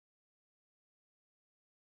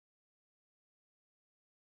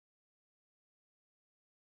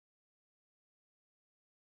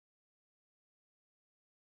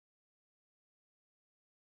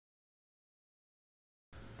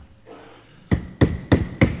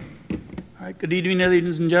All right, good evening,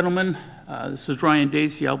 ladies and gentlemen. This is Ryan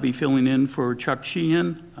Dacey. I'll be filling in for Chuck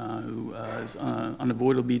Sheehan, who is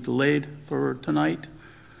unavoidably delayed for tonight.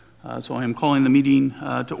 So I am calling the meeting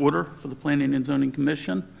to order for the Planning and Zoning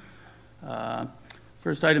Commission.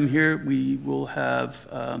 First item here, we will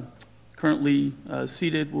have currently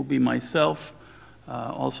seated will be myself,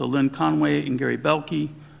 also Lynn Conway and Gary Belke,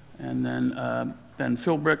 and then Ben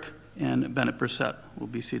Philbrick and Bennett Brissett will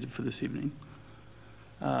be seated for this evening.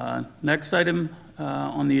 Next item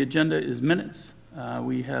on the agenda is minutes.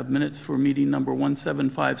 We have minutes for meeting number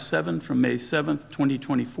 1757 from May 7th,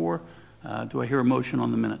 2024. Do I hear a motion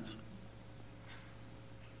on the minutes?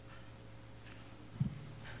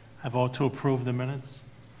 I vote to approve the minutes.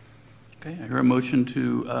 Okay, I hear a motion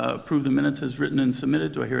to approve the minutes as written and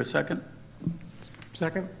submitted. Do I hear a second?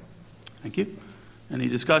 Second. Thank you. Any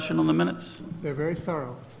discussion on the minutes? They're very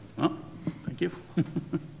thorough. Oh, thank you.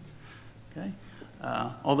 Okay.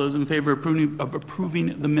 All those in favor of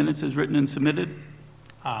approving the minutes as written and submitted?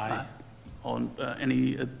 Aye.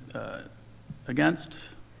 Any against?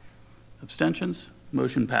 Abstentions?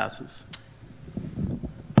 Motion passes.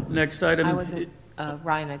 Next item. I wasn't,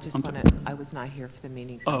 Ryan, I just wanted, I was not here for the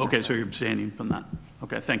meeting. So oh, okay, so you're abstaining from that.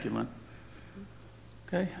 Okay, thank you, Lynn.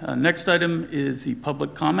 Okay, next item is the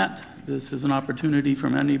public comment. This is an opportunity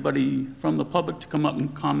from anybody from the public to come up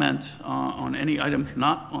and comment on any item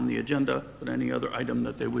not on the agenda, but any other item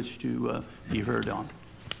that they wish to be heard on.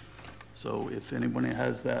 So if anyone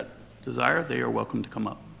has that desire, they are welcome to come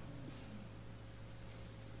up.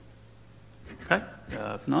 Okay,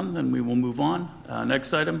 if none, then we will move on.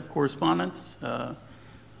 Next item, correspondence.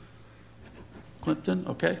 Clifton,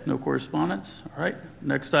 okay, no correspondence. All right,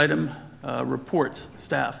 next item, reports,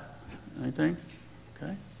 staff. Anything?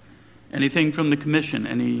 Okay. Anything from the commission?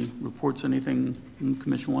 Any reports, anything the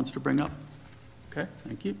commission wants to bring up? Okay,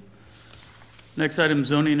 thank you. Next item,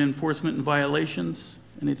 zoning enforcement and violations.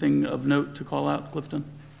 Anything of note to call out, Clifton?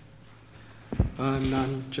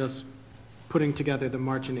 None, just putting together the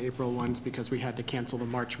March and April ones because we had to cancel the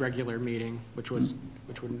March regular meeting, which would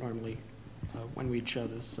normally when we'd show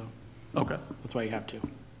this, so. Okay. That's why you have to.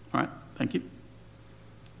 All right, thank you.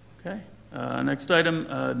 Okay, next item,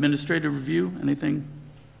 administrative review, anything?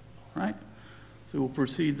 All right, so we'll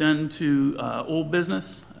proceed then to old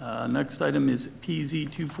business. Next item is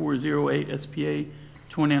PZ 2408 SPA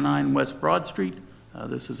 29 West Broad Street.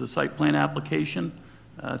 This is a site plan application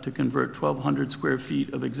to convert 1,200 square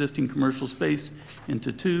feet of existing commercial space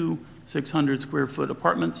into two 600 square foot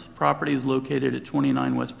apartments. Property is located at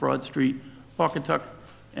 29 West Broad Street, Pawcatuck,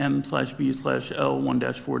 M/B/L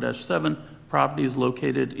 1-4-7. Property is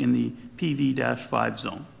located in the PV-5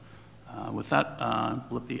 zone. With that,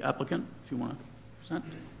 let the applicant, if you want to present.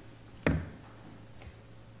 Thank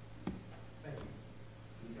you.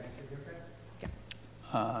 Can you guys hear me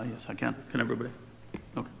okay? Yes, I can. Can everybody?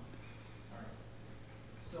 Okay. All right.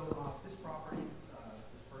 So this property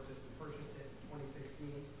was purchased it in 2016.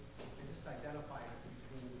 And just identify it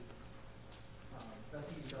between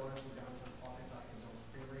Bessie Donuts and downtown Pawcatuck and Mills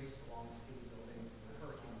Creamery along the skinny building with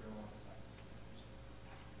Hurricane Grill on the side.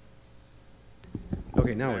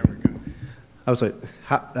 Okay, now there we go. I was like,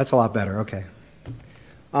 that's a lot better. Okay.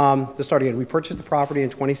 To start again, we purchased the property in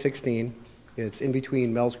 2016. It's in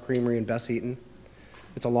between Mel's Creamery and Bess Eaton.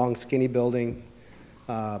 It's a long, skinny building,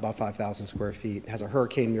 about 5,000 square feet. It has a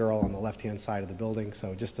hurricane mural on the left-hand side of the building.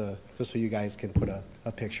 So just so you guys can put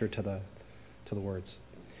a picture to the words.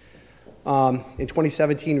 In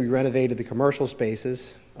 2017, we renovated the commercial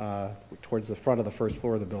spaces towards the front of the first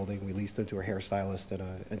floor of the building. We leased them to a hairstylist and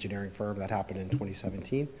an engineering firm. That happened in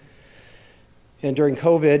 2017. And during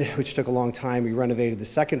COVID, which took a long time, we renovated the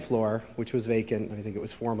second floor, which was vacant. I think it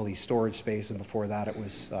was formerly storage space, and before that it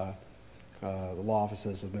was the law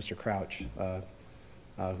offices of Mr. Crouch,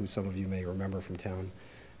 who some of you may remember from town.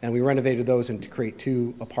 And we renovated those to create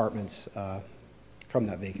two apartments from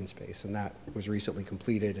that vacant space, and that was recently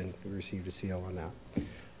completed, and we received a CO on that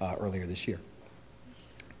earlier this year.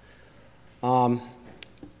 In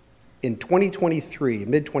 2023,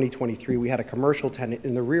 mid-2023, we had a commercial tenant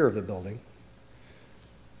in the rear of the building.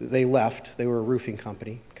 They left. They were a roofing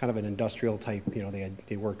company, kind of an industrial type. You know,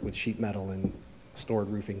 they worked with sheet metal and stored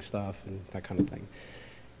roofing stuff and that kind of thing.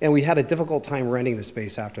 And we had a difficult time renting the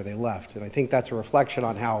space after they left. And I think that's a reflection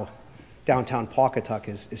on how downtown Pawcatuck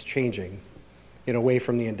is changing, you know, away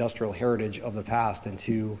from the industrial heritage of the past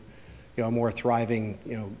into, you know, a more thriving,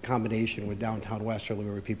 you know, combination with downtown Westerly,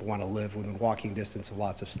 where people want to live within walking distance of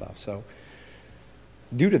lots of stuff. So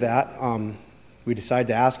due to that, we decided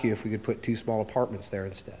to ask you if we could put two small apartments there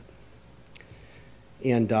instead.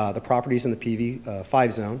 And the property's in the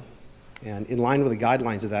PV-5 zone. And in line with the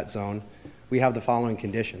guidelines of that zone, we have the following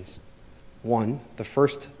conditions. one, the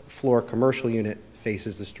first floor commercial unit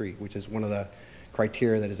faces the street, which is one of the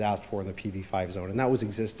criteria that is asked for in the PV5 zone, and that was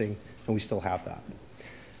existing, and we still have that.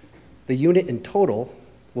 The unit in total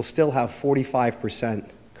will still have 45%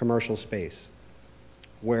 commercial space,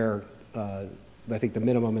 where I think the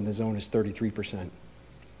minimum in the zone is 33%.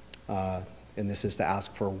 And this is to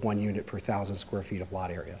ask for 1 unit per 1,000 square feet of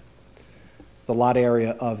lot area. The lot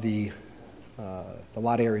area of the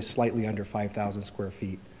lot area is slightly under 5,000 square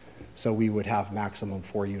feet, so we would have maximum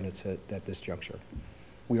 4 units at this juncture.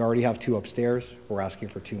 We already have 2 upstairs. We're asking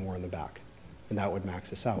for 2 more in the back, and that would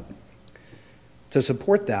max us out. To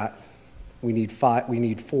support that, we need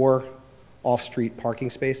 4 off-street parking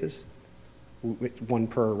spaces, 1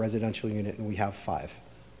 per residential unit, and we have 5.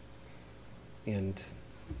 And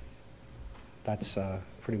that's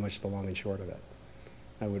pretty much the long and short of it.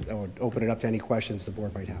 I would open it up to any questions the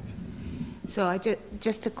board might have. So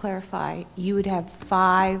just to clarify, you would have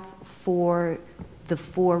 5 for the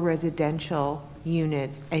 4 residential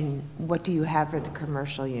units, and what do you have for the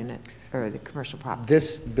commercial unit, or the commercial property?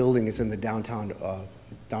 This building is in the downtown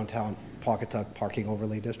Pawcatuck Parking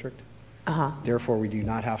Overlay District. Therefore, we do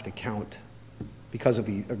not have to count, because of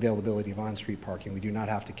the availability of on-street parking, we do not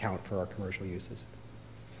have to count for our commercial uses.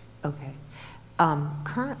 Okay.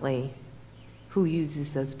 Currently, who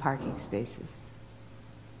uses those parking spaces?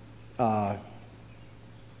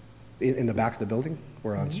 In the back of the building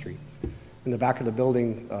or on street? In the back of the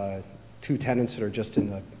building, 2 tenants that are just in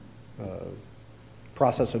the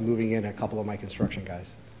process of moving in, a couple of my construction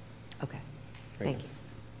guys. Okay, Right. thank you.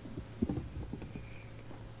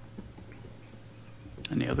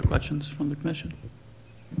 Any other questions from the commission?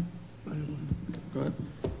 Go ahead.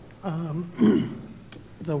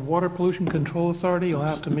 The Water Pollution Control Authority, you'll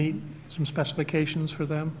have to meet some specifications for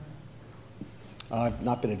them. I've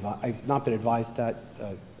not been advised that.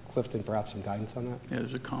 Clifton, perhaps some guidance on that? Yeah,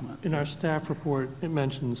 there's a comment. In our staff report, it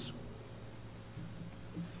mentions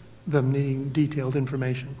them needing detailed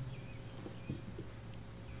information.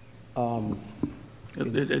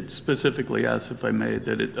 It specifically asks, if I may,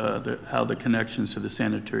 that how the connections to the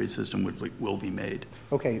sanitary system will be made.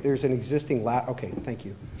 Okay, there's an existing okay, thank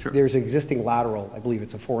you. Sure. There's an existing lateral, I believe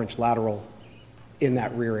it's a 4-inch lateral in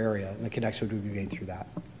that rear area, and the connection would be made through that.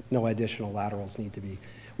 No additional laterals need to be.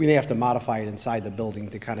 We may have to modify it inside the building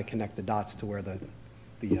to kind of connect the dots to where the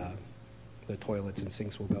toilets and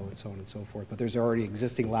sinks will go and so on and so forth. But there's already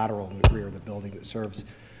existing lateral in the rear of the building that serves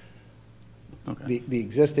Okay.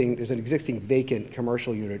 there's an existing vacant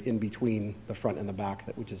commercial unit in between the front and the back,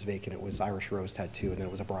 which is vacant. It was Irish Rose Tattoo, and then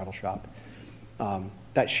it was a bridal shop.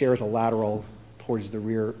 That shares a lateral towards the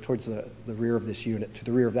rear of this unit, to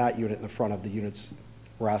the rear of that unit in the front of the units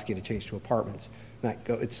we're asking to change to apartments. And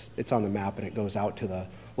it's on the map, and it goes out to the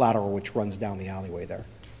lateral which runs down the alleyway there.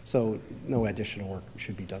 So no additional work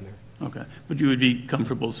should be done there. Okay. But you would be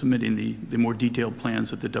comfortable submitting the more detailed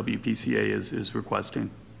plans that the WPCA is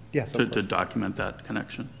requesting? Yes, To of course. document that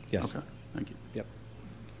connection? Yes. Okay, thank you. Yep.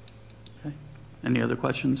 Okay. Any other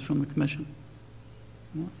questions from the commission?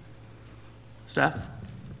 No? Staff?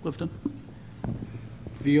 Clifton?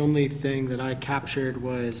 The only thing that I captured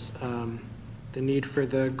was the need for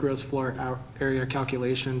the gross floor area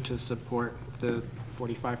calculation to support the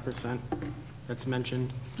 45% that's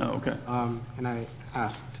mentioned. Oh, okay. And I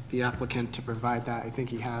asked the applicant to provide that. I think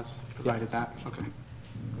he has provided that. Okay.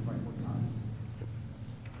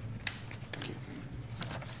 Thank you.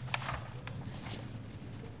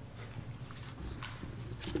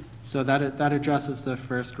 So that addresses the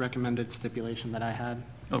first recommended stipulation that I had.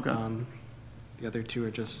 Okay. The other 2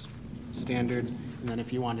 are just standard, and then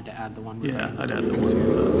if you wanted to add the one. Yeah, I'd add those.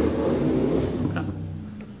 Okay.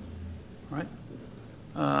 All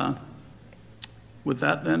right. With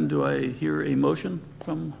that, then, do I hear a motion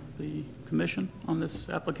from the commission on this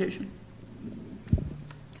application?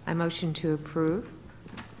 I motion to approve.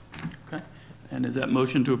 Okay. And is that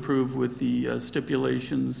motion to approve with the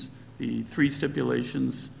stipulations, the 3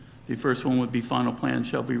 stipulations? The first one would be final plan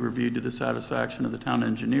shall be reviewed to the satisfaction of the town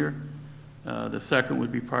engineer. The second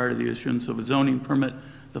would be prior to the issuance of a zoning permit,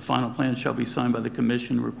 the final plan shall be signed by the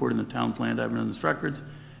commission, recorded in the town's land evidence records.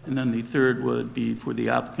 And then the third would be for the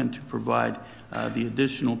applicant to provide the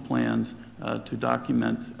additional plans to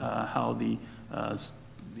document how the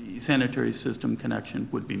sanitary system connection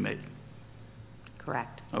would be made.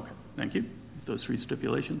 Correct. Okay, thank you. Those 3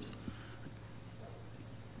 stipulations.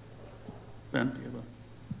 Ben, do you have a?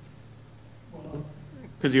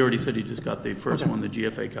 Because he already said he just got the first one, the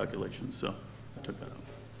GFA calculations, so I took that out.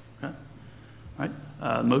 Okay. All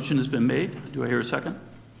right. Motion has been made. Do I hear a second?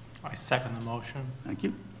 I second the motion. Thank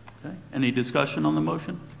you. Okay. Any discussion on the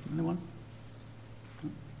motion? Anyone?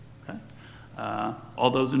 Okay.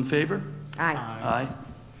 All those in favor? Aye. Aye.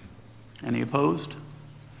 Any opposed?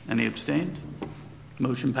 Any abstained?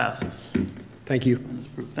 Motion passes. Thank you. And is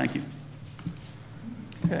approved. Thank you.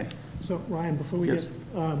 Okay. So Ryan, before we Yes.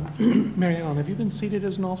 get, Mary Ellen, have you been seated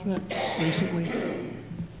as an alternate recently?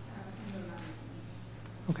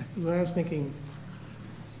 Okay, because I was thinking,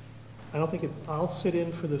 I don't think it's, I'll sit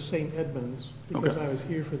in for the St. Edmunds because Okay. I was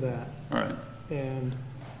here for that. All right. And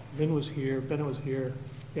Vin was here, Bennett was here.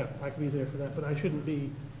 Yeah, I could be there for that, but I shouldn't be,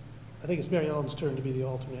 I think it's Mary Ellen's turn to be the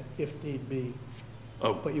alternate if need be.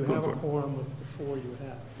 Oh, But you go have for a it. quorum with the four you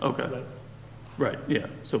have. Okay. Right? Right, yeah.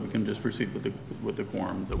 So we can just proceed with the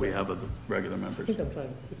quorum that we have of the regular I members. think I'm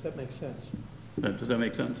trying, if that makes sense. Does that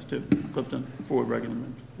make sense too, Clifton, for regular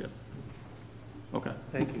members? Yeah. Okay.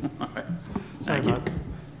 Thank you. All right. Sorry, Thank you. Bob.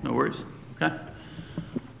 No worries. Okay.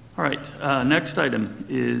 All right. Next item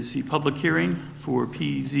is the public hearing for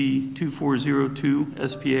PZ 2402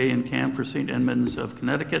 SPA and CAM for St. Edmunds of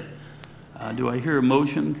Connecticut. Do I hear a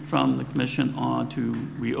motion from the commission to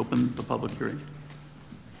reopen the public hearing?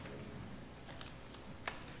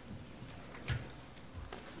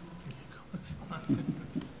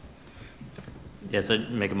 Yes,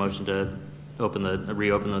 I'd make a motion to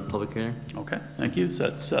reopen the public hearing. Okay, thank you. So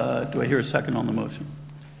that's, do I hear a second on the motion?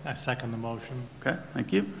 I second the motion. Okay,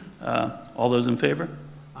 thank you. All those in favor?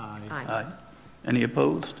 Aye. Aye. Any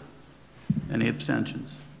opposed? Any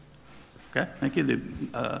abstentions? Okay, thank you.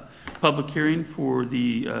 The public hearing for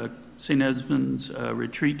the St. Edmunds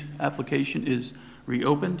Retreat application is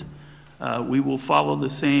reopened. We will follow the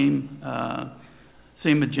same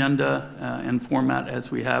agenda and format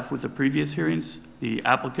as we have with the previous hearings. The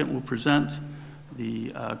applicant will present.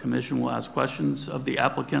 The commission will ask questions of the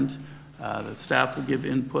applicant. The staff will give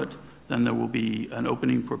input. Then there will be an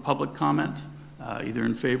opening for public comment, either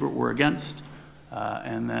in favor or against.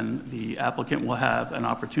 And then the applicant will have an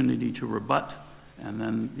opportunity to rebut. And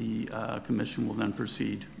then the commission will then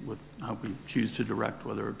proceed with how we choose to direct,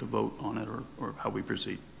 whether to vote on it or how we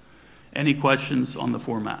proceed. Any questions on the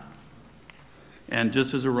format? And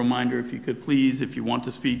just as a reminder, if you could please, if you want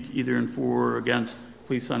to speak either in for or against,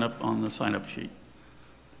 please sign up on the sign-up sheet.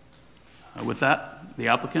 With that, the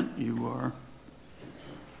applicant, you are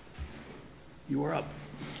up.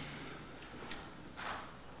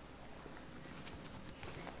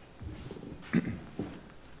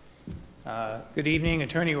 Good evening,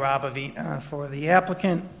 Attorney Rob Avina for the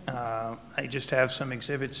applicant. I just have some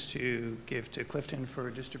exhibits to give to Clifton for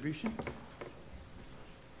distribution.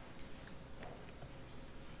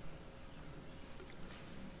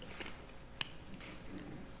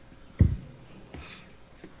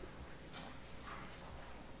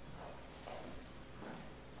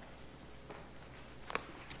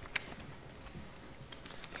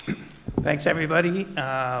 Thanks, everybody,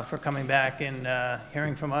 for coming back and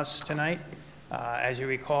hearing from us tonight. As you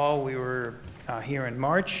recall, we were here in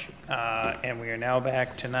March, and we are now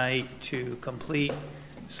back tonight to complete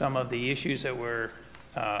some of the issues that were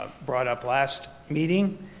brought up last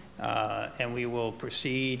meeting, and we will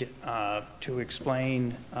proceed to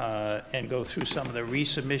explain and go through some of the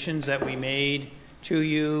resubmissions that we made to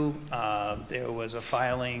you. There was a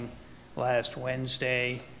filing last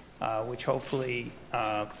Wednesday which hopefully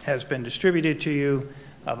has been distributed to you,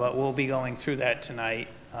 but we'll be going through that tonight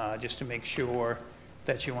just to make sure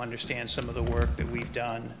that you understand some of the work that we've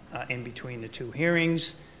done in between the two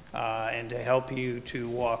hearings and to help you to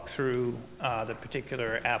walk through the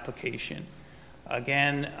particular application.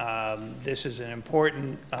 Again, this is an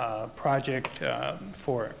important project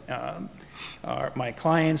for my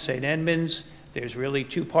client, St. Edmunds. There's really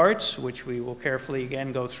two parts, which we will carefully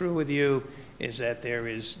again go through with you. Is that there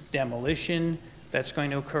is demolition that's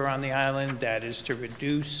going to occur on the island that is to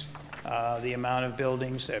reduce the amount of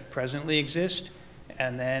buildings that presently exist.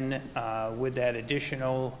 And then with that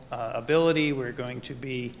additional ability, we're going to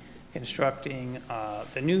be constructing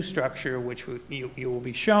the new structure, which you will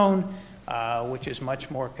be shown, which is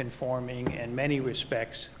much more conforming in many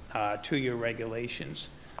respects to your regulations.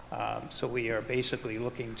 So we are basically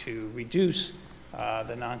looking to reduce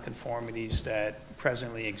the nonconformities that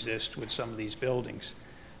presently exist with some of these buildings.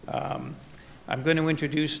 I'm going to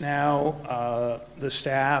introduce now the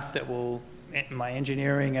staff that will, my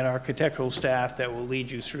engineering and architectural staff that will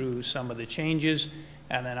lead you through some of the changes,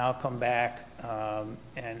 and then I'll come back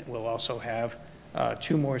and we'll also have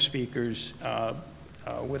two more speakers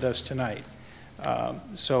with us tonight.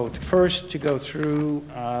 So first, to go through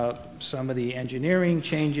some of the engineering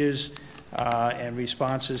changes and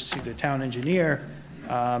responses to the town engineer,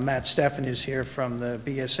 Matt Steffen is here from the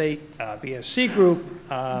BSC group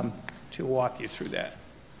to walk you through that.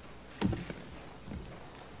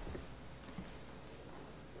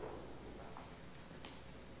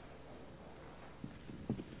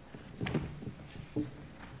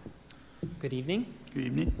 Good evening. Good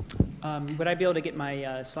evening. Would I be able to get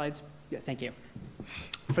my slides? Yeah, thank you.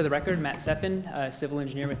 For the record, Matt Steffen, civil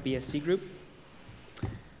engineer with BSC Group.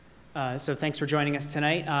 So thanks for joining us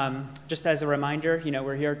tonight. Just as a reminder,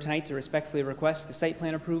 we're here tonight to respectfully request the site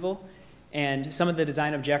plan approval. And some of the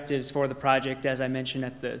design objectives for the project, as I mentioned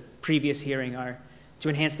at the previous hearing, are to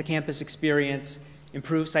enhance the campus experience,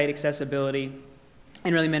 improve site accessibility,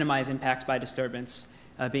 and really minimize impacts by disturbance,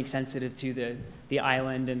 being sensitive to the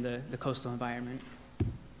island and the coastal environment.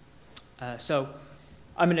 So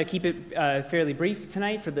I'm going to keep it fairly brief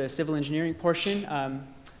tonight for the civil engineering portion.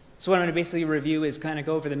 So what I'm going to basically review is kind of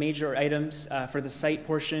go over the major items for the site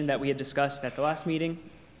portion that we had discussed at the last meeting,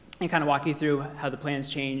 and kind of walk you through how the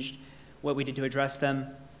plans changed, what we did to address them.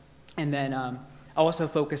 And then I'll also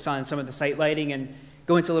focus on some of the site lighting and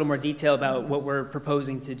go into a little more detail about what we're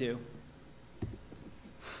proposing to do.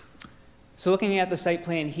 So looking at the site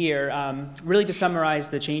plan here, really to summarize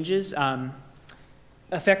the changes,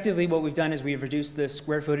 effectively what we've done is we've reduced the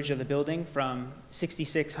square footage of the building from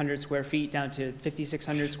 6,600 square feet down to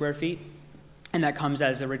 5,600 square feet. And that comes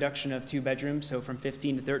as a reduction of 2 bedrooms, so from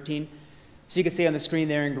 15 to 13. So you can see on the screen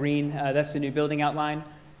there in green, that's the new building outline.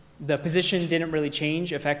 The position didn't really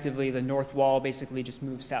change. Effectively, the north wall basically just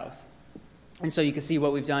moved south. And so you can see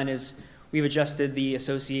what we've done is we've adjusted the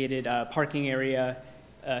associated parking area,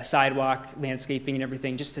 sidewalk, landscaping, and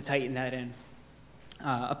everything just to tighten that in.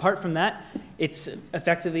 Apart from that, it's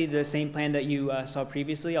effectively the same plan that you saw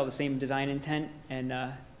previously, all the same design intent and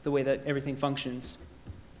the way that everything functions.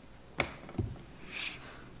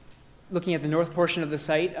 Looking at the north portion of the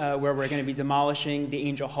site, where we're going to be demolishing the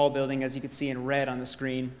Angel Hall building, as you can see in red on the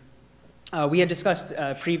screen. We had discussed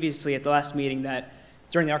previously at the last meeting that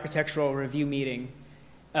during the architectural review meeting,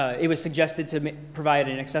 it was suggested to provide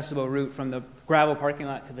an accessible route from the gravel parking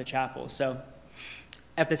lot to the chapel. So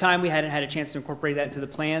at the time, we hadn't had a chance to incorporate that into the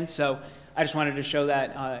plan, so I just wanted to show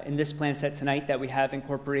that in this plan set tonight that we have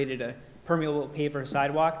incorporated a permeable paver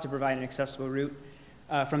sidewalk to provide an accessible route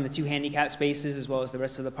from the 2 handicap spaces as well as the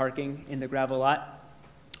rest of the parking in the gravel lot.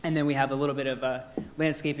 And then we have a little bit of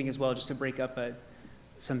landscaping as well just to break up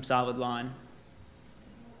some solid lawn.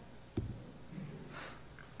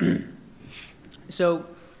 So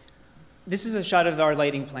this is a shot of our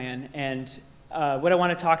lighting plan, and what I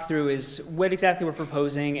want to talk through is what exactly we're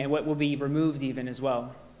proposing and what will be removed even as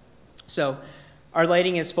well. So our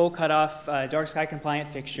lighting is full cutoff, dark sky compliant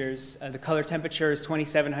fixtures. The color temperature is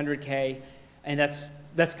 2700 K, and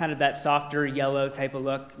that's kind of that softer yellow type of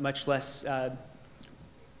look, much less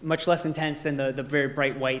intense than the very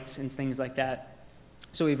bright whites and things like that.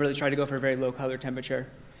 So we've really tried to go for a very low color temperature.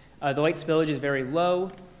 The light spillage is very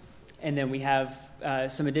low, and then we have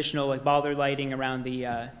some additional bollard lighting around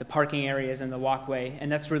the parking areas and the walkway,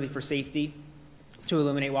 and that's really for safety, to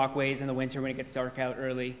illuminate walkways in the winter when it gets dark out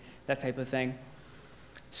early, that type of thing.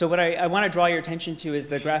 So what I want to draw your attention to is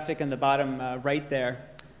the graphic on the bottom right there.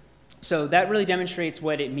 So that really demonstrates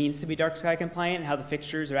what it means to be dark sky compliant and how the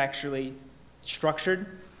fixtures are actually structured.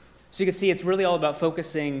 So you can see it's really all about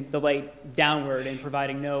focusing the light downward and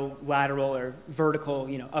providing no lateral or vertical,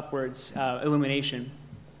 upwards illumination.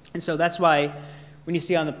 And so that's why when you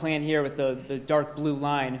see on the plan here with the dark blue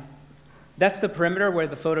line, that's the perimeter where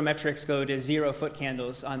the photometrics go to 0 foot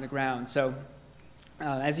candles on the ground. So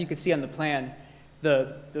as you can see on the plan,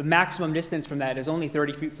 the maximum distance from that is only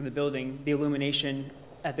 30 feet from the building. The illumination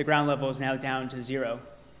at the ground level is now down to 0.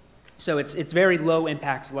 So it's very low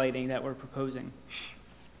impact lighting that we're proposing.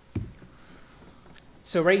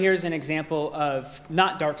 So right here is an example of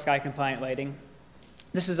not dark sky compliant lighting.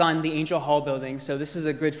 This is on the Angel Hall building. So this is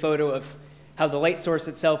a good photo of how the light source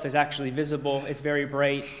itself is actually visible. It's very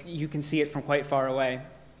bright. You can see it from quite far away.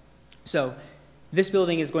 So this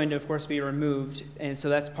building is going to, of course, be removed. And so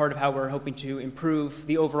that's part of how we're hoping to improve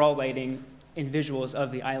the overall lighting and visuals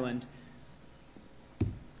of the island.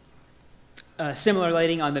 Similar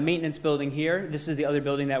lighting on the maintenance building here. This is the other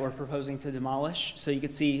building that we're proposing to demolish. So you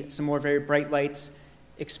can see some more very bright lights,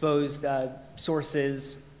 exposed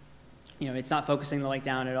sources. It's not focusing the light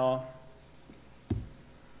down at all.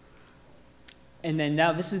 And then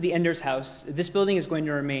now this is the Ender's house. This building is going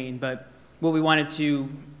to remain, but what we wanted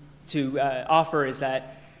to offer is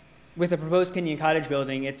that with the proposed Kenyon Cottage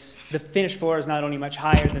building, the finished floor is not only much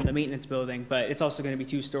higher than the maintenance building, but it's also going to be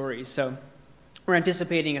 2 stories. So we're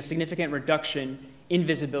anticipating a significant reduction in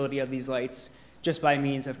visibility of these lights just by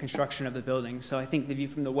means of construction of the building. So I think the view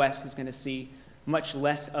from the west is going to see much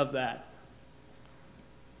less of that.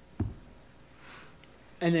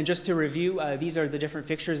 And then just to review, these are the different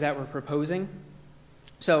fixtures that we're proposing.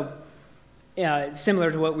 So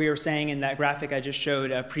similar to what we were saying in that graphic I just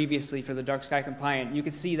showed previously for the dark sky compliant, you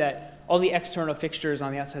can see that all the external fixtures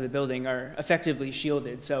on the outside of the building are effectively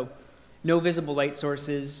shielded. So no visible light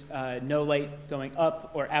sources, no light going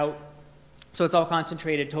up or out. So it's all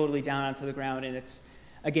concentrated totally down onto the ground, and it's,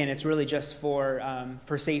 again, it's really just for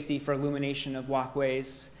safety, for illumination of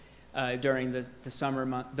walkways during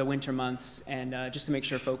the winter months, and just to make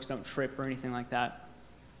sure folks don't trip or anything like that.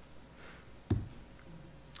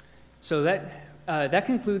 So that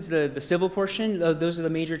concludes the civil portion. Those are the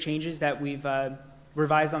major changes that we've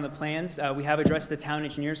revised on the plans. We have addressed the town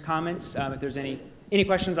engineer's comments. If there's any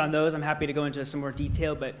questions on those, I'm happy to go into some more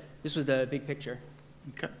detail, but this was the big picture.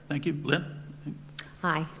 Okay, thank you. Lynn?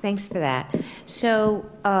 Hi, thanks for that. So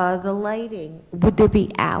the lighting, would there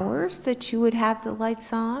be hours that you would have the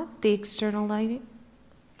lights on, the external lighting?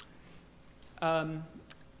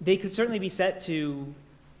 They could certainly be set to,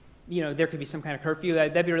 there could be some kind of curfew.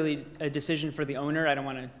 That'd be really a decision for the owner. I don't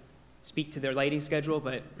want to speak to their lighting schedule,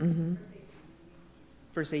 but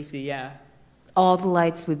for safety, yeah. All the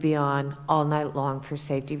lights would be on all night long for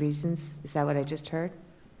safety reasons? Is that what I just heard?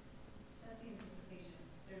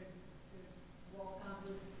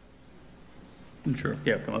 Sure.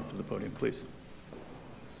 Yeah, come up to the podium, please.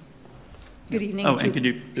 Good evening. Oh, and could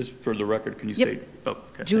you, just for the record, can you Yep. state? Oh,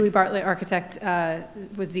 okay. Julie Bartlett, architect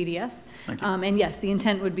with ZDS. Thank you. And yes, the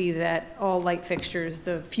intent would be that all light fixtures,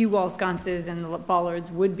 the few wall sconces and the bollards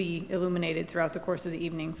would be illuminated throughout the course of the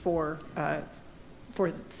evening for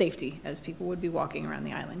safety, as people would be walking around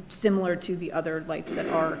the island, similar to the other lights that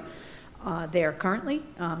are there currently.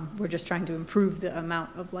 We're just trying to improve the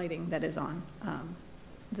amount of lighting that is on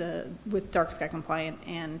with dark sky compliant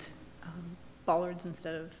and bollards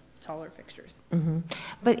instead of taller fixtures.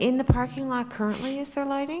 But in the parking lot currently, is there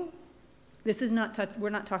lighting? This is not, we're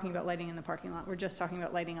not talking about lighting in the parking lot. We're just talking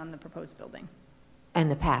about lighting on the proposed building And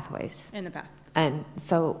the pathways? and the path. And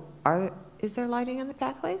so is there lighting on the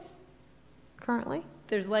pathways currently?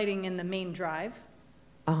 There's lighting in the main drive,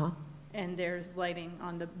 Uh-huh. and there's lighting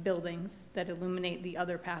on the buildings that illuminate the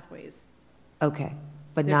other pathways. Okay,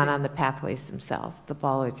 but There's not a- on the pathways themselves. The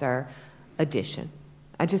bollards are addition.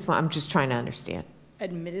 I'm just trying to understand.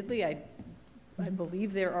 Admittedly, I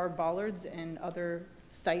believe there are bollards and other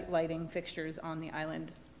site lighting fixtures on the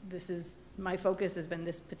island. My focus has been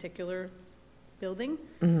this particular building.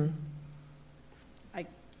 I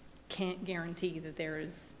can't guarantee that there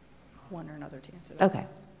is one or another to answer that. Okay.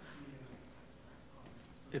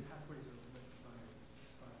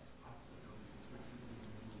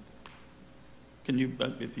 Can you,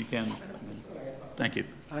 if you can, thank you.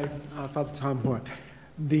 Hi, Father Tom Hoare.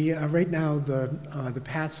 Right now, the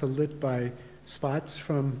paths are lit by spots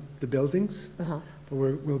from the buildings, Uh-huh. but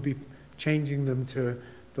we'll be changing them to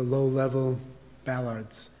the low-level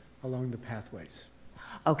ballards along the pathways.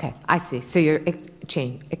 Okay, I see. So you're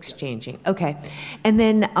exchanging. Okay. And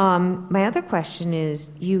then my other question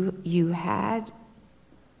is, you had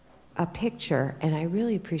a picture, and I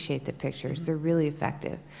really appreciate the pictures. They're really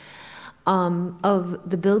effective, of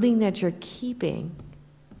the building that you're keeping.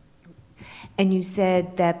 And you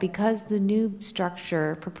said that because the new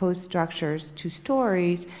structure, proposed structure's 2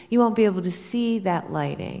 stories, you won't be able to see that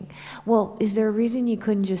lighting. Well, is there a reason you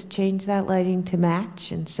couldn't just change that lighting to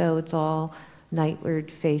match, and so it's all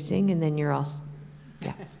nightward facing, and then you're all,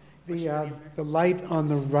 yeah. The light on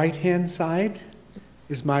the right-hand side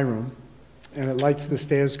is my room, and it lights the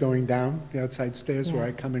stairs going down, the outside stairs where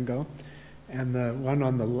I come and go. And the one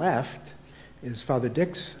on the left is Father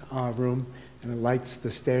Dick's room, and it lights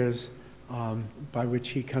the stairs by which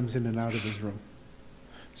he comes in and out of his room.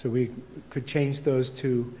 So we could change those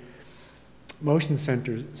to motion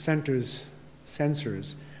sensors,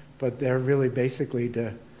 but they're really basically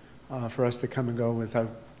for us to come and go without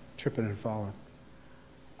tripping and falling.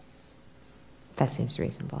 That seems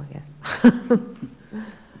reasonable, yes.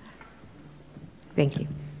 Thank you.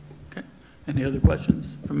 Okay. Any other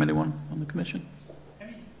questions from anyone on the commission?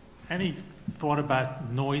 Any thought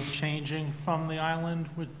about noise changing from the island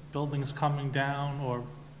with buildings coming down? Or,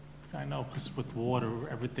 I know, because with water,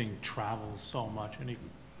 everything travels so much. Any,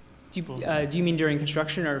 Do you mean during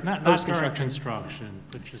construction or not during post-construction? construction,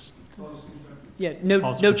 but just, Yeah, no change in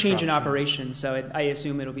Post-construction. operation, so I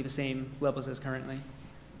assume it'll be the same levels as currently.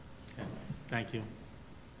 okay, thank you.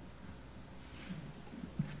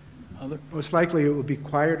 Other? Most likely, it will be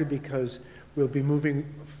quieter because we'll be moving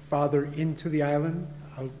farther into the island,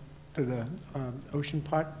 out to the ocean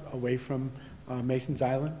part, away from Mason's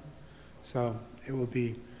Island. So it will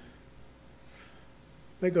be,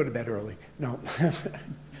 they go to bed early, no.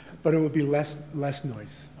 But it will be less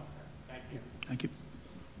noise. Thank you.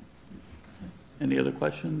 Any other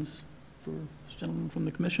questions for this gentleman from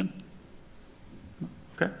the commission? No?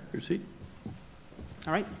 Okay, your seat.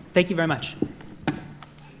 All right, thank you very much.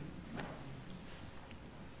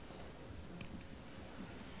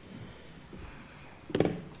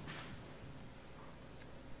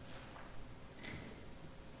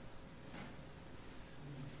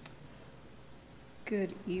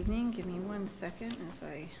 Good evening. Give me 1 second as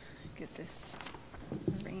I get this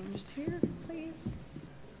arranged here, please.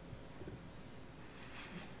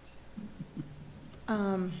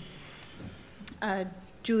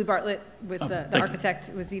 Julie Bartlett with the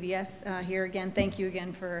architect with ZDS here again. Thank you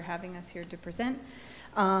again for having us here to present.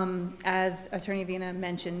 As Attorney Avina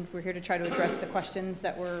mentioned, we're here to try to address the questions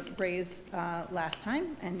that were raised last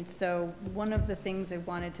time. And so one of the things I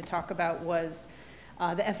wanted to talk about was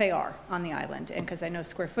the FAR on the island, and because I know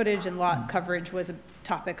square footage and lot coverage was a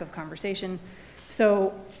topic of conversation.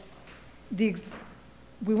 So we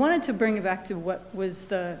wanted to bring it back to what was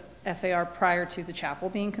the FAR prior to the chapel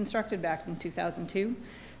being constructed back in 2002.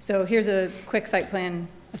 So here's a quick site plan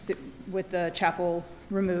with the chapel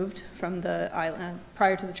removed from the island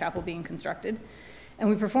prior to the chapel being constructed. And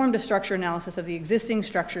we performed a structure analysis of the existing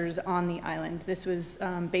structures on the island. This was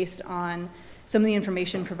based on some of the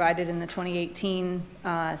information provided in the 2018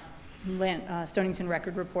 Stonington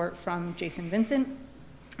record report from Jason Vincent.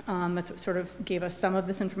 That's what sort of gave us some of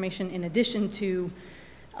this information in addition to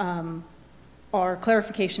our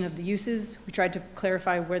clarification of the uses. We tried to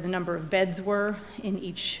clarify where the number of beds were in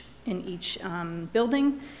each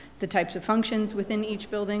building, the types of functions within each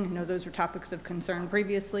building. I know those were topics of concern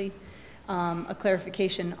previously. A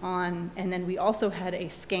clarification on, and then we also had a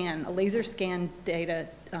scan, a laser scan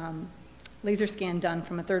done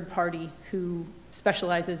from a third party who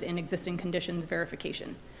specializes in existing conditions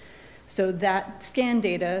verification. So that scan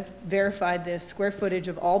data verified the square footage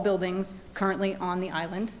of all buildings currently on the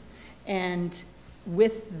island, and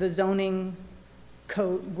with the zoning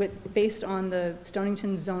code, based on the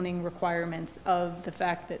Stonington zoning requirements of the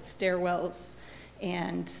fact that stairwells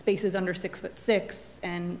and spaces under 6'6",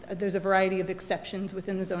 and there's a variety of exceptions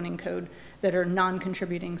within the zoning code that are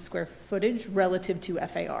non-contributing square footage relative to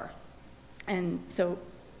FAR. And so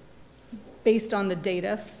based on the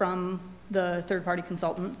data from the third-party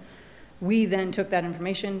consultant, we then took that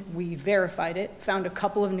information, we verified it, found a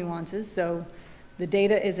couple of nuances. So the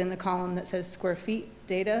data is in the column that says square feet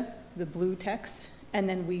data, the blue text, and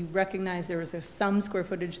then we recognized there was some square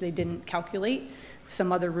footage they didn't calculate,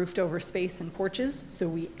 some other roofed over space and porches, so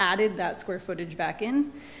we added that square footage back in,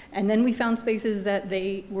 and then we found spaces that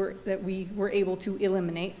we were able to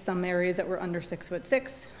eliminate, some areas that were under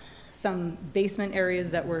 6'6", some basement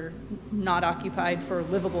areas that were not occupied for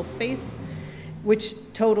livable space, which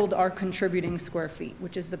totaled our contributing square feet,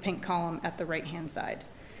 which is the pink column at the right-hand side.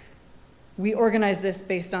 We organized this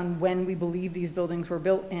based on when we believe these buildings were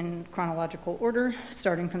built in chronological order,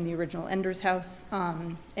 starting from the original Ender's house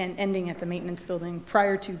and ending at the maintenance building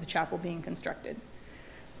prior to the chapel being constructed.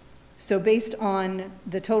 So based on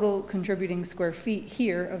the total contributing square feet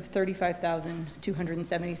here of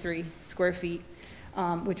 35,273 square feet,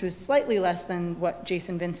 which was slightly less than what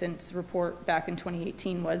Jason Vincent's report back in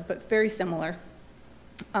 2018 was, but very similar.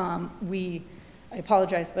 I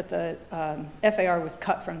apologize, but the FAR was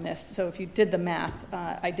cut from this. So if you did the math,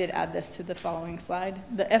 I did add this to the following slide.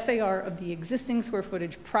 The FAR of the existing square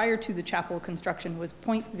footage prior to the chapel construction was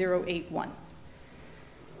 0.081.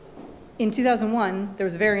 In 2001, there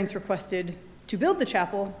was a variance requested to build the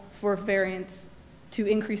chapel for variance to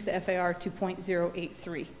increase the FAR to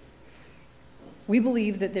 0.083. We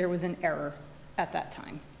believe that there was an error at that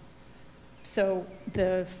time. So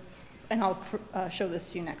and I'll show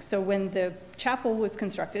this to you next. So when the chapel was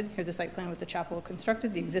constructed, here's a site plan with the chapel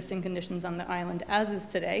constructed, the existing conditions on the island as is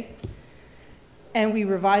today, and we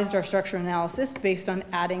revised our structural analysis based on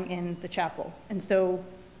adding in the chapel. And so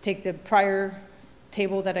take the prior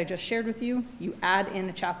table that I just shared with you, you add in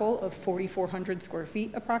a chapel of 4,400 square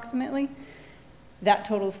feet approximately. That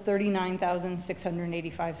totals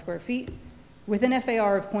 39,685 square feet with an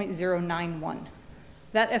FAR of 0.091.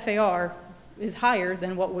 That FAR is higher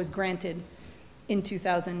than what was granted in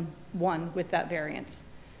 2001 with that variance.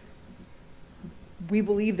 We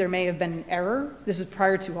believe there may have been an error. This is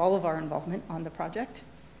prior to all of our involvement on the project,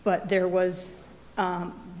 but there was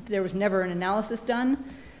never an analysis done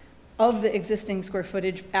of the existing square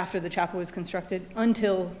footage after the chapel was constructed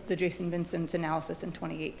until the Jason Vincent's analysis in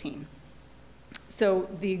 2018. So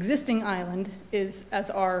the existing island is,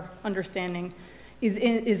 as our understanding,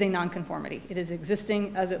 is a nonconformity. It is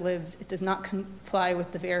existing as it lives. It does not comply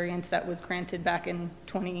with the variance that was granted back in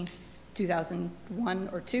 2001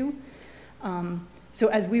 or 2. So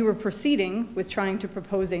as we were proceeding with trying to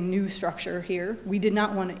propose a new structure here, we did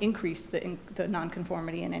not want to increase the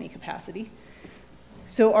nonconformity in any capacity.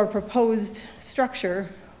 So our proposed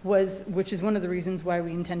structure which is one of the reasons why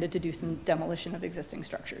we intended to do some demolition of existing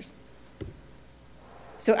structures.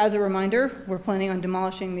 So as a reminder, we're planning on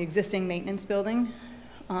demolishing the existing maintenance building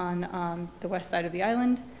on the west side of the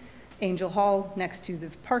island Angel Hall next to the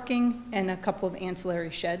parking, and a couple of ancillary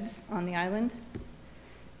sheds on the island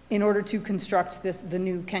in order to construct the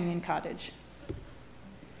new Kenyon cottage.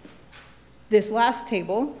 This last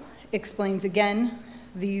table explains again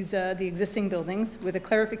the existing buildings with a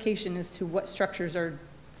clarification as to what structures are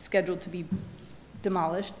scheduled to be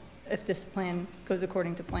demolished if this plan goes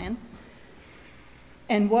according to plan,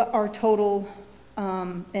 and what our total,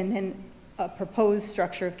 and then a proposed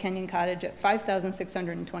structure of Kenyon Cottage at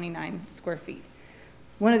 5,629 square feet.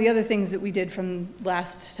 One of the other things that we did from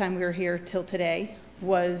last time we were here till today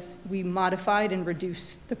was we modified and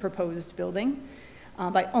reduced the proposed building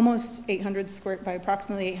by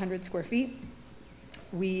approximately 800 square feet.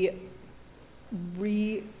 We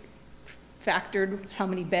refactored how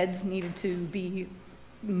many beds needed to be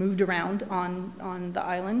moved around on the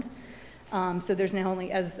island. So there's now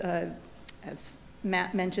only, as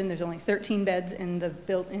Matt mentioned, there's only 13 beds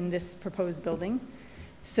in this proposed building.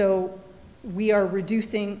 So we are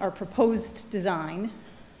reducing, our proposed design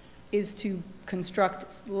is to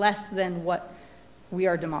construct less than what we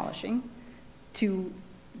are demolishing to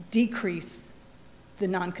decrease the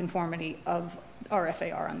nonconformity of our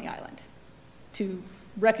FAR on the island. To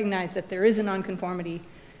recognize that there is a nonconformity,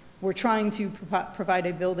 we're trying to provide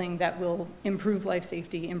a building that will improve life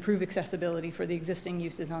safety, improve accessibility for the existing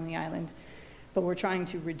uses on the island, but we're trying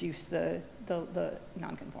to reduce the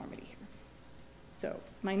nonconformity here. So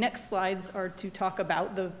my next slides are to talk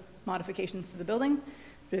about the modifications to the building,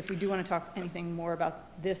 but if we do want to talk anything more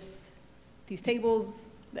about these tables,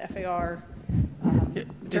 the FAR,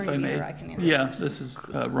 if I may, I can answer. Yeah, this is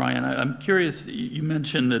Ryan. I'm curious, you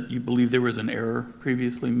mentioned that you believe there was an error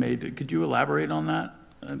previously made. Could you elaborate on that?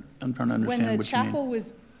 I'm trying to understand what you mean. When the chapel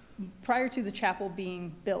was, prior to the chapel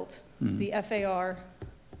being built, the FAR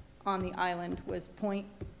on the island was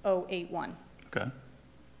 0.081. Okay.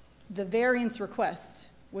 The variance request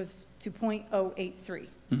was to 0.083.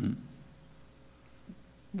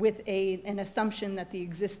 With an assumption that the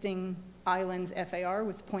existing island's FAR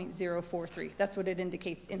was 0.043. That's what it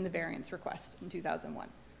indicates in the variance request in 2001.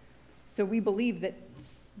 So we believe that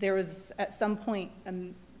there was at some point a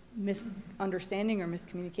misunderstanding or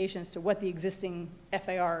miscommunication as to what the existing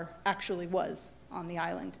FAR actually was on the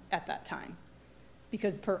island at that time.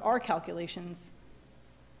 Because per our calculations,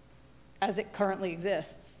 as it currently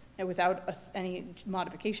exists, and without any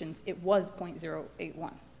modifications, it was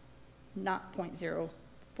 0.081, not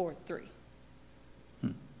 0.043.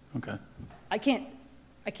 Okay. I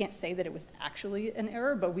can't say that it was actually an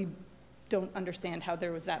error, but we don't understand how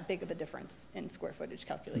there was that big of a difference in square footage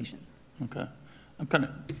calculation. Okay.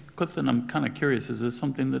 Clifton, I'm kind of curious, is this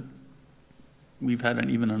something that we've had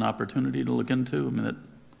even an opportunity to look into? I mean,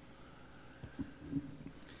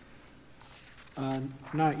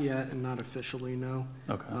 Not yet, and not officially, no.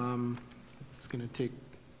 Okay. It's going to take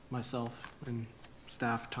myself and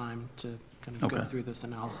staff time to kind of go Okay. through this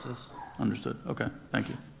analysis. Understood. Okay, thank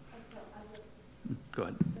you. Go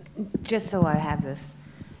ahead. Just so I have this,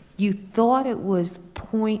 you thought it was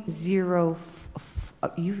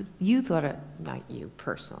you thought it, not you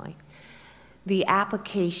personally, the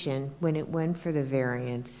application, when it went for the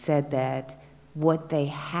variance, said that what they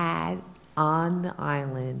had on the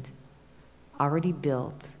island already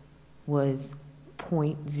built was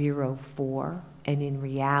 0.04, and in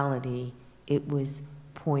reality, it was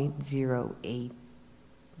 0.08,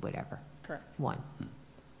 whatever. Correct. 1.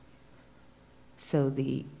 So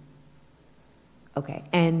okay,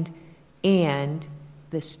 and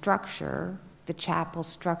the structure, the chapel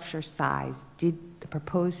structure size, did the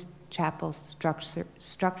proposed chapel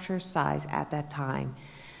structure size at that time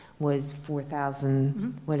was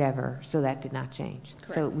 4,000 whatever, so that did not change.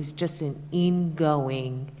 So Correct. it was just an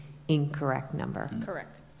ingoing incorrect number,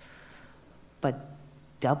 Correct. but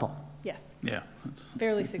double. Yes, Yeah.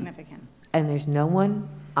 fairly significant. And there's no one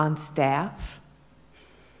on staff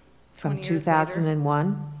from 20 years later.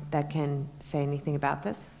 2001 that can say anything about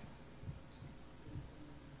this?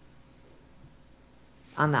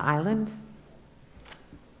 On the island?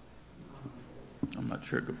 I'm not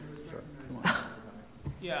sure. Sorry. Come on.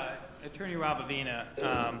 Yeah, Attorney Robavina,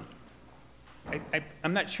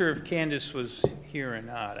 I'm not sure if Candace was here or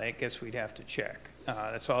not. I guess we'd have to check.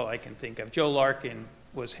 That's all I can think of. Joe Larkin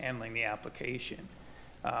was handling the application.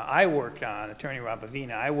 Attorney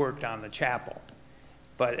Robavina, I worked on the chapel.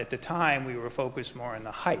 But at the time, we were focused more on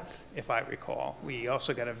the height, if I recall. We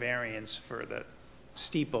also got a variance for the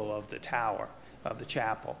steeple of the tower, of the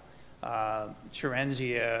chapel.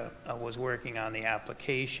 Chirenzia was working on the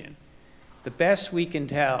application. The best we can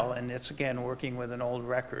tell, and it's again working with an old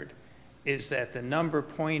record, is that the number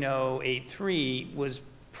 0.083 was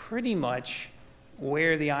pretty much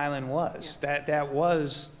where the island was. Yeah. That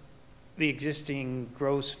was the existing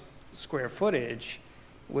gross square footage,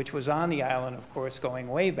 which was on the island, of course, going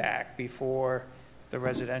way back before the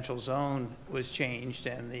residential zone was changed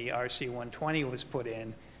and the RC 120 was put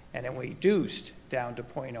in, and it reduced down to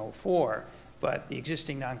 0.04, but the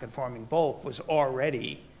existing non-conforming bulk was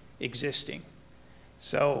already existing.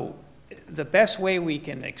 So the best way we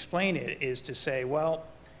can explain it is to say, well,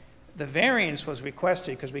 the variance was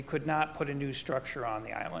requested because we could not put a new structure on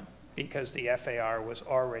the island because the FAR was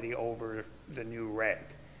already over the new reg.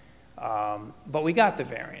 But we got the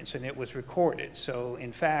variance and it was recorded. So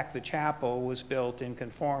in fact, the chapel was built in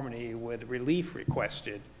conformity with relief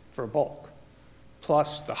requested for bulk,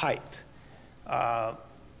 plus the height.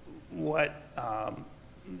 What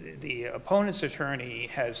the opponent's attorney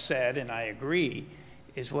has said, and I agree,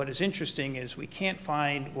 is what is interesting is we can't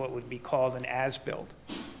find what would be called an as-built,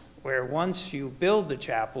 where once you build the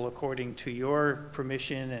chapel according to your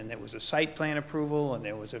permission and there was a site plan approval and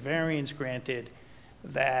there was a variance granted,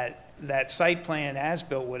 that site plan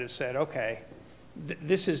as-built would have said, okay,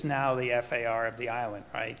 this is now the FAR of the island,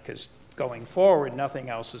 right? Because going forward, nothing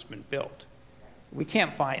else has been built. We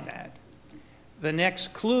can't find that. The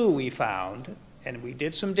next clue we found, and we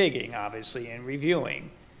did some digging, obviously, and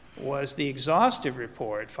reviewing, was the exhaustive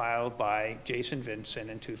report filed by Jason Vincent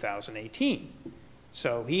in 2018.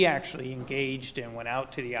 So he actually engaged and went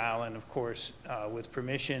out to the island, of course, with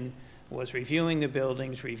permission, was reviewing the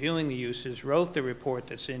buildings, reviewing the uses, wrote the report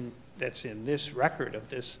that's in this record of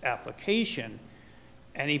this application,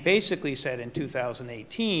 and he basically said in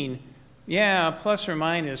 2018, yeah, plus or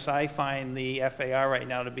minus, I find the FAR right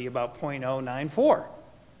now to be about 0.094,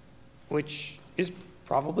 which is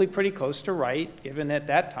probably pretty close to right, given at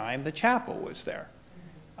that time the chapel was there.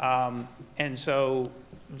 And so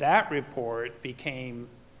that report became,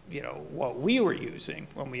 you know, what we were using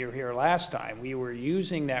when we were here last time. We were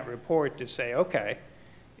using that report to say, okay,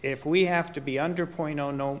 if we have to be under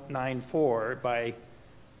 0.094 by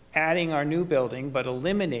adding our new building but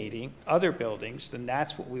eliminating other buildings, then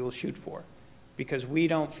that's what we will shoot for. Because we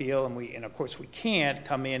don't feel, and of course we can't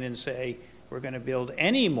come in and say we're going to build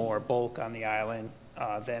any more bulk on the island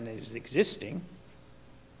than is existing,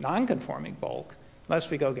 non-conforming bulk, unless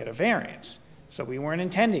we go get a variance. So we weren't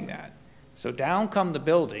intending that. So down come the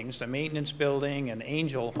buildings, the maintenance building and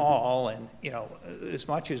Angel Hall, and you know, as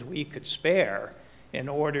much as we could spare in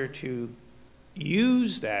order to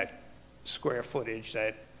use that square footage,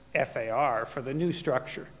 that FAR, for the new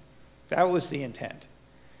structure. That was the intent.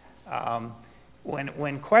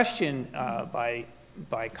 When questioned by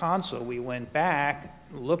counsel, we went back,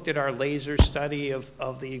 looked at our laser study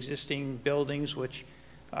of the existing buildings, which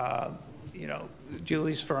you know,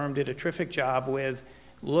 Julie's firm did a terrific job with,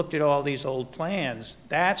 looked at all these old plans.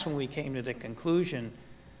 That's when we came to the conclusion,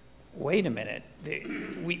 wait a minute,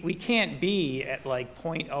 we can't be at like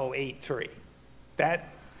 0.083.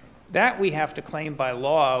 That we have to claim by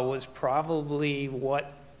law was probably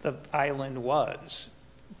what the island was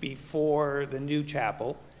before the new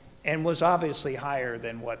chapel, and was obviously higher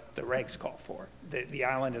than what the regs call for. The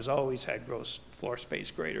island has always had gross floor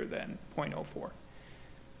space greater than 0.04.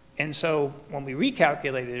 And so when we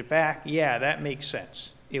recalculated it back, yeah, that makes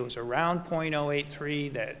sense. It was around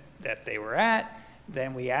 0.083 that they were at.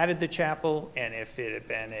 Then we added the chapel, and if it had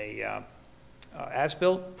been a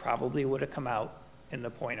as-built, probably would have come out in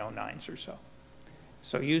the 0.09s or so.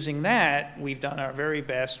 So using that, we've done our very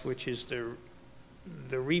best, which is the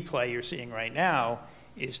replay you're seeing right now,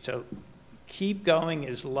 is to keep going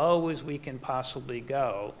as low as we can possibly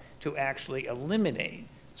go to actually eliminate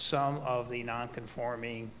some of the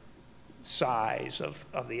non-conforming size of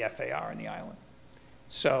the FAR in the island.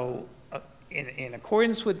 So in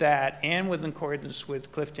accordance with that, and in accordance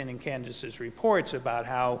with Clifton and Candace's reports about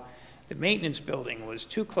how the maintenance building was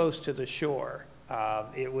too close to the shore,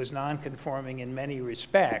 it was non-conforming in many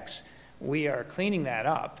respects, we are cleaning that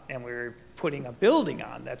up, and we're putting a building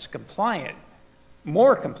on that's compliant,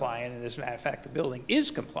 more compliant, and as a matter of fact, the building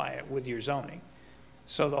is compliant with your zoning.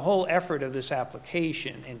 So the whole effort of this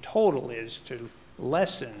application in total is to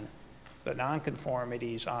lessen the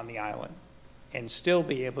nonconformities on the island and still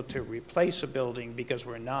be able to replace a building because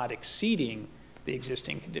we're not exceeding the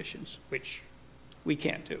existing conditions, which we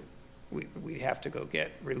can't do. We have to go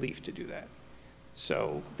get relief to do that.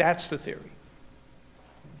 So that's the theory.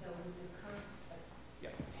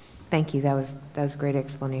 Thank you, that was a great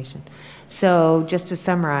explanation. So just to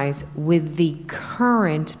summarize, with the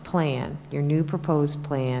current plan, your new proposed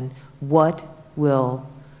plan, what will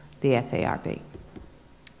the FAR be?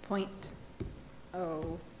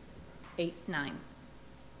 0.089.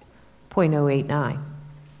 0.089,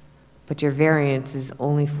 but your variance is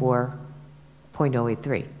only for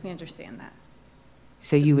 0.083. We understand that.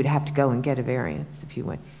 So you would have to go and get a variance if you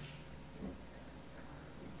went.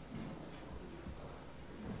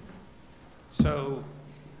 So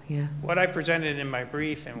Yeah. what I presented in my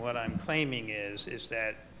brief and what I'm claiming is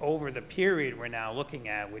that over the period we're now looking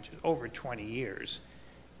at, which is over 20 years,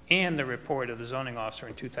 and the report of the zoning officer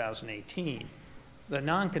in 2018, the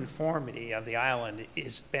nonconformity of the island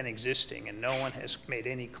has been existing, and no one has made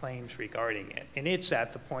any claims regarding it. And it's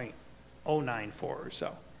at the .094 or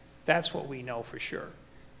so. That's what we know for sure,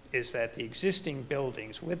 is that the existing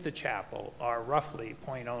buildings with the chapel are roughly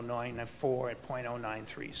 .094 and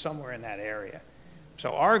 .093, somewhere in that area.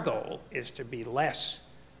 So our goal is to be less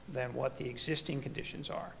than what the existing conditions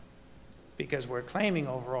are, because we're claiming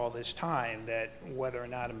over all this time that whether or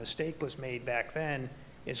not a mistake was made back then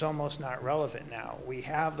is almost not relevant now. We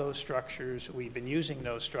have those structures, we've been using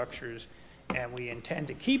those structures, and we intend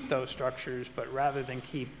to keep those structures, but rather than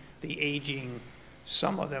keep the aging,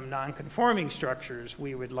 some of them non-conforming structures,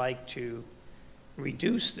 we would like to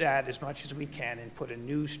reduce that as much as we can and put a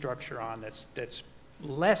new structure on that's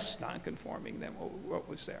less non-conforming than what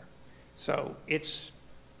was there. So it's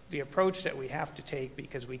the approach that we have to take,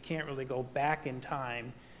 because we can't really go back in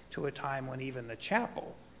time to a time when even the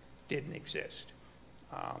chapel didn't exist.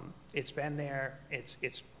 It's been there.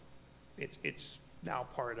 It's now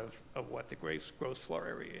part of what the gross floor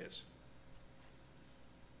area is.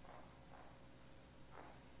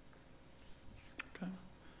 Okay.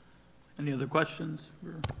 Any other questions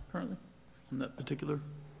currently on that particular?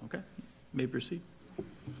 Okay, may proceed.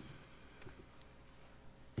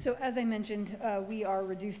 So as I mentioned, we are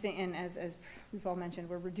reducing, and as we've all mentioned,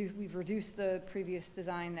 we've reduced the previous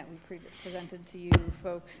design that we presented to you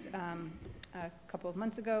folks a couple of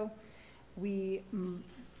months ago. We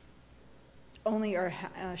only are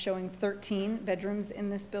showing 13 bedrooms in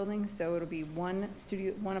this building, so it'll be one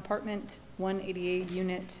apartment, one ADA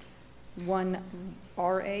unit, one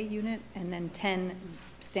RA unit, and then 10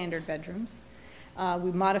 standard bedrooms.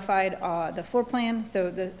 We modified the floor plan, so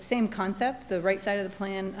the same concept. The right side of the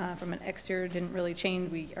plan from an exterior didn't really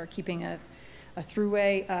change. We are keeping a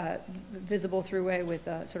throughway, visible throughway with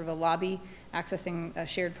sort of a lobby accessing a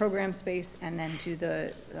shared program space, and then to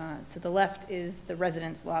the left is the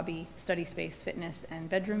residence lobby, study space, fitness, and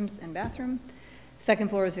bedrooms and bathroom. Second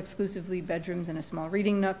floor is exclusively bedrooms and a small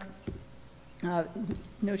reading nook.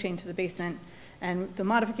 No change to the basement. And the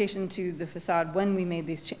modification to the facade when we made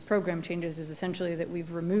these program changes is essentially that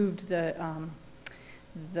we've removed the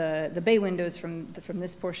bay windows from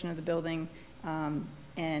this portion of the building,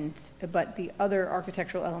 but the other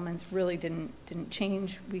architectural elements really didn't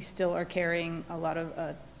change. We still are carrying a lot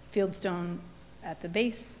of fieldstone at the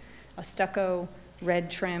base, a stucco, red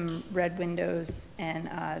trim, red windows, and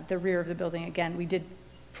the rear of the building. Again, we did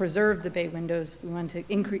preserve the bay windows. We wanted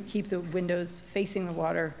to keep the windows facing the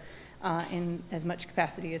water in as much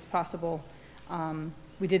capacity as possible.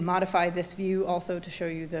 We did modify this view also to show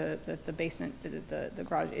you the basement, the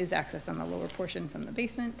garage is accessed on the lower portion from the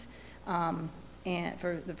basement, and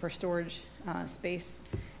for storage space.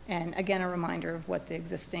 And again, a reminder of what the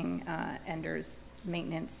existing Enders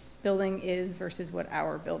maintenance building is versus what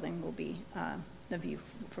our building will be, the view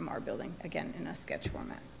from our building, again, in a sketch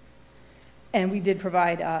format. And we did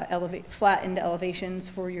provide flattened elevations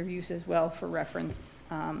for your use as well for reference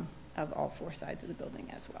of all four sides of the building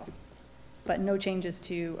as well. But no changes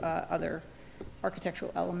to other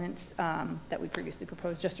architectural elements that we previously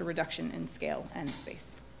proposed, just a reduction in scale and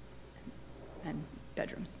space and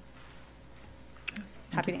bedrooms.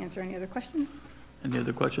 Happy to answer any other questions. Any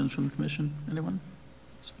other questions from the commission? Anyone?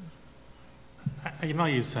 I know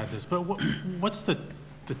you said this, but what's the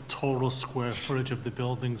total square footage of the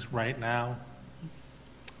buildings right now?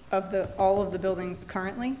 Of all of the buildings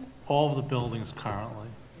currently? All of the buildings currently.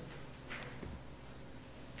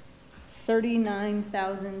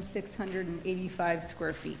 39,685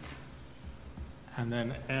 square feet. And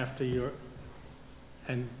then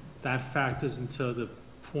and that factors into the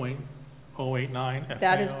 .089 FAR?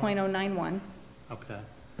 That is .091. Okay.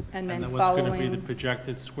 And then what's going to be following the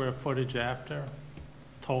projected square footage after,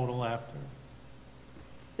 total after?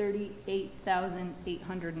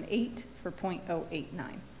 38,808 for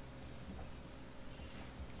 .089.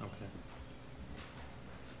 Okay.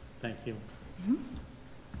 Thank you. Mm-hmm.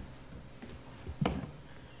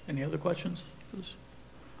 Any other questions for this?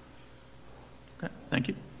 Okay, thank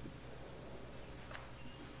you.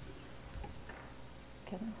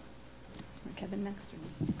 Kevin? Kevin next?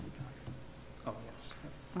 Oh, yes.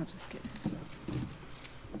 I'll just get this.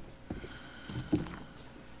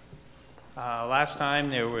 Last time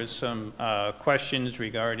there was some questions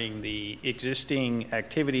regarding the existing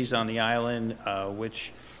activities on the island,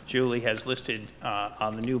 which Julie has listed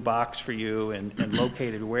on the new box for you and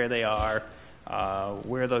located where they are,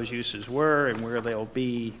 where those uses were, and where they'll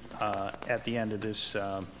be at the end of this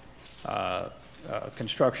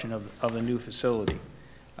construction of the new facility.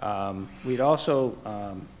 We'd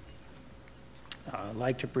also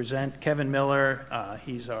like to present Kevin Miller.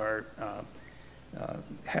 He's our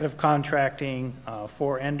head of contracting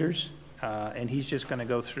for Enders, and he's just going to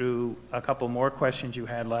go through a couple more questions you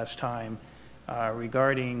had last time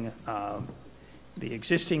regarding the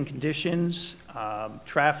existing conditions.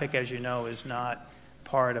 Traffic, as you know, is not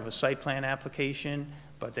part of a site plan application,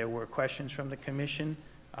 but there were questions from the commission.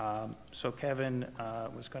 So Kevin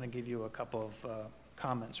was going to give you a couple of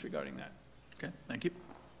comments regarding that. Okay, thank you.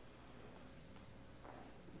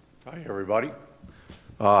 Hi, everybody.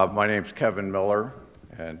 My name's Kevin Miller,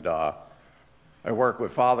 and I work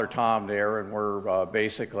with Father Tom there, and we're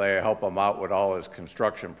basically, I help him out with all his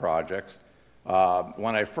construction projects.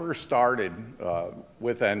 When I first started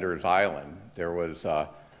with Enders Island, there was, I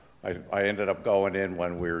ended up going in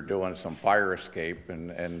when we were doing some fire escape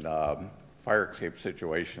and fire escape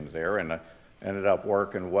situations there, and I ended up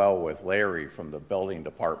working well with Larry from the building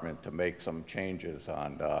department to make some changes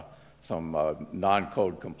on some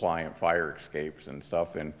non-code compliant fire escapes and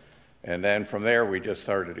stuff. And then from there, we just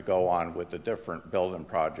started to go on with the different building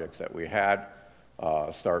projects that we had,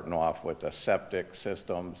 starting off with the septic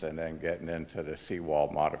systems and then getting into the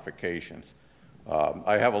seawall modifications.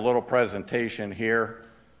 I have a little presentation here.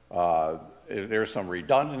 There's some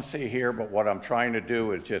redundancy here, but what I'm trying to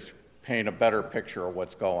do is just paint a better picture of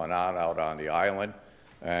what's going on out on the island.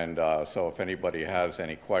 And so if anybody has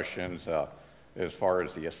any questions as far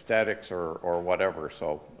as the aesthetics or whatever,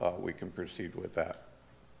 so we can proceed with that.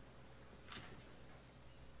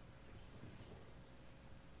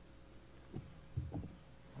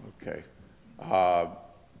 Okay.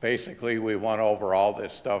 Basically, we went over all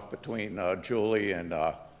this stuff between Julie and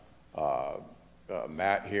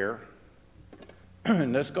Matt here.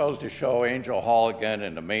 And this goes to show Angel Hall again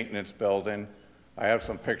in the maintenance building. I have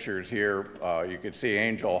some pictures here. You can see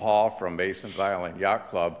Angel Hall from Mason's Island Yacht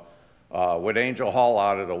Club. With Angel Hall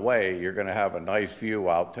out of the way, you're going to have a nice view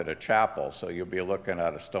out to the chapel. So you'll be looking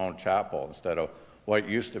at a stone chapel instead of what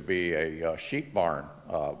used to be a sheep barn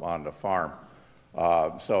on the farm.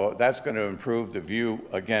 So that's going to improve the view,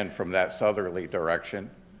 again, from that southerly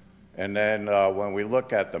direction. And then when we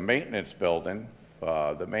look at the maintenance building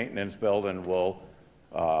will,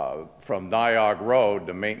 from Niagara Road,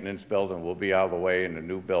 the maintenance building will be out of the way and the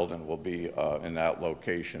new building will be in that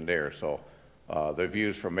location there. So the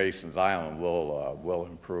views from Mason's Island will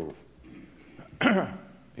improve.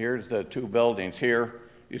 Here's the two buildings here.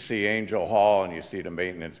 You see Angel Hall and you see the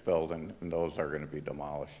maintenance building, and those are going to be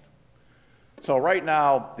demolished. So right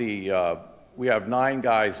now, we have 9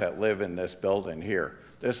 guys that live in this building here.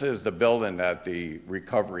 This is the building that the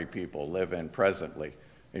recovery people live in presently.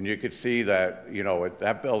 And you could see that, you know,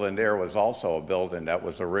 that building there was also a building that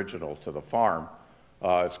was original to the farm.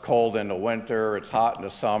 It's cold in the winter, it's hot in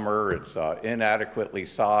the summer, it's inadequately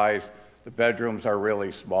sized. The bedrooms are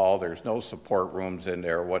really small, there's no support rooms in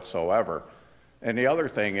there whatsoever. And the other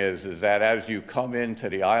thing is that as you come into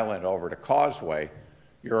the island over the causeway,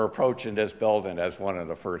 you're approaching this building as one of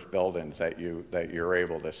the first buildings that you're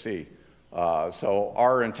able to see. So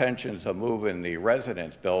our intentions of moving the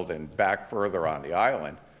residence building back further on the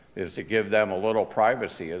island is to give them a little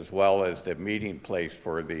privacy as well as the meeting place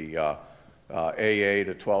for the AA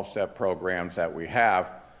to 12-step programs that we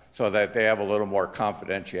have, so that they have a little more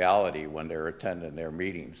confidentiality when they're attending their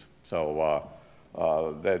meetings. So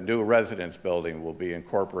the new residence building will be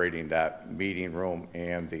incorporating that meeting room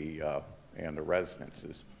and the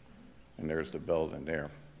residences. And there's the building there.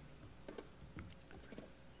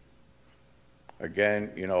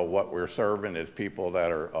 Again, you know, what we're serving is people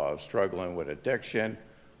that are struggling with addiction.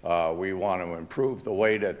 We want to improve the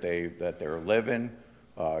way that they're living,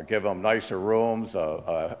 give them nicer rooms,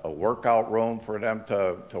 a workout room for them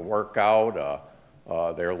to work out,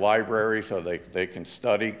 their library so they can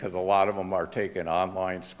study, because a lot of them are taking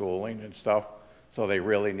online schooling and stuff. So they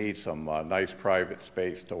really need some nice private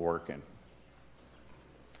space to work in.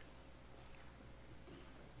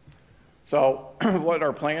 So what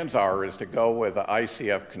our plans are is to go with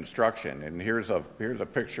ICF construction, and here's a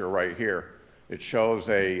picture right here. It shows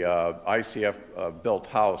a ICF built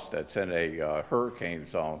house that's in a hurricane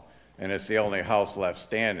zone, and it's the only house left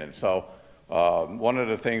standing. So one of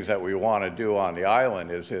the things that we want to do on the island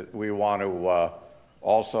is that we want to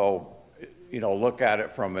also, you know, look at it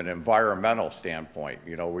from an environmental standpoint.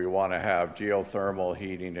 You know, we want to have geothermal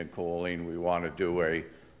heating and cooling. We want to do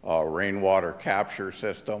a rainwater capture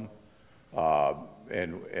system.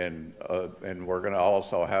 And we're going to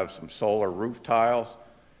also have some solar roof tiles.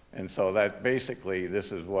 And so that basically,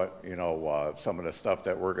 this is what, some of the stuff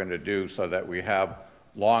that we're going to do so that we have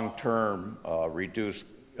long-term reduced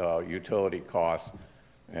utility costs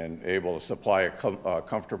and able to supply a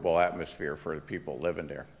comfortable atmosphere for the people living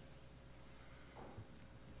there.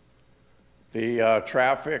 The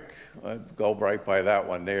traffic, go right by that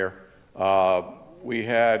one there. We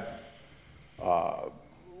had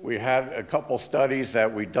a couple studies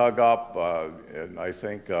that we dug up, and I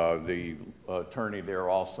think the attorney there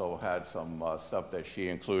also had some stuff that she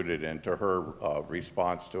included into her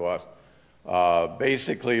response to us.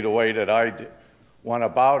 Basically, the way that I went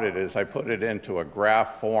about it is I put it into a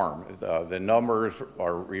graph form. The numbers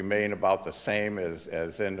remain about the same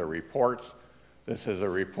as in the reports. This is a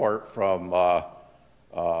report from,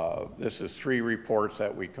 this is 3 reports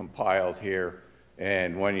that we compiled here.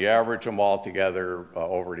 And when you average them all together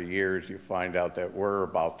over the years, you find out that we're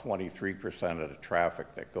about 23% of the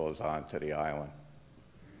traffic that goes on to the island.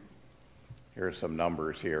 Here's some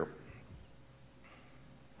numbers here.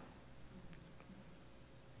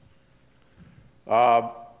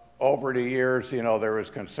 Over the years, there was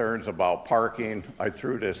concerns about parking. I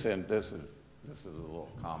threw this in. This is a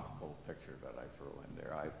little comical picture that I threw in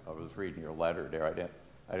there. I was reading your letter there.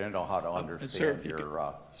 I didn't know how to understand Sir,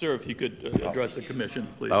 if you could address the commission,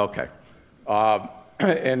 please. Okay.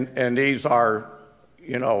 And these are,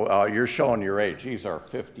 you're showing your age. These are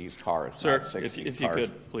 50s cars, Sir, not 60s if you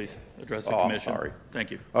could, please address the I'm commission. sorry.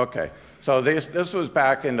 Thank you. Okay. So this was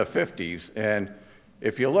back in the 50s. And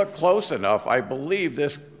if you look close enough, I believe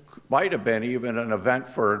this might have been even an event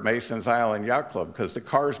for Mason's Island Yacht Club, because the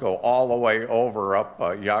cars go all the way over up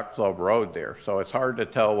Yacht Club Road there. So it's hard to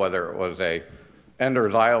tell whether it was a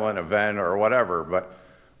Ender's Island event or whatever. But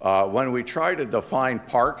when we try to define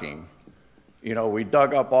parking, we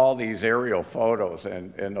dug up all these aerial photos,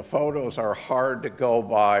 and the photos are hard to go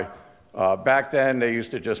by. Back then, they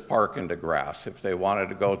used to just park in the grass. If they wanted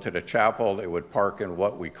to go to the chapel, they would park in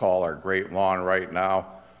what we call our Great Lawn right now.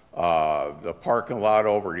 The parking lot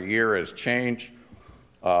over the year has changed.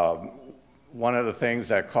 One of the things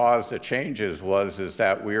that caused the changes is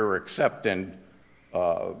that we were accepting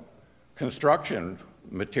construction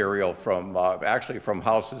material from, actually from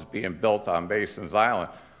houses being built on Mason's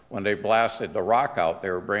Island. When they blasted the rock out,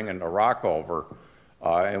 they were bringing the rock over,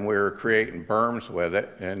 and we were creating berms with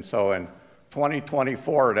it. And so in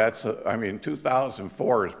 2024,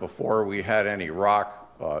 2004 is before we had any rock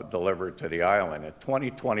delivered to the island. In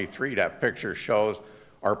 2023, that picture shows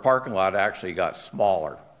our parking lot actually got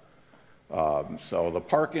smaller. So the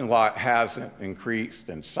parking lot hasn't increased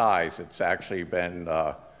in size. It's actually been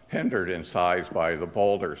hindered in size by the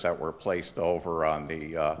boulders that were placed over on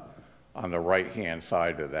the right-hand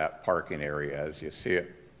side of that parking area as you see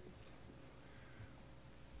it.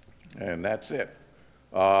 And that's it.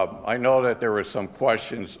 I know that there were some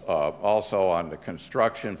questions also on the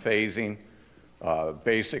construction phasing.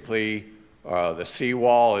 Basically, the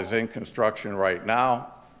seawall is in construction right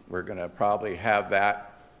now. We're going to probably have that.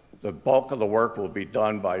 The bulk of the work will be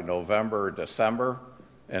done by November or December.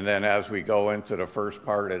 And then as we go into the first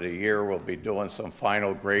part of the year, we'll be doing some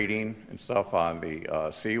final grading and stuff on the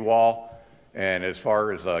seawall. And as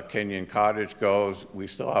far as Kenyon Cottage goes, we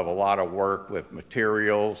still have a lot of work with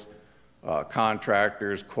materials,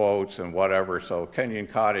 contractors, quotes, and whatever. So Kenyon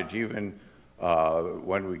Cottage, even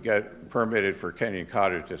when we get permitted for Kenyon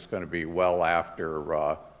Cottage, it's going to be well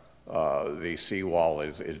after the seawall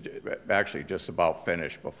is actually just about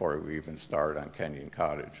finished before we even start on Kenyon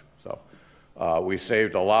Cottage. So we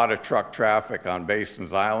saved a lot of truck traffic on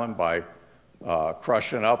Mason's Island by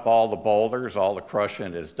crushing up all the boulders. All the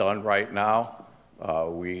crushing is done right now.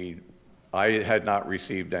 I had not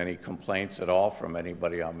received any complaints at all from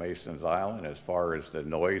anybody on Mason's Island as far as the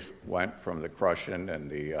noise went from the crushing and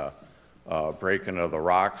the breaking of the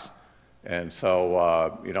rocks. And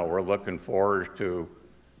so, we're looking forward to,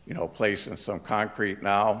 placing some concrete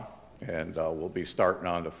now, and we'll be starting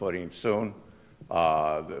on the footing soon.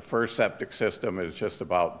 The first septic system is just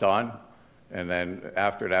about done, and then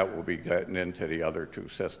after that, we'll be getting into the other 2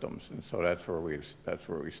 systems. And so that's where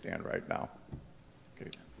we stand right now.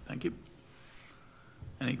 Okay. Thank you.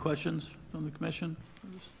 Any questions from the commission?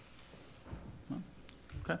 No?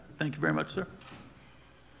 Okay, thank you very much, sir.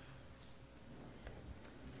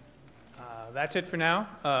 That's it for now.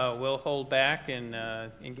 We'll hold back and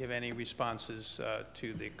give any responses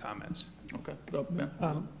to the comments. Okay.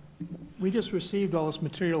 Ben? We just received all this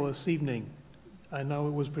material this evening. I know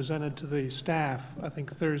it was presented to the staff, I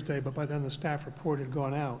think Thursday, but by then the staff report had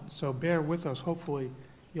gone out. So bear with us. Hopefully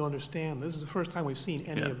you'll understand. This is the first time we've seen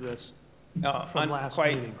any of this. from last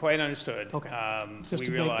meeting. Quite understood. Okay. Just We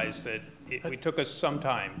to make- realized that it took us some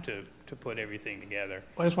time to put everything together.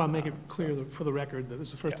 I just want to make it clear for the record that this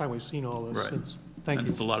is the first time we've seen all this Right. since. Thank And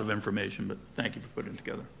you. it's a lot of information, but thank you for putting it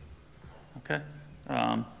together. Okay? Go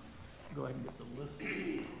ahead and get the list.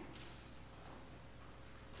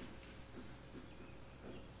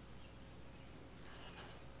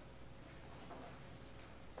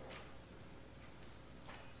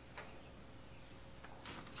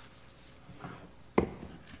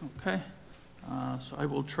 Okay, so I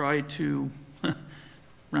will try to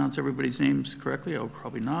pronounce everybody's names correctly. I'll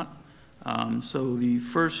probably not. So the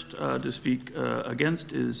first to speak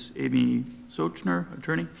against is Amy Sochner,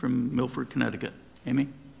 attorney from Milford, Connecticut. Amy?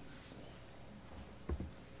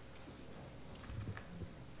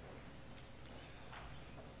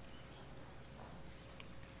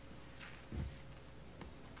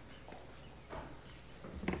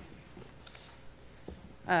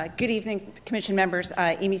 Good evening, Commission members.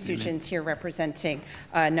 Amy Suchins here representing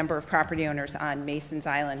a number of property owners on Mason's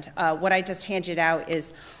Island. What I just handed out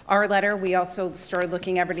is our letter. We also started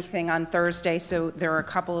looking at everything on Thursday, so there are a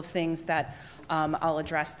couple of things that I'll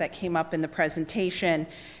address that came up in the presentation.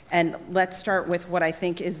 And let's start with what I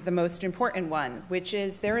think is the most important one, which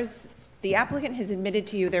is the applicant has admitted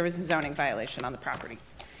to you there is a zoning violation on the property.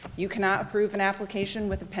 You cannot approve an application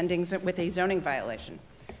with a zoning violation.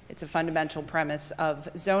 It's a fundamental premise of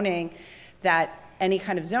zoning that any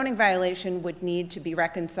kind of zoning violation would need to be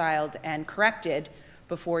reconciled and corrected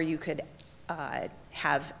before you could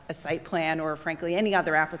have a site plan or frankly any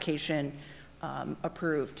other application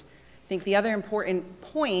approved. I think the other important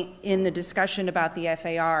point in the discussion about the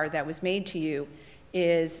FAR that was made to you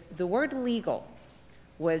is the word legal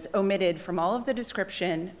was omitted from all of the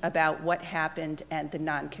description about what happened and the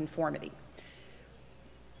nonconformity.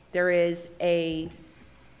 There is a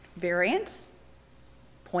variance,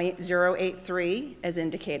 0.083 as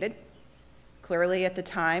indicated. Clearly at the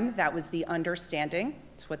time, that was the understanding.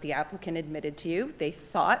 It's what the applicant admitted to you. They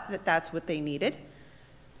thought that that's what they needed.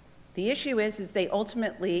 The issue is they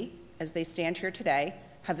ultimately, as they stand here today,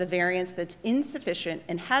 have a variance that's insufficient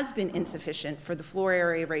and has been insufficient for the floor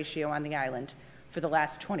area ratio on the island for the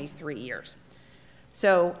last 23 years.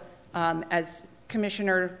 So as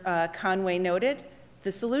Commissioner Conway noted,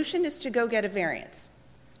 the solution is to go get a variance.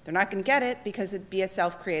 They're not going to get it because it'd be a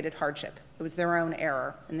self-created hardship. It was their own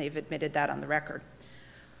error, and they've admitted that on the record.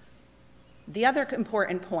 The other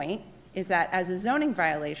important point is that as a zoning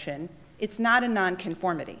violation, it's not a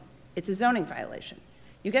nonconformity. It's a zoning violation.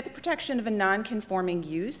 You get the protection of a nonconforming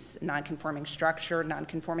use, nonconforming structure,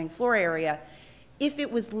 nonconforming floor area, if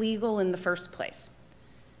it was legal in the first place.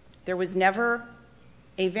 There was never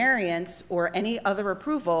a variance or any other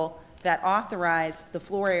approval that authorized the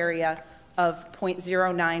floor area of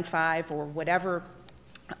 0.095 or whatever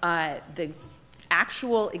the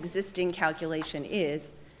actual existing calculation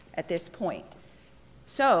is at this point.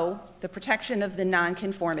 So the protection of the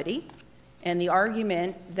nonconformity and the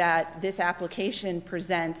argument that this application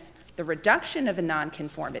presents the reduction of a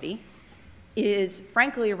nonconformity is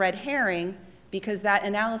frankly a red herring because that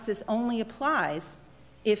analysis only applies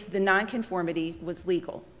if the nonconformity was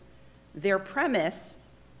legal. Their premise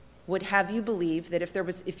would have you believe that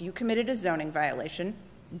if you committed a zoning violation,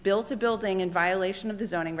 built a building in violation of the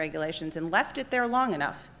zoning regulations and left it there long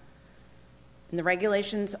enough, and the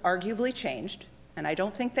regulations arguably changed, and I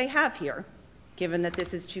don't think they have here, given that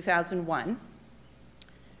this is 2001,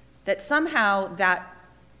 that somehow that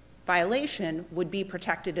violation would be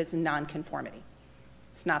protected as a nonconformity.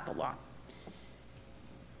 It's not the law.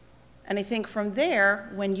 And I think from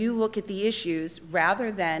there, when you look at the issues,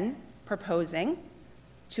 rather than proposing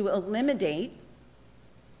to eliminate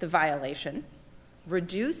the violation,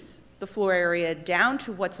 reduce the floor area down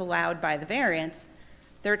to what's allowed by the variance,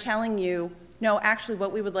 they're telling you, no, actually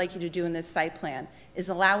what we would like you to do in this site plan is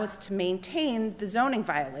allow us to maintain the zoning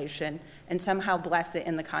violation and somehow bless it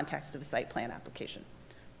in the context of a site plan application.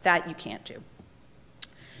 That you can't do.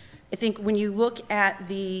 I think when you look at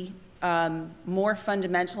the more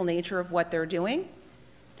fundamental nature of what they're doing,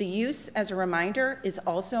 the use, as a reminder, is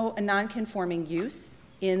also a non-conforming use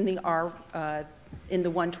in the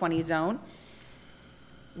 120 zone.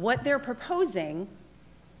 What they're proposing,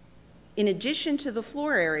 in addition to the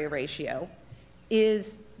floor area ratio,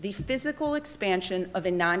 is the physical expansion of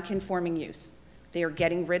a non-conforming use. They are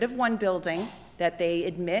getting rid of one building that they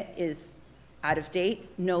admit is out of date,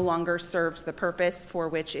 no longer serves the purpose for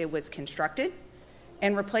which it was constructed,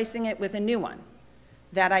 and replacing it with a new one.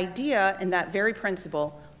 That idea and that very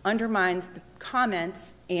principle undermines the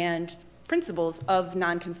comments and principles of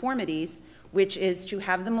nonconformities, which is to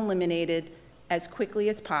have them eliminated as quickly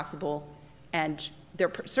as possible and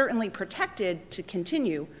they're certainly protected to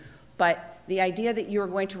continue, but the idea that you are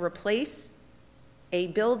going to replace a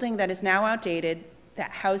building that is now outdated,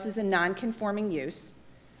 that houses a non-conforming use,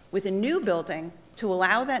 with a new building to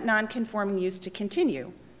allow that non-conforming use to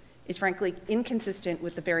continue is frankly inconsistent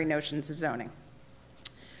with the very notions of zoning.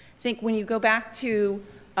 I think when you go back to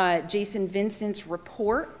Jason Vincent's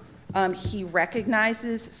report, he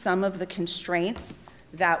recognizes some of the constraints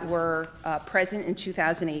that were present in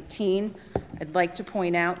 2018. I'd like to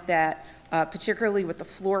point out that particularly with the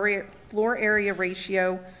floor area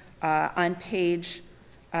ratio on page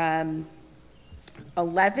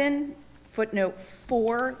 11, footnote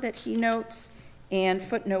 4 that he notes, and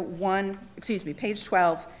footnote 1, excuse me, page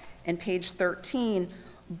 12 and page 13,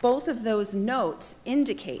 both of those notes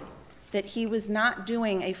indicate that he was not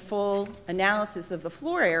doing a full analysis of the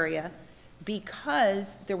floor area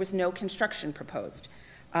because there was no construction proposed.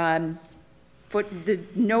 The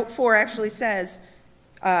note 4 actually says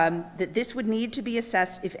that this would need to be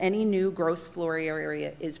assessed if any new gross floor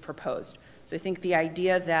area is proposed. So I think the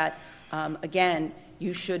idea that, again,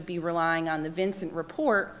 you should be relying on the Vincent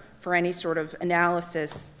report for any sort of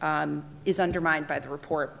analysis is undermined by the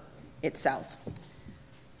report itself.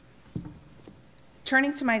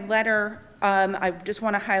 Turning to my letter, I just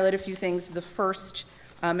want to highlight a few things. The first,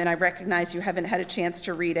 and I recognize you haven't had a chance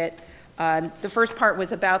to read it, the first part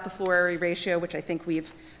was about the floor area ratio, which I think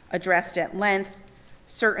we've addressed at length.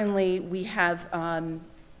 Certainly, we have, I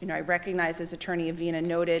recognize, as Attorney Avina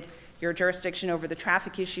noted, your jurisdiction over the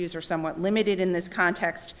traffic issues are somewhat limited in this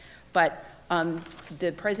context, but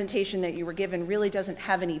the presentation that you were given really doesn't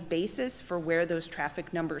have any basis for where those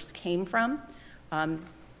traffic numbers came from.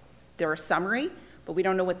 They're a summary, but we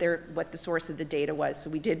don't know what the source of the data was. So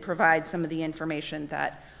we did provide some of the information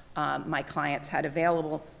that my clients had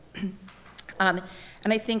available. And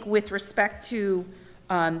I think with respect to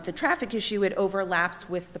the traffic issue, it overlaps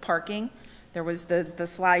with the parking. There was the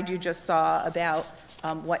slide you just saw about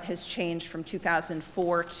what has changed from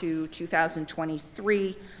 2004 to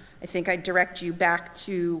 2023. I think I'd direct you back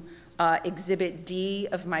to Exhibit D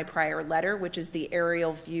of my prior letter, which is the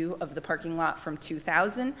aerial view of the parking lot from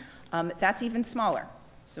 2000. That's even smaller.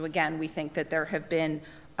 So again, we think that there have been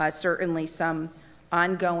certainly some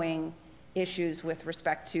ongoing issues with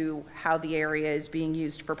respect to how the area is being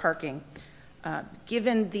used for parking.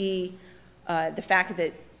 Given the fact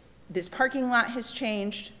that this parking lot has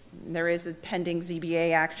changed, there is a pending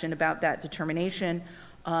ZBA action about that determination,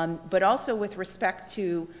 but also with respect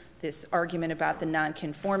to this argument about the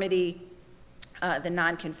nonconformity, the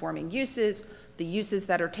nonconforming uses, the uses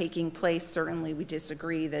that are taking place. Certainly we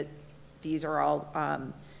disagree that these are all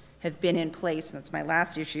have been in place. That's my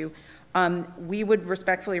last issue. We would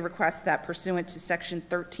respectfully request that pursuant to section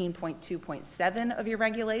 13.2.7 of your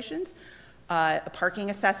regulations, a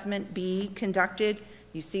parking assessment be conducted.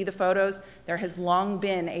 You see the photos. There has long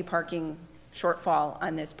been a parking shortfall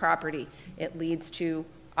on this property. It leads to,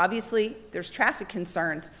 obviously, there's traffic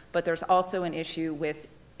concerns, but there's also an issue with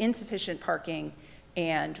insufficient parking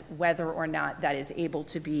and whether or not that is able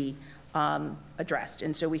to be addressed.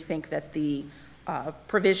 And so we think that the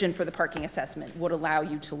provision for the parking assessment would allow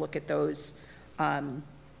you to look at those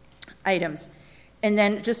items. And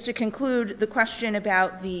then just to conclude, the question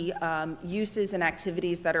about the uses and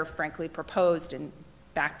activities that are frankly proposed, and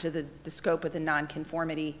back to the scope of the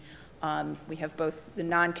nonconformity, we have both the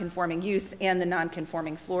nonconforming use and the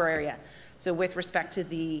nonconforming floor area. So with respect to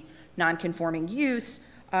the nonconforming use,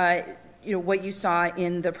 what you saw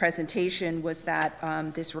in the presentation was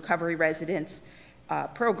that this recovery residence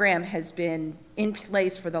program has been in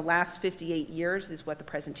place for the last 58 years, is what the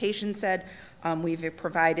presentation said. We've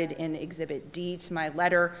provided in Exhibit D to my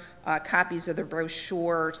letter copies of the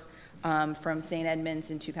brochures from St. Edmunds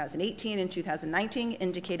in 2018 and 2019,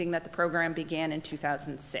 indicating that the program began in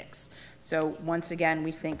 2006. So once again,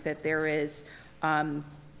 we think that there is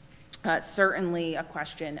certainly a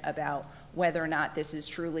question about whether or not this is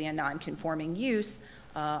truly a non-conforming use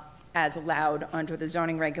as allowed under the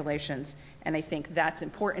zoning regulations. And I think that's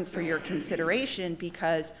important for your consideration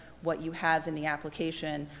because what you have in the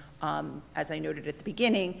application, as I noted at the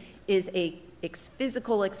beginning, is a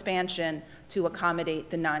physical expansion to accommodate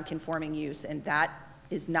the non-conforming use, and that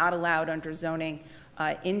is not allowed under zoning.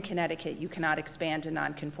 In Connecticut, you cannot expand a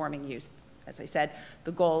non-conforming use. As I said,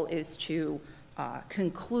 the goal is to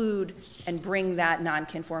conclude and bring that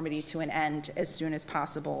non-conformity to an end as soon as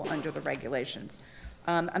possible under the regulations.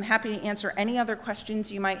 I'm happy to answer any other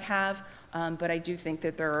questions you might have, but I do think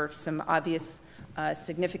that there are some obvious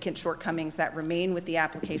significant shortcomings that remain with the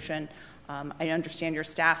application. I understand your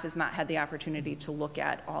staff has not had the opportunity to look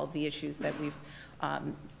at all of the issues that we've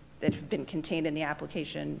that have been contained in the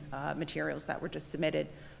application materials that were just submitted.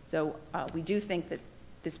 So we do think that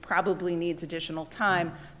this probably needs additional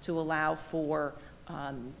time to allow for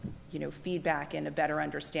feedback and a better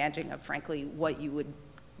understanding of, frankly, what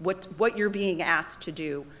you're being asked to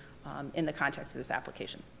do in the context of this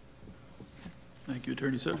application. Thank you,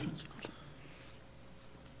 Attorney Sessions.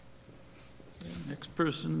 Next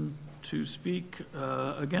person to speak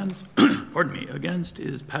against, against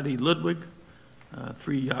is Patty Ludwig,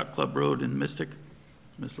 3 Yacht Club Road in Mystic.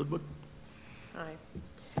 Ms. Ludwig? Hi.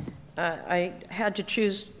 I had to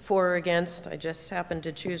choose for or against. I just happened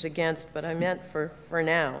to choose against, but I meant for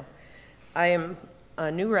now. I am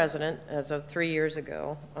a new resident as of 3 years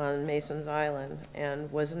ago on Mason's Island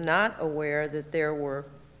and was not aware that there were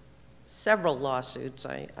several lawsuits.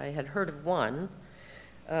 I had heard of one,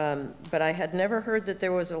 but I had never heard that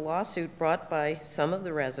there was a lawsuit brought by some of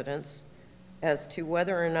the residents as to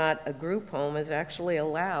whether or not a group home is actually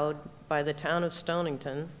allowed by the town of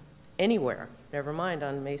Stonington anywhere, never mind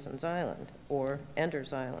on Mason's Island or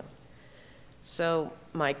Ender's Island. So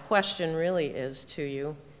my question really is to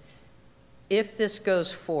you, if this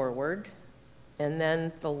goes forward and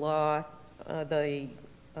then the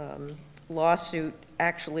lawsuit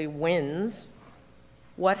actually wins,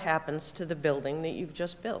 what happens to the building that you've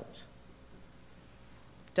just built?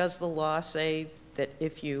 Does the law say that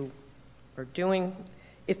if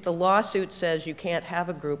the lawsuit says you can't have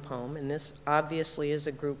a group home, and this obviously is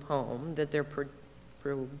a group home that they're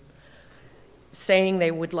saying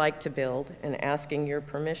they would like to build and asking your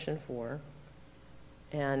permission for,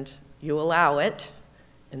 and you allow it,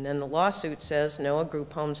 and then the lawsuit says, no, a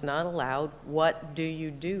group home's not allowed, what do you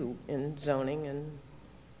do in zoning, and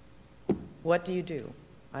what do you do?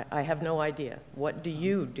 I have no idea. What do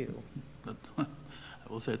you do? I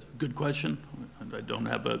will say it's a good question, and I don't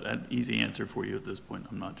have an easy answer for you at this point.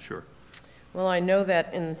 I'm not sure. Well, I know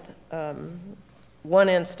that in one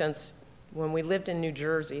instance, when we lived in New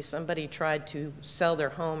Jersey, somebody tried to sell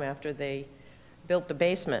their home after they built the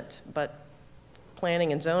basement, but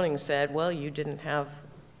planning and zoning said, well, you didn't have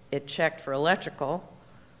it checked for electrical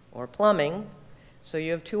or plumbing, so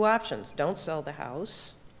you have 2 options. Don't sell the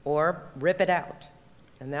house or rip it out.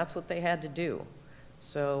 And that's what they had to do.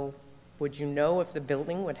 So would you know if the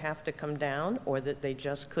building would have to come down or that they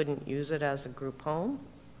just couldn't use it as a group home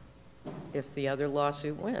if the other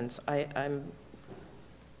lawsuit wins? I'm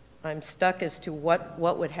stuck as to what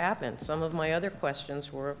would happen. Some of my other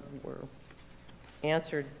questions were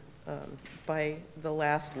answered by the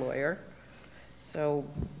last lawyer. So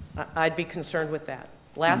I'd be concerned with that.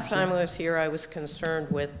 Last time I was here, I was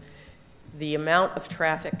concerned with the amount of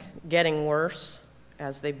traffic getting worse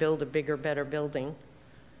as they build a bigger, better building,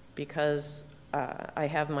 because I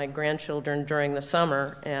have my grandchildren during the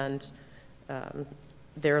summer, and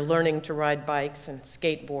they're learning to ride bikes and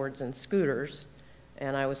skateboards and scooters,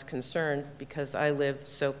 and I was concerned because I live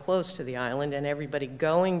so close to the island, and everybody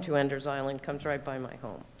going to Ender's Island comes right by my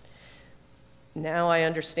home. Now I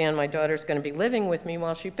understand my daughter's going to be living with me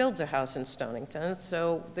while she builds a house in Stonington,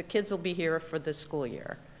 so the kids will be here for the school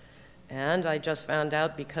year. And I just found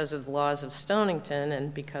out, because of the laws of Stonington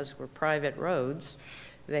and because we're private roads,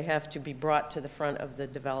 they have to be brought to the front of the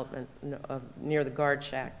development near the guard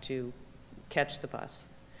shack to catch the bus.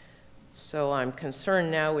 So I'm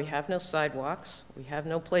concerned now we have no sidewalks, we have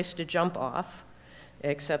no place to jump off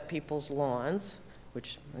except people's lawns,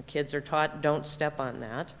 which the kids are taught don't step on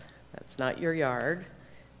that. That's not your yard.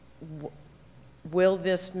 Will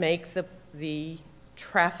this make the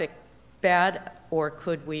traffic bad, or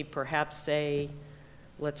could we perhaps say,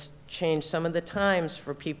 let's change some of the times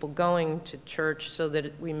for people going to church so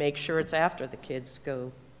that we make sure it's after the kids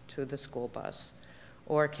go to the school bus?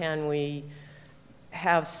 Or can we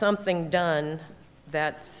have something done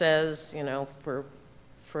that says, you know, for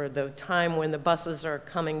the time when the buses are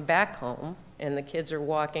coming back home and the kids are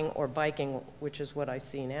walking or biking, which is what I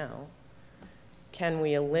see now, can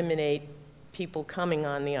we eliminate people coming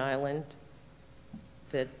on the island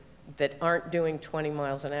that aren't doing 20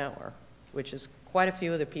 miles an hour, which is quite a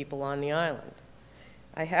few of the people on the island?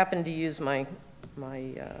 I happen to use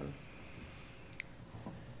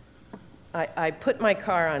I put my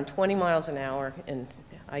car on 20 miles an hour and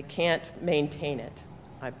I can't maintain it.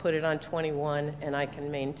 I put it on 21 and I can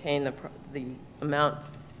maintain the amount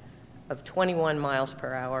of 21 miles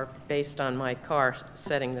per hour based on my car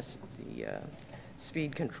setting the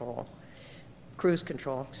speed control, cruise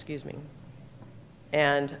control, excuse me.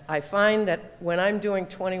 And I find that when I'm doing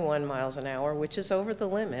 21 miles an hour, which is over the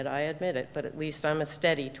limit, I admit it, but at least I'm a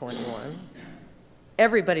steady 21,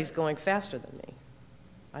 everybody's going faster than me.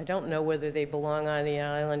 I don't know whether they belong on the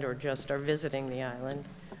island or just are visiting the island,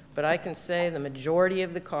 but I can say the majority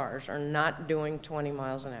of the cars are not doing 20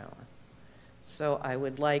 miles an hour. So I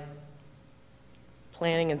would like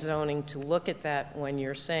planning and zoning to look at that when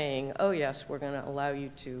you're saying, oh yes, we're going to allow you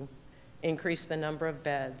to increase the number of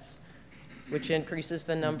beds, which increases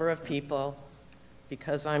the number of people,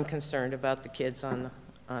 because I'm concerned about the kids on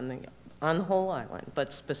the whole island,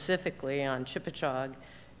 but specifically on Chippewa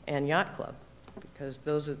and Yacht Club, because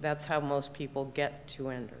that's how most people get to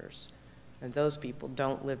Enders, and those people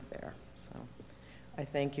don't live there. So I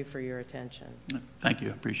thank you for your attention. Thank you.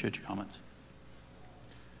 Appreciate your comments.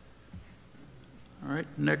 All right,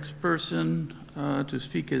 next person to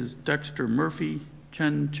speak is Dexter Murphy,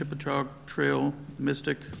 Chen Chippewa Trail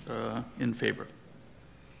Mystic, in favor.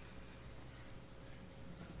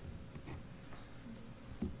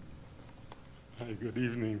 Hi, good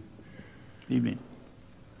evening. Evening.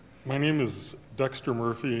 My name is Dexter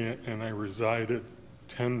Murphy, and I reside at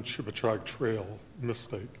 10 Chippewa Trail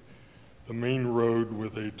Mystic, the main road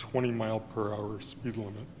with a 20-mile-per-hour speed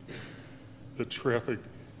limit that traffic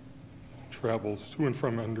travels to and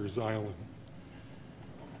from Enders Island.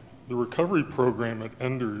 The recovery program at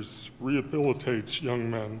Enders rehabilitates young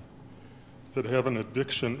men that have an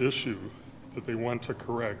addiction issue that they want to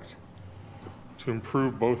correct to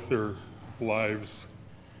improve both their lives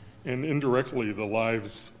and indirectly the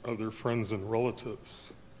lives of their friends and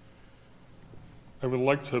relatives. I would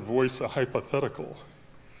like to voice a hypothetical.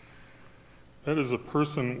 That is, a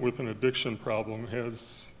person with an addiction problem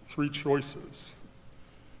has three choices.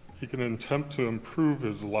 He can attempt to improve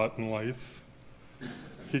his lot in life,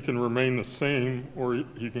 he can remain the same, or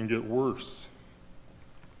he can get worse.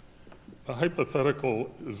 The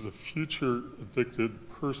hypothetical is a future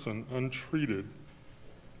addicted person untreated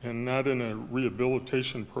and not in a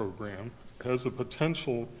rehabilitation program has a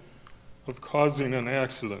potential of causing an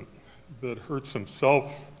accident that hurts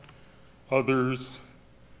himself, others,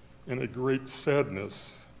 and a great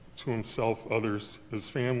sadness to himself, others, his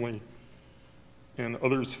family, and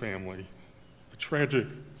others' family. A tragic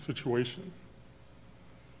situation.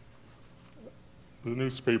 The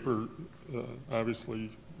newspaper obviously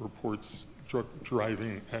reports drunk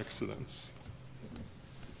driving accidents.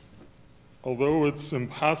 Although it's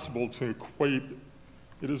impossible to equate,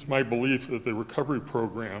 it is my belief that the recovery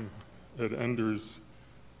program at Enders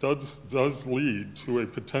does lead to a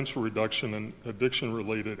potential reduction in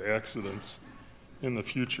addiction-related accidents in the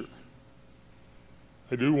future.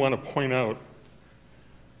 I do want to point out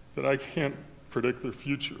that I can't predict the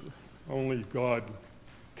future. Only God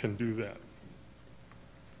can do that.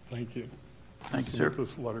 Thank you. Thank you, sir. Submit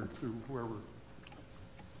this letter to whoever.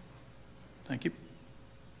 Thank you.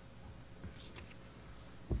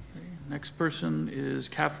 Okay, next person is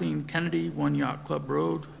Kathleen Kennedy, 1 Yacht Club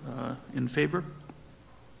Road, in favor.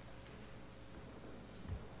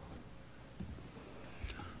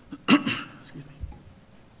 Excuse me.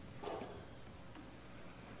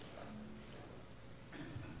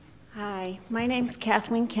 Hi, my name's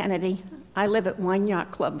Kathleen Kennedy. I live at 1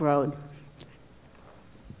 Yacht Club Road.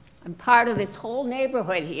 I'm part of this whole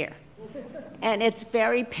neighborhood here, and it's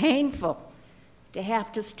very painful to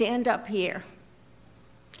have to stand up here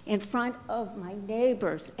in front of my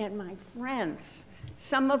neighbors and my friends,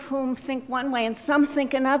 some of whom think one way and some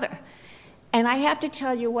think another. And I have to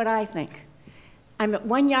tell you what I think. I'm at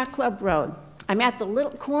 1 Yacht Club Road. I'm at the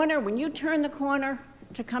little corner. When you turn the corner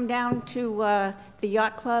to come down to the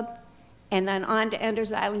yacht club and then on to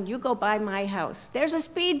Enders Island, you go by my house. There's a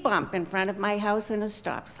speed bump in front of my house and a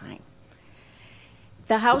stop sign.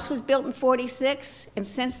 The house was built in '46, and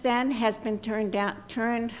since then has been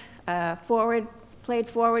played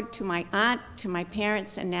forward to my aunt, to my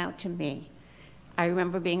parents, and now to me. I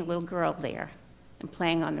remember being a little girl there and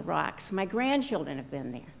playing on the rocks. My grandchildren have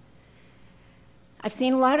been there. I've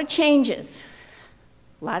seen a lot of changes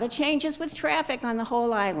with traffic on the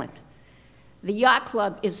whole island. The yacht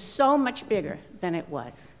club is so much bigger than it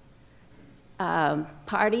was.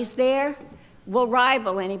 Parties there will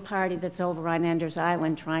rival any party that's over on Enders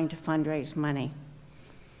Island trying to fundraise money.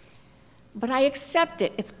 But I accept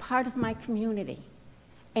it. It's part of my community.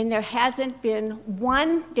 And there hasn't been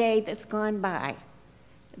one day that's gone by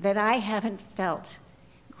that I haven't felt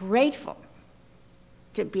grateful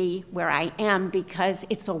to be where I am, because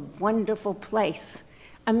it's a wonderful place.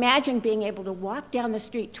 Imagine being able to walk down the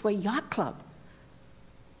street to a yacht club.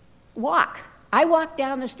 Walk. I walk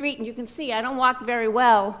down the street, and you can see I don't walk very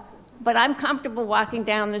well, but I'm comfortable walking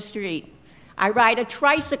down the street. I ride a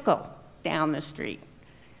tricycle down the street.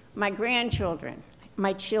 My grandchildren,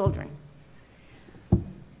 my children.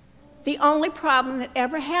 The only problem that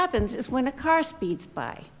ever happens is when a car speeds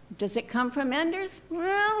by. Does it come from Enders?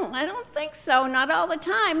 Well, I don't think so, not all the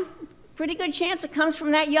time. pretty good chance it comes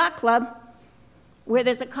from that yacht club where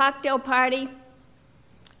there's a cocktail party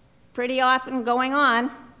pretty often going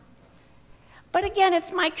on. But again,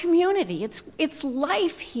 it's my community. It's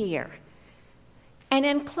life here. And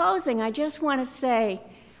in closing, I just want to say,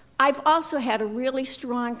 I've also had a really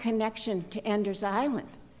strong connection to Enders Island.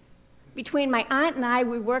 Between my aunt and I,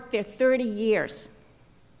 we worked there 30 years.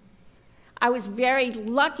 I was very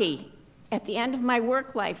lucky at the end of my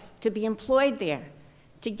work life to be employed there,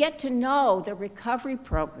 to get to know the recovery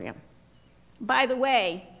program. By the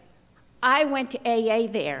way, I went to AA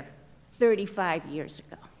there 35 years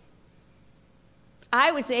ago.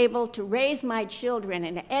 I was able to raise my children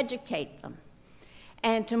and educate them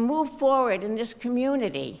and to move forward in this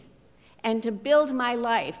community and to build my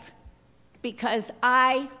life because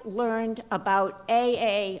I learned about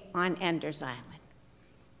AA on Enders Island.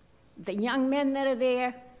 The young men that are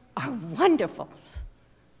there are wonderful.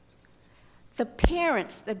 The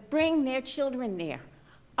parents that bring their children there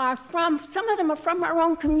are some of them are from our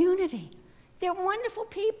own community. They're wonderful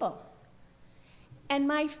people. And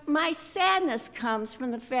my sadness comes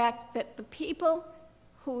from the fact that the people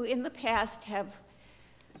who in the past have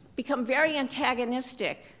become very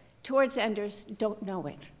antagonistic towards Enders don't know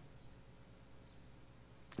it.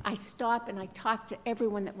 I stop and I talk to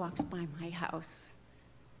everyone that walks by my house.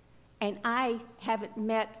 And I haven't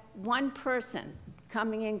met one person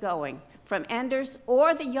coming and going from Enders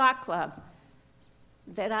or the yacht club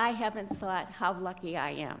that I haven't thought how lucky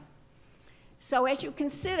I am. So as you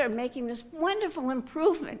consider making this wonderful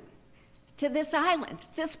improvement to this island,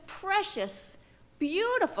 this precious,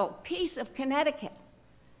 beautiful piece of Connecticut,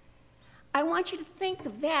 I want you to think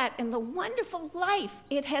of that and the wonderful life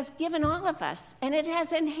it has given all of us, and it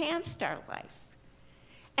has enhanced our life.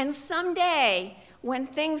 And someday, when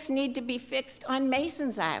things need to be fixed on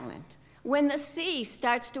Mason's Island, when the sea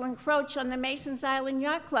starts to encroach on the Mason's Island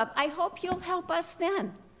Yacht Club, I hope you'll help us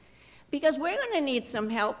then. Because we're going to need some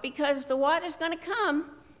help because the water's going to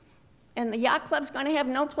come and the yacht club's going to have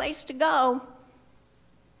no place to go,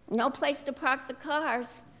 no place to park the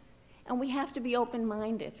cars, and we have to be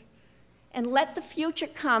open-minded and let the future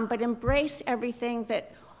come, but embrace everything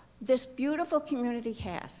that this beautiful community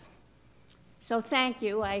has. So thank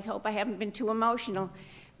you. I hope I haven't been too emotional,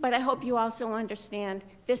 but I hope you also understand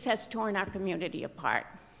this has torn our community apart.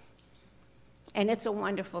 And it's a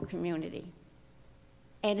wonderful community.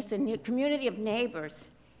 And it's a new community of neighbors.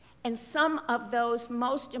 And some of those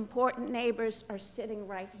most important neighbors are sitting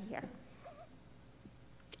right here.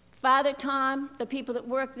 Father Tom, the people that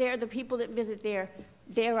work there, the people that visit there,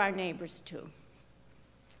 they're our neighbors too.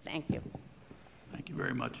 Thank you. Thank you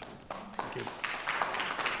very much. Thank you.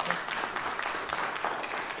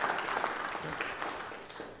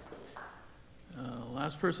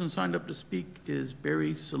 Last person signed up to speak is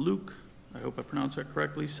Barry Saluk. I hope I pronounced that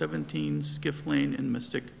correctly, 17 Skiff Lane in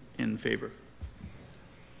Mystic, in favor.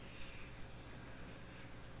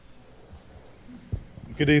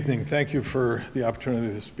 Good evening. Thank you for the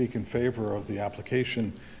opportunity to speak in favor of the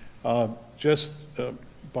application. Just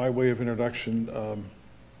by way of introduction,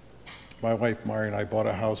 my wife Mary and I bought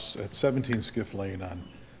a house at 17 Skiff Lane on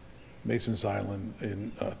Mason's Island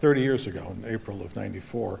 30 years ago, in April of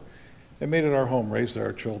 '94. And made it our home, raised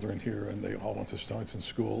our children here, and they all went to Stonington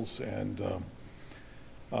schools. And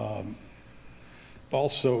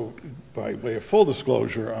also, by way of full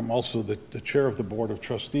disclosure, I'm also the chair of the Board of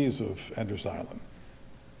Trustees of Enders Island.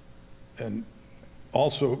 And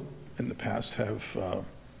also, in the past, have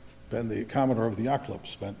been the Commodore of the Yacht Club,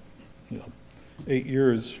 spent 8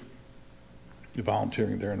 years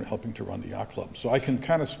volunteering there and helping to run the yacht club. So I can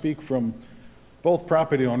kind of speak from both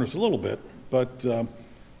property owners a little bit, but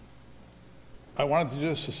I wanted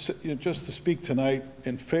to just to speak tonight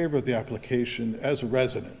in favor of the application as a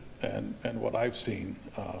resident and what I've seen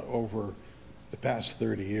over the past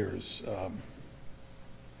 30 years.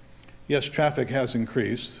 Yes, traffic has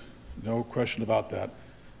increased, no question about that,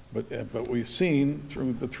 but we've seen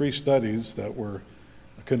through the 3 studies that were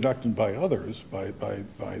conducted by others,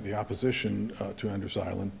 by the opposition to Enders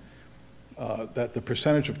Island, that the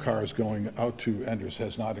percentage of cars going out to Enders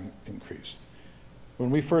has not increased. When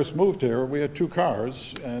we first moved here, we had 2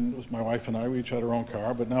 cars, and it was my wife and I, we each had our own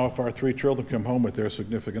car, but now if our 3 children come home with their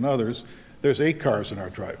significant others, there's 8 cars in our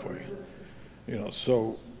driveway.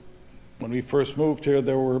 So when we first moved here,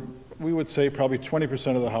 there were, we would say probably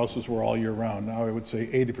 20% of the houses were all year round. Now I would say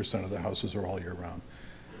 80% of the houses are all year round.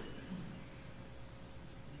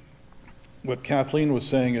 What Kathleen was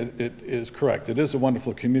saying, it is correct. It is a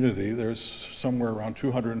wonderful community. There's somewhere around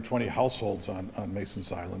 220 households on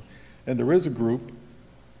Mason's Island. And there is a group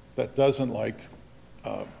that doesn't like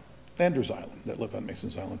Anders Island that live on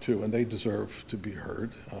Mason's Island too, and they deserve to be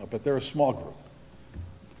heard, but they're a small group.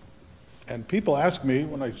 And people ask me,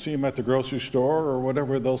 when I see them at the grocery store or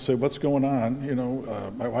whatever, they'll say, what's going on? You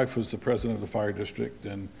know, my wife was the president of the fire district,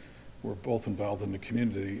 and we're both involved in the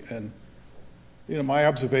community. And, you know, my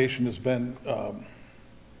observation has been,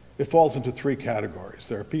 it falls into three categories.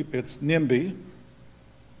 There are people, it's NIMBY,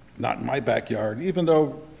 not in my backyard, even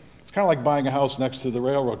though it's kind of like buying a house next to the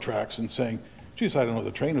railroad tracks and saying, geez, I didn't know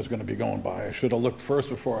the train was going to be going by. I should have looked first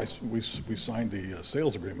before we signed the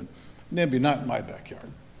sales agreement. NIMBY, not in my backyard.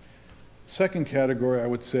 Second category, I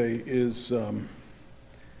would say, is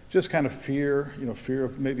just kind of fear, you know, fear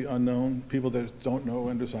of maybe unknown. People that don't know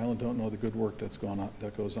Anders Island don't know the good work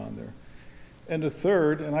that goes on there. And the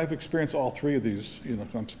third, and I've experienced all three of these, you know,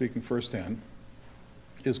 I'm speaking firsthand,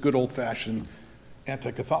 is good old-fashioned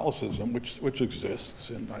anti-Catholicism, which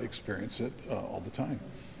exists, and I experience it all the time.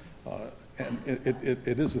 And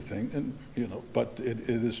it is a thing, and you know, but it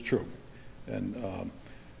is true. And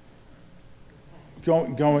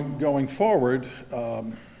going forward,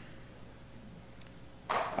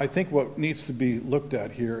 I think what needs to be looked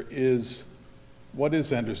at here is, what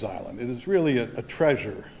is Anders Island? It is really a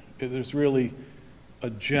treasure. It is really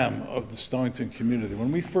a gem of the Stonington community.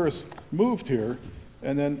 When we first moved here,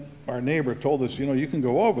 and then our neighbor told us, you know, you can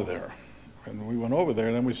go over there. And we went over there,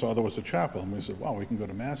 and then we saw there was a chapel, and we said, wow, we can go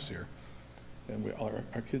to Mass here. And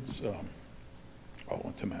our kids all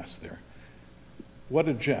went to Mass there. What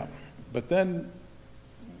a gem. But then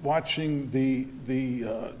watching the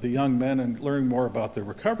young men and learning more about the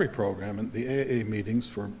recovery program and the AA meetings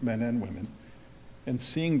for men and women, and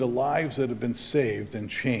seeing the lives that have been saved and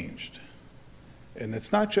changed. And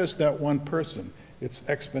it's not just that one person, it's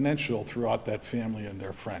exponential throughout that family and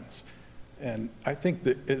their friends. And I think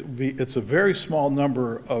that it's a very small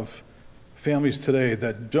number of families today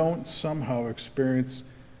that don't somehow experience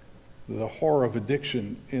the horror of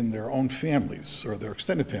addiction in their own families or their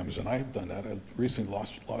extended families, and I've done that. I recently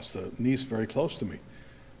lost a niece very close to me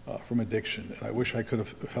from addiction, and I wish I could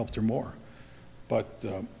have helped her more. But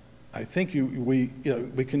I think we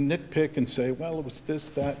can nitpick and say, well, it was this,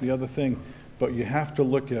 that, and the other thing, but you have to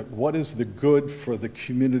look at what is the good for the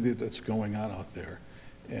community that's going on out there,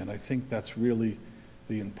 and I think that's really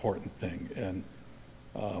the important thing. And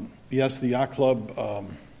yes, the yacht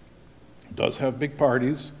club does have big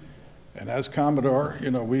parties. And as Commodore,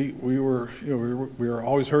 you know, we were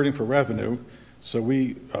always hurting for revenue, so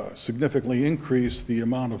we significantly increased the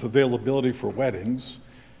amount of availability for weddings,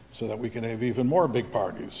 so that we can have even more big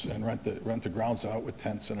parties and rent the grounds out with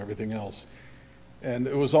tents and everything else. And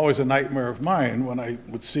it was always a nightmare of mine when I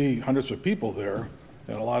would see hundreds of people there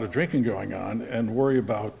and a lot of drinking going on, and worry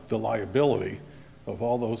about the liability of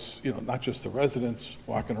all those, you know, not just the residents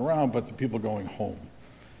walking around, but the people going home.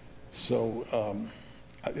 So.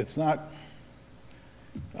 It's not,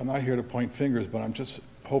 I'm not here to point fingers, but I'm just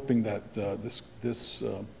hoping that this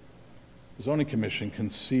zoning commission can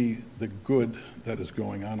see the good that is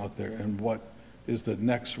going on out there and what is the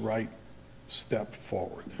next right step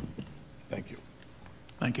forward. Thank you.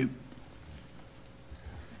 Thank you.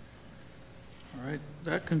 All right,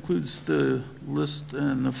 that concludes the list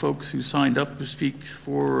and the folks who signed up to speak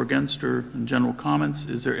for or against or in general comments.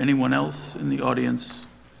 Is there anyone else in the audience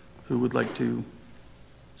who would like to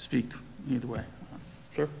speak either way?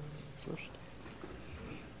 Sure, first.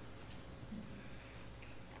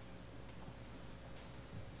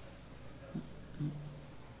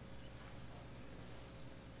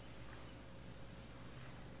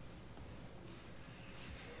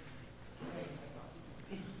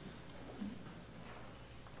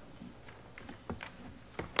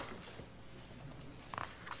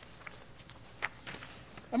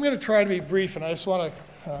 I'm going to try to be brief, and I just want to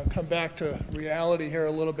come back to reality here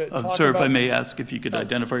a little bit. Sir, if I may ask if you could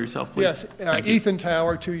identify yourself, please. Yes, Ethan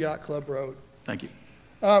Tower, 2 Yacht Club Road. Thank you.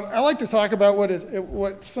 I'd like to talk about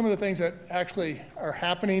what some of the things that actually are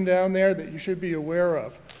happening down there that you should be aware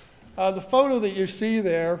of. The photo that you see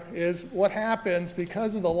there is what happens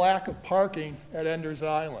because of the lack of parking at Anders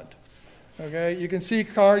Island. Okay, you can see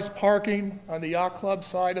cars parking on the Yacht Club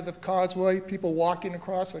side of the causeway, people walking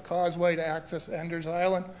across the causeway to access Anders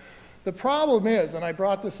Island. The problem is, and I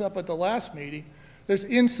brought this up at the last meeting, there's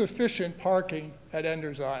insufficient parking at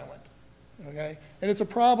Anders Island, okay? And it's a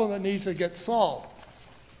problem that needs to get solved.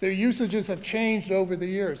 Their usages have changed over the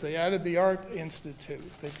years. They added the Art Institute.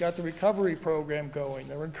 They've got the recovery program going.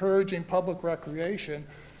 They're encouraging public recreation,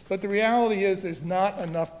 but the reality is there's not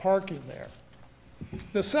enough parking there.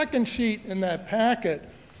 The second sheet in that packet,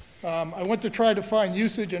 I went to try to find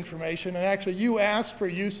usage information, and actually you asked for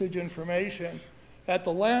usage information at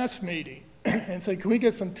the last meeting and said, can we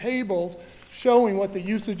get some tables showing what the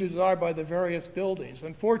usages are by the various buildings.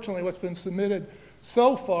 Unfortunately, what's been submitted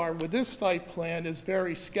so far with this site plan is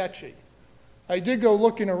very sketchy. I did go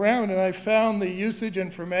looking around and I found the usage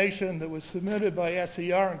information that was submitted by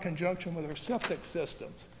SER in conjunction with our septic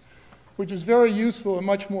systems, which is very useful and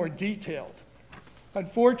much more detailed.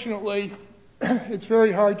 Unfortunately, it's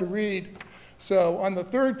very hard to read. So on the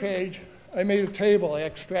third page, I made a table. I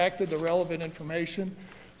extracted the relevant information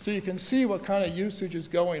so you can see what kind of usage is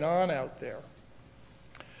going on out there.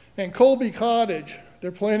 In Colby Cottage,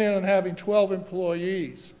 they're planning on having 12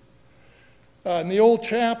 employees. In the old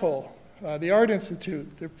chapel, the Art Institute,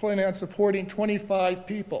 they're planning on supporting 25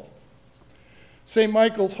 people. St.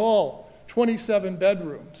 Michael's Hall, 27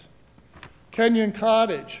 bedrooms. Kenyon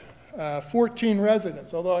Cottage, 14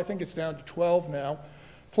 residents, although I think it's down to 12 now,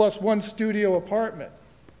 plus 1 studio apartment.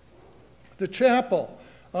 The chapel,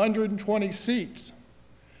 120 seats.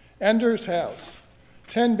 Ender's House,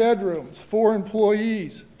 10 bedrooms, 4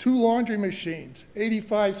 employees, 2 laundry machines,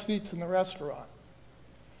 85 seats in the restaurant.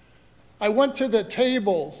 I went to the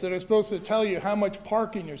tables that are supposed to tell you how much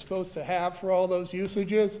parking you're supposed to have for all those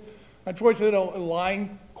usages. Unfortunately, they don't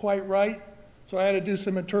align quite right, so I had to do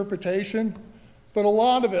some interpretation. But a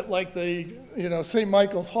lot of it, like the St.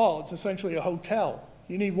 Michael's Hall, it's essentially a hotel.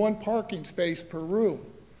 You need 1 parking space per room.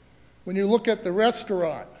 When you look at the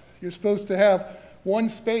restaurant, you're supposed to have 1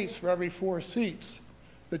 space for every 4 seats.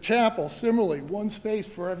 The chapel, similarly, 1 space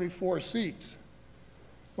for every 4 seats.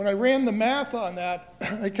 When I ran the math on that,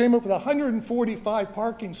 I came up with 145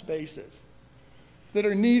 parking spaces that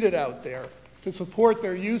are needed out there to support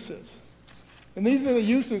their uses. And these are the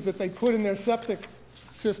uses that they put in their septic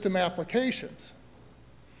system applications.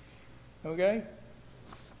 Okay?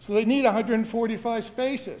 So they need 145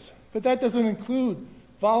 spaces, but that doesn't include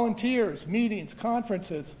volunteers, meetings,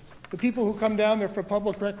 conferences, the people who come down there for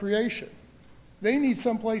public recreation. They need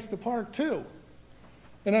someplace to park too.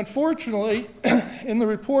 And unfortunately, in the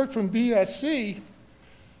report from BSC,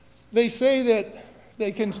 they say that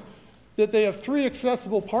they have 3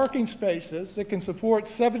 accessible parking spaces that can support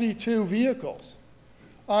 72 vehicles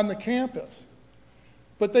on the campus.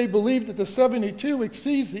 But they believe that the 72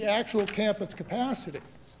 exceeds the actual campus capacity.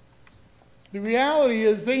 The reality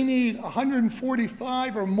is they need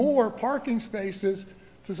 145 or more parking spaces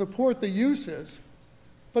to support the uses,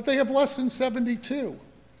 but they have less than 72.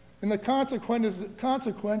 And the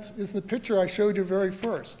consequence is the picture I showed you very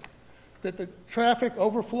first, that the traffic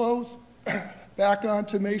overflows back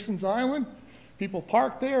onto Mason's Island. People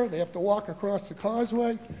park there, they have to walk across the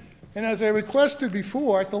causeway. And as I requested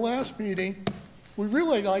before at the last meeting, we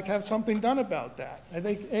really like to have something done about that. I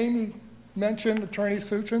think Amy mentioned, Attorney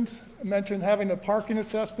Suchins mentioned having a parking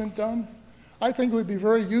assessment done. I think it would be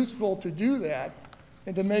very useful to do that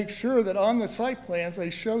and to make sure that on the site plans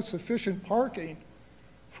they show sufficient parking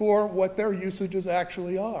for what their usages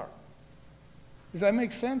actually are. Does that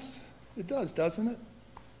make sense? It does, doesn't it?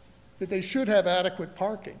 That they should have adequate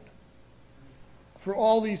parking for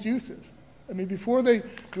all these uses. I mean, before they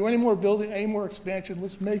do any more building, any more expansion,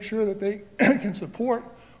 let's make sure that they can support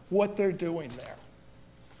what they're doing there.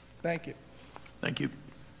 Thank you. Thank you.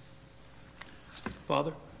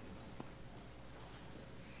 Father?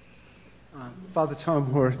 Father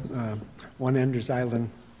Tom Worth, 1 Enders Island,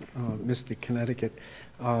 Mystic, Connecticut.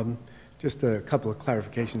 Just a couple of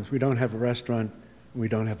clarifications. We don't have a restaurant. We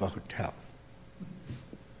don't have a hotel.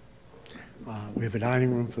 We have a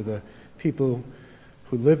dining room for the people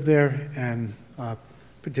who live there and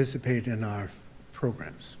participate in our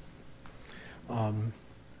programs.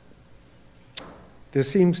 There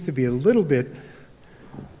seems to be a little bit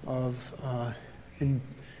of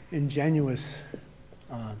ingenuous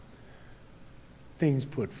things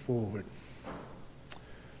put forward.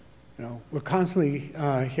 You know, we're constantly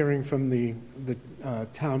hearing from the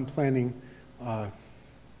town planning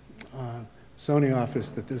zoning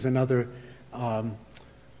office that there's another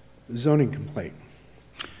zoning complaint.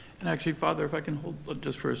 And actually, Father, if I can hold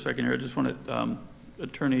just for a second here, I just want to,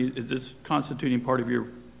 Attorney, is this constituting part of your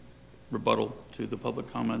rebuttal to the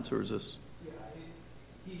public comments, or is this? Yeah,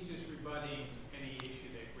 he's just rebutting any issue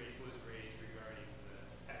that was raised regarding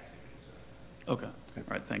the activities. Okay, all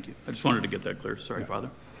right, thank you. I just wanted to get that clear. Sorry,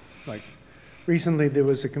 Father. Like, recently there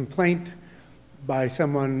was a complaint by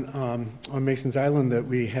someone on Mason's Island that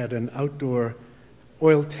we had an outdoor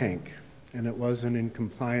oil tank, and it wasn't in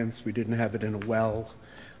compliance. We didn't have it in a well.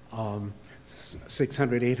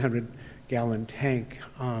 600, 800 gallon tank.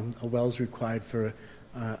 A well's required for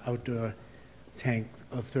an outdoor tank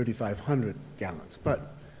of 3,500 gallons.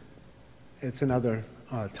 But it's another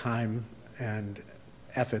time and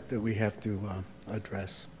effort that we have to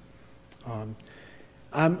address.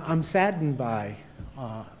 I'm saddened by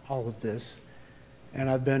all of this, and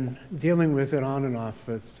I've been dealing with it on and off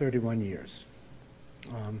for 31 years.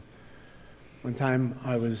 One time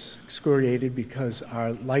I was excoriated because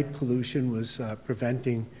our light pollution was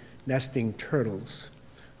preventing nesting turtles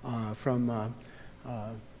from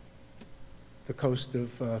the coast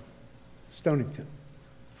of Stonington.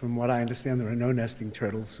 From what I understand, there are no nesting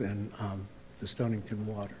turtles in the Stonington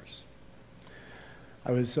waters.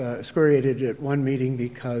 I was excoriated at one meeting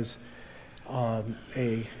because a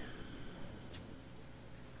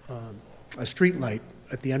street light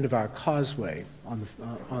at the end of our causeway on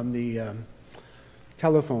the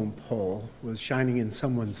telephone pole was shining in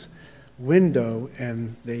someone's window,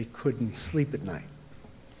 and they couldn't sleep at night.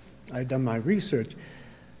 I'd done my research,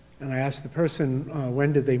 and I asked the person,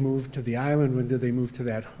 when did they move to the island? When did they move to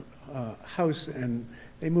that house? And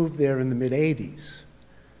they moved there in the mid-'80s.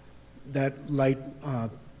 That light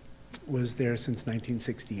was there since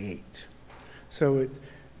 1968. So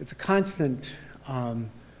it's a constant kind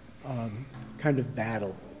of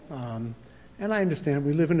battle. And I understand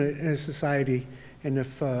we live in a society, and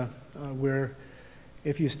if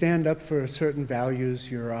you stand up for certain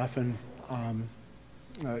values, you're often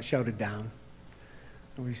shouted down.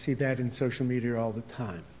 And we see that in social media all the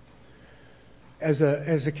time. As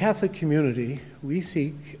a Catholic community, we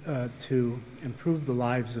seek to improve the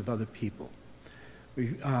lives of other people.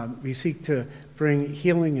 We seek to bring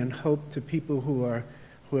healing and hope to people who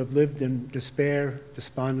have lived in despair,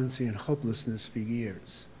 despondency, and hopelessness for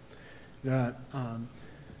years.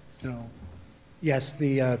 Yes,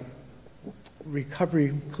 the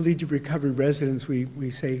collegiate recovery residence we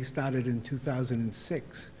say started in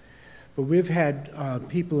 2006. But we've had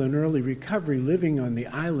people in early recovery living on the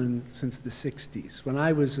island since the 60s. When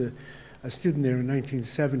I was a student there in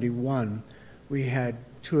 1971, we had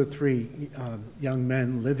 2 or 3 young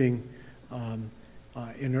men living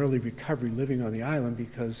in early recovery, living on the island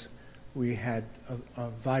because we had a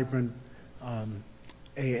vibrant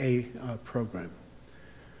AA program.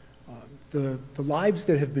 The lives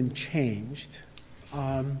that have been changed,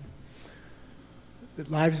 the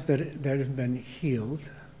lives that have been healed,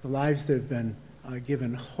 the lives that have been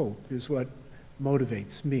given hope is what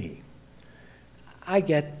motivates me. I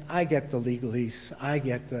get the legalese, I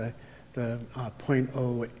get the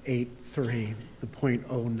 0.083, the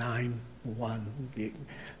 0.091,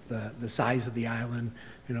 the size of the island,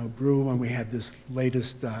 grew when we had this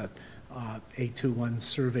latest A21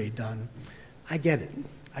 survey done. I get it.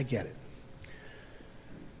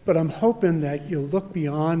 But I'm hoping that you'll look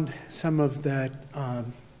beyond some of that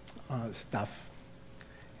stuff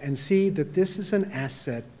and see that this is an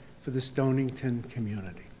asset for the Stonington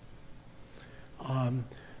community.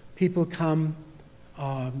 People come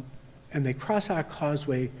and they cross our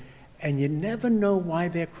causeway, and you never know why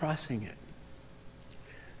they're crossing it.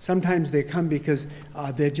 Sometimes they come because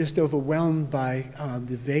they're just overwhelmed by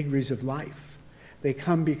the vagaries of life. They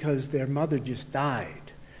come because their mother just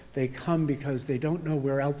died. They come because they don't know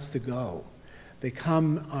where else to go. They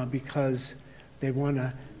come because they want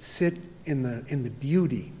to sit in the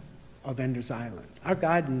beauty of Enders Island. Our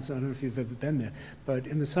gardens, I don't know if you've ever been there, but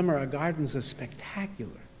in the summer our gardens are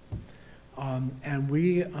spectacular. And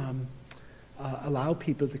we allow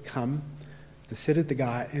people to come, to sit in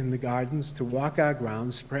the gardens, to walk our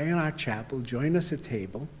grounds, pray in our chapel, join us at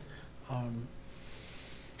table.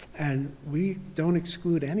 And we don't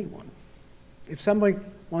exclude anyone. If somebody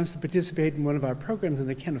wants to participate in one of our programs and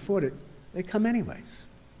they can't afford it, they come anyways.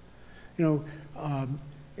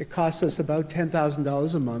 It costs us about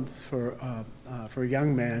 $10,000 a month for a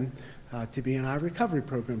young man to be in our recovery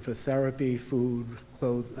program for therapy, food,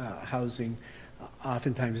 housing,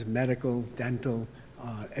 oftentimes medical, dental,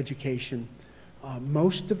 education.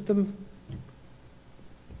 Most of them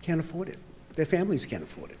can't afford it. Their families can't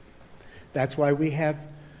afford it. That's why we have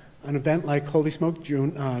an event like Holy Smoke,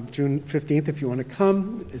 June 15th. If you want to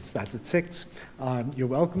come, it starts at 6. You're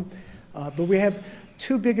welcome. But we have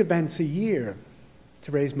 2 big events a year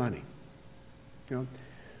to raise money.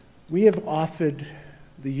 We have offered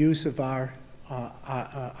the use of our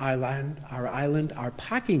island, our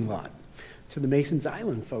parking lot, to the Masons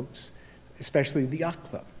Island folks, especially the yacht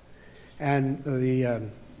club. And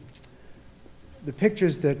the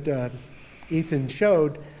pictures that Ethan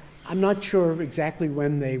showed, I'm not sure exactly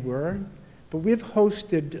when they were, but we've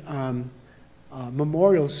hosted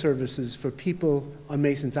memorial services for people on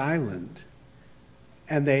Masons Island,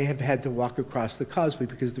 and they have had to walk across the causeway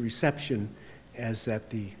because the reception is at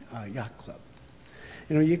the yacht club.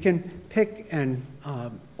 You can pick and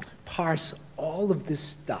parse all of this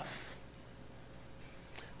stuff.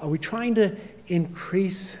 Are we trying to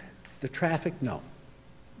increase the traffic? No.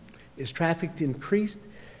 Is traffic increased?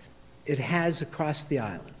 It has across the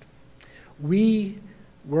island. We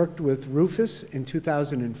worked with Rufus in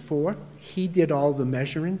 2004. He did all the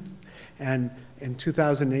measuring, and in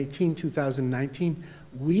 2018, 2019,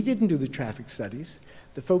 we didn't do the traffic studies.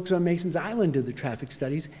 The folks on Mason's Island did the traffic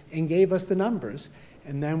studies and gave us the numbers,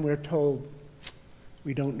 and then we're told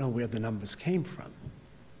we don't know where the numbers came from.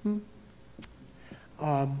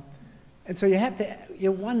 And so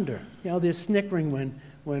you wonder, there's snickering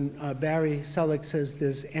when Barry Sullick says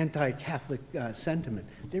there's anti-Catholic sentiment.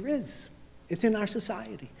 There is. It's in our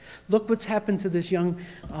society. Look what's happened to this young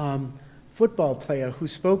football player who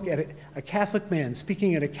spoke at a Catholic man,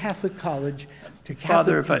 speaking at a Catholic college to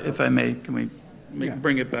Catholic Father, if I may, can we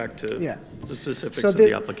bring it back to the specifics of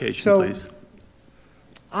the application, please?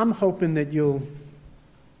 I'm hoping that you'll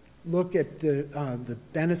look at the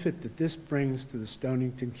benefit that this brings to the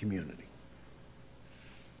Stonington community.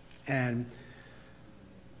 And,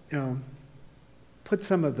 put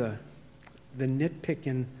some of the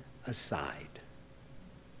nitpicking aside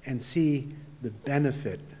and see the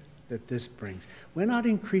benefit that this brings. We're not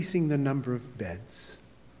increasing the number of beds.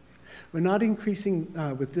 We're not increasing,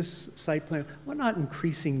 with this site plan, we're not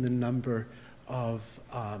increasing the number of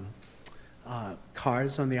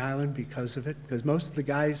cars on the island because of it, because most of the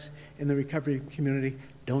guys in the recovery community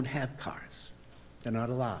don't have cars. They're not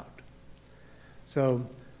allowed. So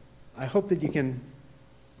I hope that you can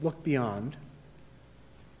look beyond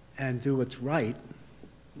and do what's right,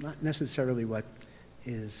 not necessarily what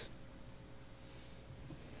is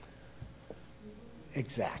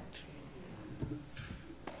exact.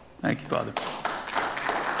 Thank you, Father.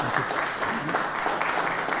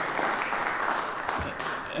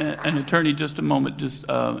 And Attorney, just a moment, is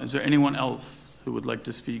there anyone else who would like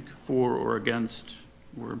to speak for or against,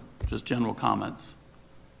 or just general comments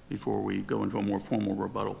before we go into a more formal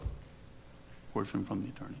rebuttal portion from the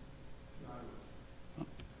attorney? Oh,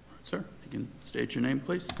 sir, if you can state your name,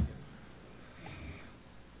 please.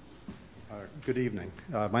 Good evening.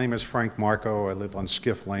 My name is Frank Marco. I live on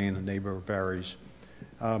Skiff Lane, a neighbor of Barry's.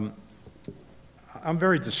 I'm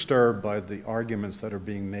very disturbed by the arguments that are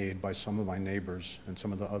being made by some of my neighbors and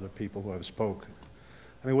some of the other people who have spoken.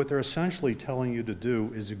 I mean, what they're essentially telling you to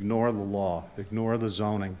do is ignore the law, ignore the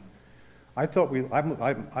zoning. I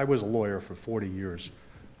was a lawyer for 40 years.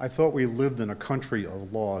 I thought we lived in a country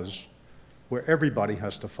of laws where everybody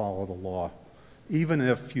has to follow the law, even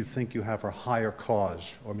if you think you have a higher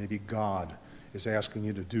cause, or maybe God is asking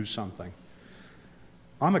you to do something.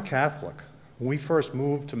 I'm a Catholic. When we first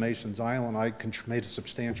moved to Mason's Island, I made a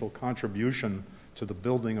substantial contribution to the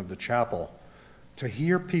building of the chapel. To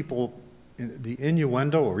hear people, the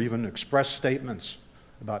innuendo or even express statements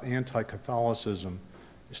about anti-Catholicism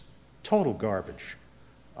is total garbage.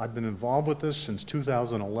 I've been involved with this since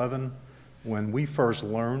 2011, when we first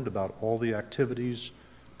learned about all the activities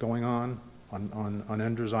going on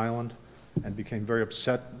Enders Island, and became very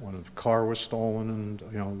upset when a car was stolen,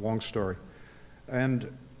 and long story. And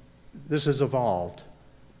this has evolved,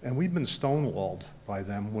 and we've been stonewalled by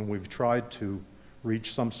them when we've tried to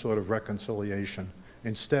reach some sort of reconciliation.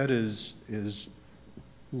 Instead is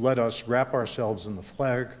let us wrap ourselves in the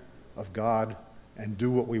flag of God and do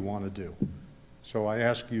what we want to do. So I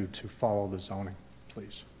ask you to follow the zoning,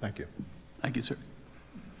 please. Thank you. Thank you, sir.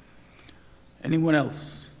 Anyone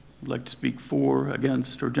else would like to speak for,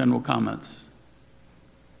 against, or general comments?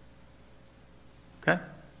 Okay.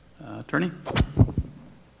 Attorney?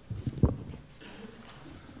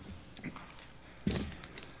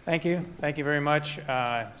 Thank you. Thank you very much.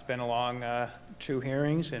 It's been a long 2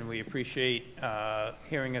 hearings, and we appreciate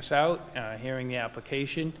hearing us out, hearing the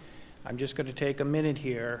application. I'm just going to take a minute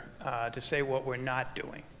here to say what we're not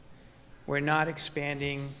doing. We're not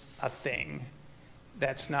expanding a thing.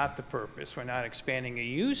 That's not the purpose. We're not expanding a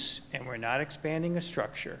use, and we're not expanding a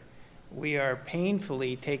structure. We are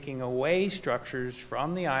painfully taking away structures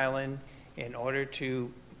from the island in order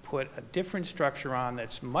to put a different structure on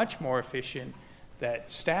that's much more efficient,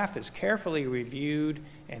 that staff has carefully reviewed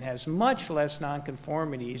and has much less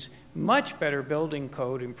nonconformities, much better building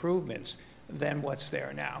code improvements than what's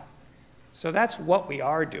there now. So that's what we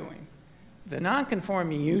are doing. The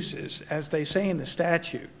nonconforming uses, as they say in the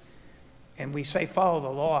statute, and we say follow the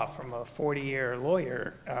law from a 40-year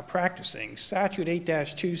lawyer practicing, statute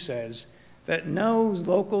 8-2 says that no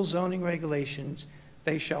local zoning regulations,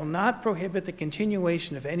 they shall not prohibit the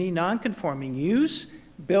continuation of any nonconforming use,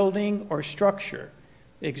 building, or structure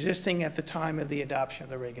existing at the time of the adoption of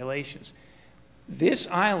the regulations. This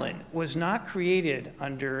island was not created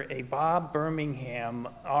under a Bob Birmingham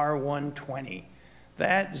R120.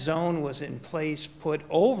 That zone was in place, put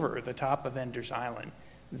over the top of Enders Island.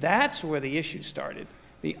 That's where the issue started.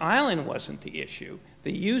 The island wasn't the issue.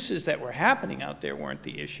 The uses that were happening out there weren't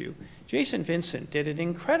the issue. Jason Vincent did an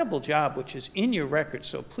incredible job, which is in your record,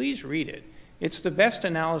 so please read it. It's the best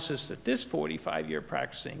analysis that this 45-year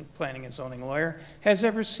practicing planning and zoning lawyer has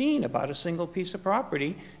ever seen about a single piece of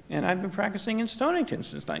property, and I've been practicing in Stonington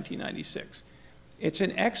since 1996. It's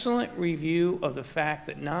an excellent review of the fact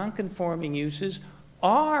that non-conforming uses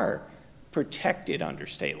are protected under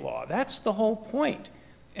state law. That's the whole point.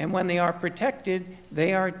 And when they are protected,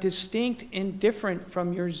 they are distinct and different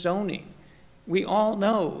from your zoning. We all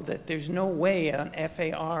know that there's no way an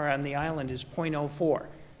FAR on the island is 0.04.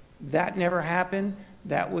 That never happened.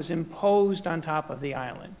 That was imposed on top of the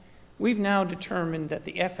island. We've now determined that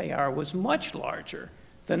the FAR was much larger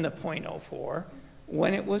than the 0.04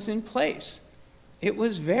 when it was in place. It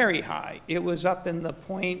was very high. It was up in the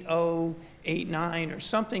 0.089 or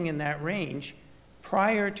something in that range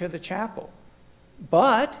prior to the chapel.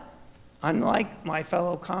 But unlike my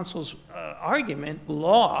fellow counsel's argument, the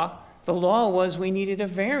law was we needed a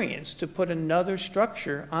variance to put another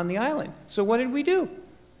structure on the island. So what did we do?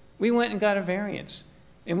 We went and got a variance,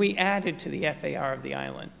 and we added to the FAR of the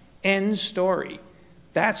island. End story.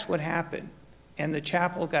 That's what happened. And the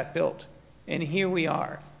chapel got built. And here we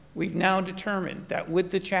are. We've now determined that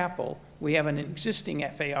with the chapel, we have an existing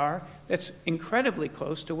FAR that's incredibly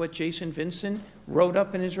close to what Jason Vincent wrote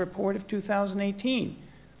up in his report of 2018.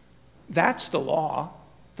 That's the law.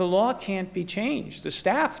 The law can't be changed. The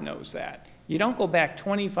staff knows that. You don't go back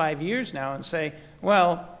 25 years now and say,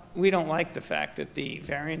 well, we don't like the fact that the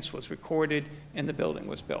variance was recorded and the building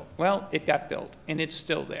was built. Well, it got built, and it's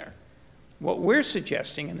still there. What we're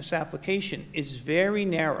suggesting in this application is very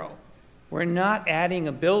narrow. We're not adding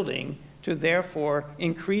a building to therefore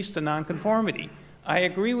increase the nonconformity. I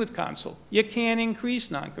agree with counsel. You can't increase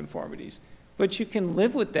nonconformities, but you can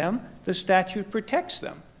live with them. The statute protects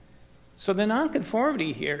them. So the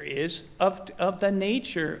nonconformity here is of the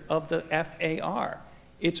nature of the FAR.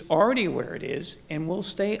 It's already where it is, and we'll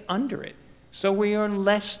stay under it. So we are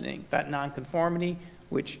lessening that nonconformity,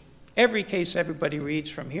 which every case everybody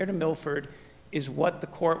reads from here to Milford is what the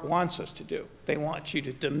court wants us to do. They want you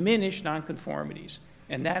to diminish nonconformities,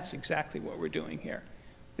 and that's exactly what we're doing here.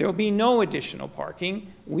 There will be no additional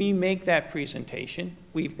parking. We make that presentation.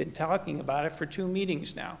 We've been talking about it for 2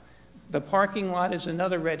 meetings now. The parking lot is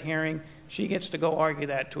another red herring. She gets to go argue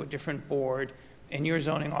that to a different board, and your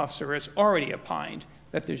zoning officer has already opined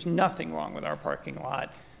that there's nothing wrong with our parking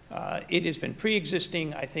lot. It has been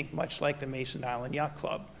pre-existing, I think, much like the Mason Island Yacht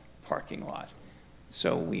Club parking lot.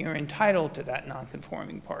 So we are entitled to that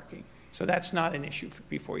non-conforming parking. So that's not an issue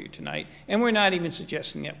before you tonight. And we're not even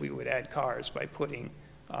suggesting that we would add cars by putting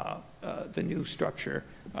the new structure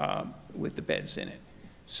with the beds in it.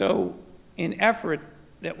 So an effort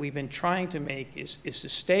that we've been trying to make is to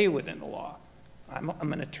stay within the law.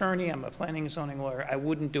 I'm an attorney, I'm a planning and zoning lawyer. I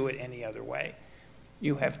wouldn't do it any other way.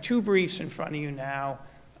 You have 2 briefs in front of you now.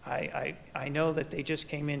 I know that they just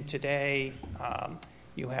came in today.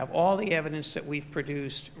 You have all the evidence that we've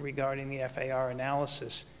produced regarding the FAR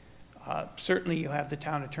analysis. Certainly you have the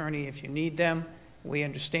town attorney if you need them. We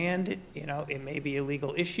understand it, you know, it may be a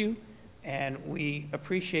legal issue, and we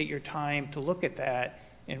appreciate your time to look at that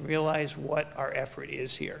and realize what our effort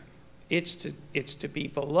is here. It's to be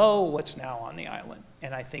below what's now on the island,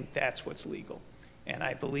 and I think that's what's legal, and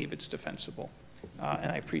I believe it's defensible.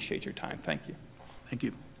 And I appreciate your time. Thank you. Thank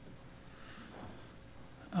you.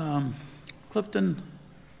 Clifton,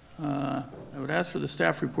 I would ask for the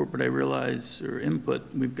staff report, but I realize, or input,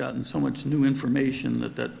 we've gotten so much new information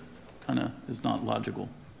that kind of is not logical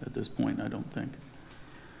at this point, I don't think.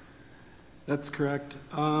 That's correct.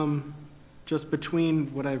 Just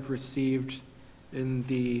between what I've received in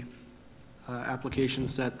the application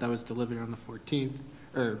set that was delivered on the 14th,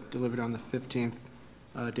 or delivered on the 15th,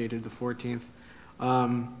 dated the 14th,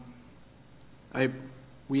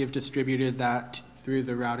 we have distributed that through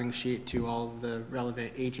the routing sheet to all the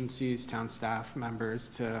relevant agencies, town staff members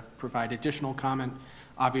to provide additional comment.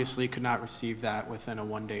 Obviously could not receive that within a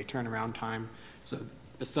 1-day turnaround time. So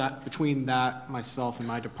between that, myself and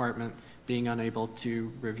my department being unable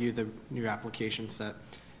to review the new application set,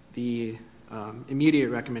 the immediate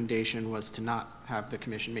recommendation was to not have the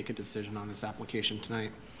commission make a decision on this application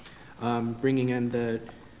tonight. Bringing in the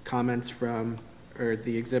comments from, or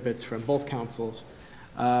the exhibits from both councils,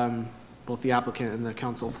 both the applicant and the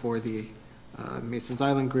council for the Masons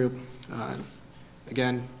Island group.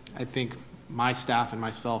 Again, I think my staff and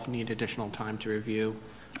myself need additional time to review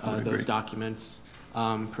those documents,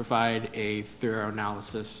 provide a thorough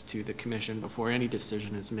analysis to the commission before any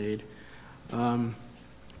decision is made.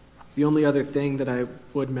 The only other thing that I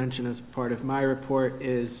would mention as part of my report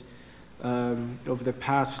is Over the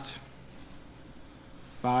past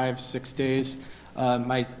 5-6 days,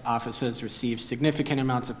 my office has received significant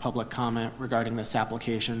amounts of public comment regarding this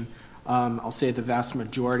application. I'll say the vast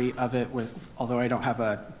majority of it, although I don't have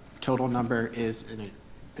a total number, is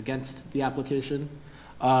against the application.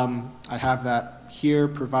 I have that here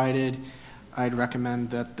provided. I'd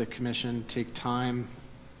recommend that the commission take time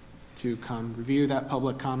to come review that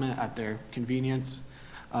public comment at their convenience,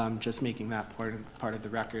 just making that part of the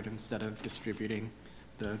record instead of distributing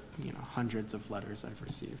the hundreds of letters I've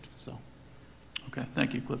received. So, okay,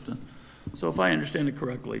 thank you, Clifton. So if I understand it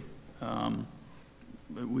correctly, we're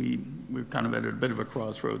kind of at a bit of a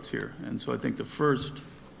crossroads here, and so I think the first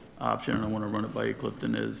option, and I want to run it by you,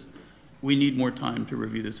 Clifton, is we need more time to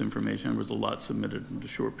review this information. There was a lot submitted in a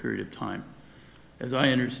short period of time. As I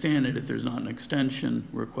understand it, if there's not an extension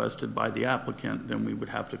requested by the applicant, then we would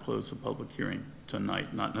have to close the public hearing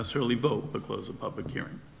tonight, not necessarily vote, but close the public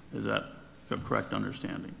hearing. Is that a correct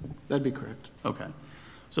understanding? That'd be correct. Okay.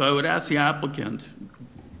 So I would ask the applicant,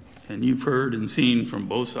 and you've heard and seen from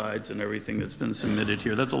both sides and everything that's been submitted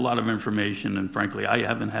here, that's a lot of information, and frankly, I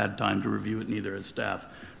haven't had time to review it, neither as staff,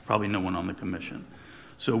 probably no one on the commission.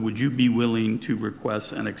 So would you be willing to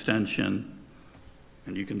request an extension,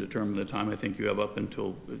 and you can determine the time, I think you have up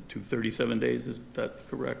until 37 days, is that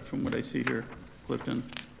correct from what I see here, Clifton?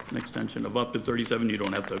 An extension of up to 37, you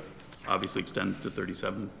don't have to obviously extend to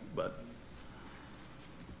 37, but.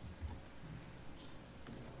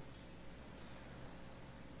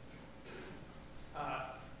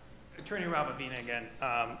 Attorney Rabavina again.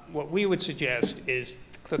 What we would suggest is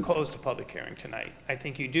to close the public hearing tonight. I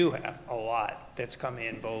think you do have a lot that's come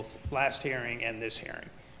in both last hearing and this hearing.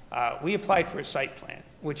 We applied for a site plan,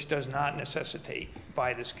 which does not necessitate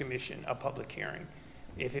by this commission a public hearing.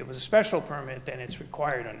 If it was a special permit, then it's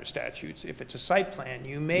required under statutes. If it's a site plan,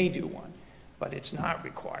 you may do one, but it's not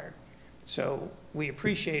required. So we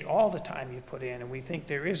appreciate all the time you put in, and we think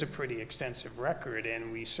there is a pretty extensive record,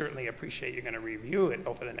 and we certainly appreciate you're going to review it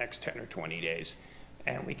over the next 10 or 20 days,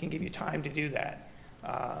 and we can give you time to do that.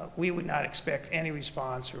 We would not expect any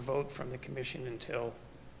response or vote from the commission until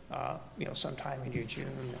sometime in your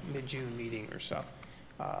mid-June meeting or so.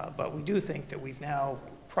 But we do think that we've now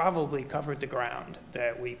probably covered the ground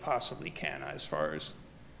that we possibly can as far as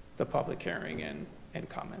the public hearing and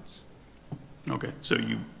comments. Okay, so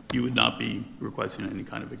you would not be requesting any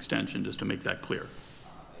kind of extension, just to make that clear?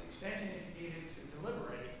 Extension is needed to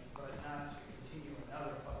deliberate, but not to continue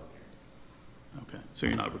another public hearing. Okay, so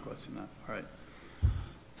you're not requesting that, all right.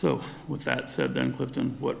 So with that said then,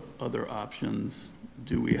 Clifton, what other options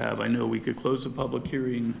do we have? I know we could close the public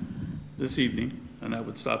hearing this evening, and that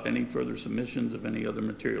would stop any further submissions of any other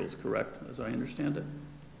materials, correct, as I understand it?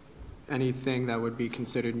 Anything that would be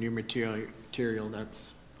considered new material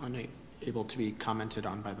that's unable to be commented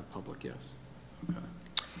on by the public, yes. Okay.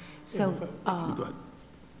 So, Go ahead.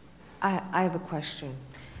 I have a question.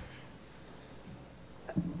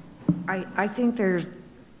 I think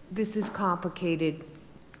this is complicated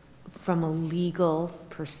from a legal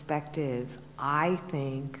perspective. I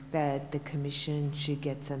think that the commission should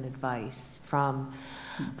get some advice from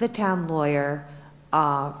the town lawyer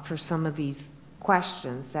for some of these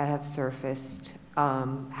questions that have surfaced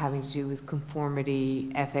having to do with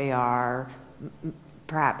conformity, FAR,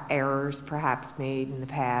 perhaps errors perhaps made in the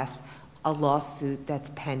past, a lawsuit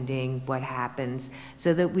that's pending, what happens,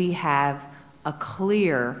 so that we have a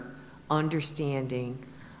clear understanding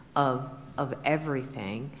of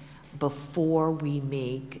everything before we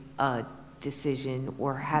make a decision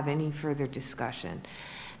or have any further discussion.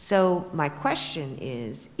 So my question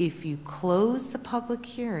is, if you close the public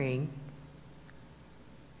hearing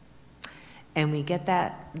and we get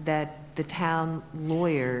the town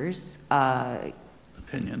lawyer's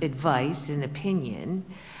advice and opinion,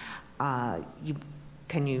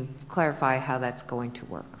 can you clarify how that's going to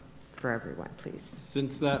work for everyone, please?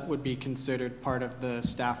 Since that would be considered part of the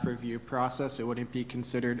staff review process, it wouldn't be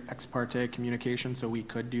considered ex parte communication, so we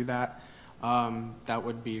could do that. That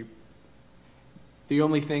would be, the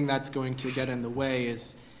only thing that's going to get in the way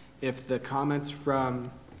is if the comments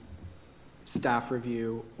from staff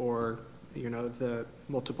review or the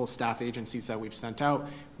multiple staff agencies that we've sent out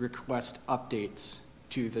request updates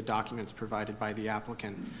to the documents provided by the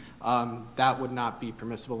applicant. That would not be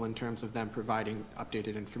permissible in terms of them providing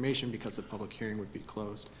updated information because the public hearing would be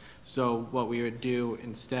closed. So what we would do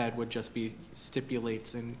instead would just be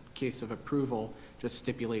stipulates in case of approval, just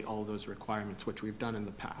stipulate all those requirements, which we've done in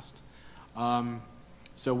the past.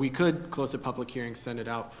 So we could close the public hearing, send it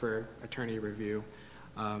out for attorney review.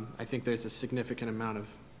 I think there's a significant amount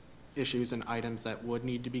of issues and items that would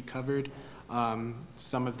need to be covered.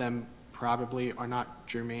 Some of them probably are not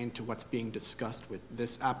germane to what's being discussed with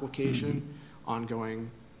this application.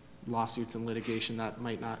 Ongoing lawsuits and litigation that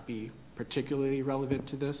might not be particularly relevant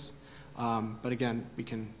to this. But again, we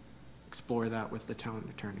can explore that with the town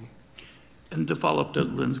attorney. And to follow up to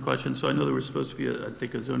Lynn's question, so I know there was supposed to be, I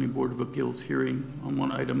think, a zoning board of appeals hearing on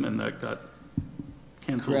one item, and that got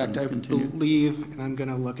canceled. Correct, I and continued. believe, and I'm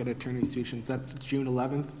gonna look at Attorney Sushin's, that's June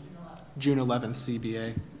 11th? June 11th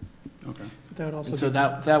CBA. Okay. That would also And so be-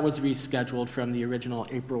 that was rescheduled from the original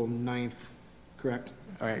April 9th, correct?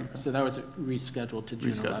 All right, so that was rescheduled to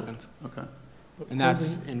June Rescheduled. 11th. Okay. And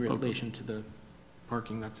that's Closing- in relation to the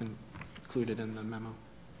parking that's included in the memo.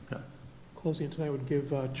 Okay. Closing it tonight would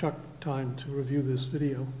give Chuck time to review this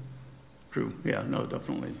video. True, yeah, no,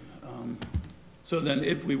 definitely. So then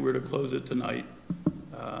if we were to close it tonight,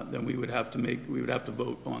 then we would have to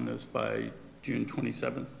vote on this by June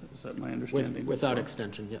 27th. Is that my understanding? Without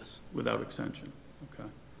extension, yes. Without extension, okay.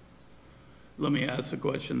 Let me ask the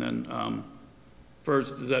question then.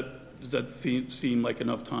 First, does that seem like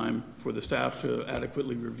enough time for the staff to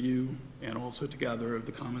adequately review and also to gather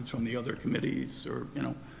the comments from the other committees or,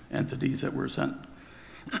 entities that were sent,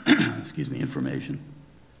 excuse me, information?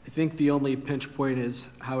 I think the only pinch point is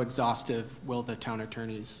how exhaustive will the town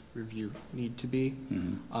attorney's review need to be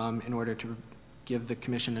in order to give the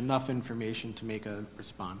commission enough information to make a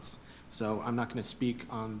response. So I'm not going to speak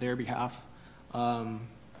on their behalf.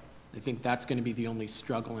 I think that's going to be the only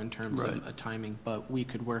struggle in terms of a timing, but we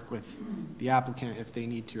could work with the applicant if they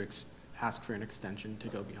need to ask for an extension to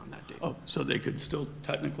go beyond that date. Oh, so they could still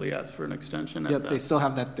technically ask for an extension? Yep, they still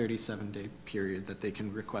have that 37-day period that they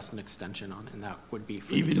can request an extension on, and that would be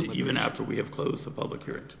for the Even deliberation. after we have closed the public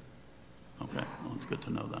hearing? Okay, well, it's good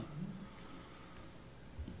to know that.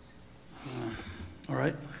 All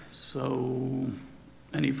right, so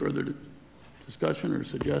any further discussion or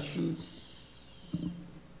suggestions?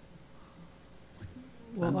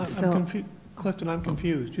 Well, I'm So- confused. Clifton, I'm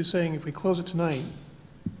confused. You're saying if we close it tonight,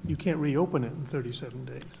 you can't reopen it in 37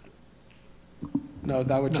 days? No,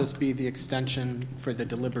 that would No. just be the extension for the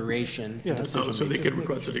deliberation. Yeah, Oh, so they could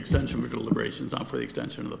request an extension for deliberations, not for the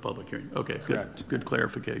extension of the public hearing? Okay, good. Correct. Good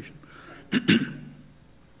clarification.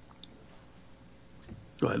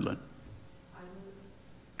 Go ahead, Lynn.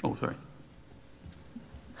 Oh, sorry.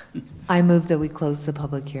 I move that we close the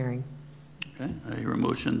public hearing. Okay, I hear a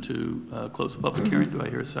motion to close the public hearing. Do I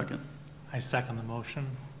hear a second? I second the motion.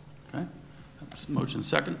 Okay, motion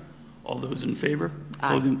second. All those in favor of Aye.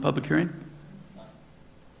 closing the public hearing?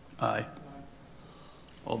 Aye.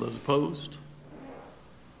 All those opposed?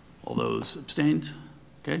 All those abstained?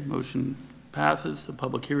 Okay, motion passes. The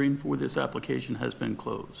public hearing for this application has been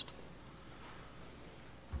closed.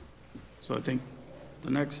 So I think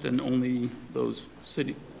the next and only those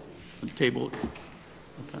city, table,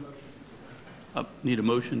 okay. Need a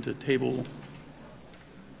motion to table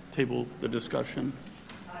the discussion.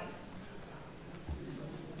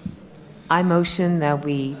 I motion that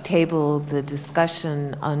we table the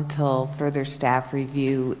discussion until further staff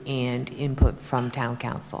review and input from town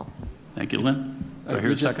council. Thank you, Lynn. Do I hear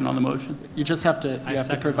You a just- second on the motion? You just have to, I you have to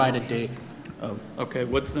second the provide a motion. date. Oh, okay,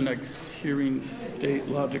 what's the next hearing date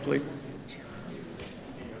logically?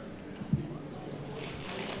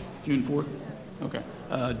 June 4th? Okay,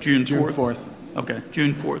 June 4th? June 4th. Okay,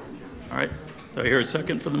 June 4th. All right. Do I hear a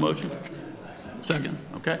second for the motion? Second,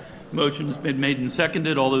 okay. Motion has been made and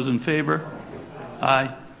seconded. All those in favor?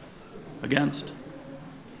 Aye. Against?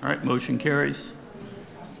 All right, motion carries.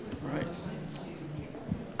 All right.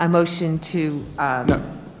 I motion to No,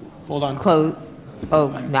 hold on. close,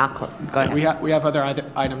 not close, go We ahead. have other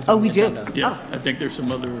items Oh, on the we do? agenda. Yeah, I think there's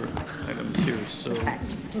some other items here, so.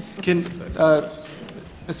 Can,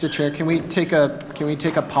 Mr. Chair, can we take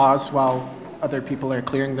a pause while other people are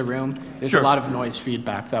clearing the room? There's Sure. a lot of noise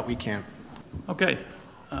feedback that we can't. Okay,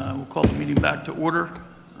 we'll call the meeting back to order.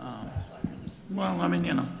 Well, I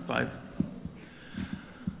mean, 5.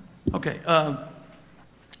 Okay,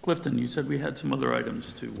 Clifton, you said we had some other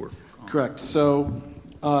items to work on. Correct. So,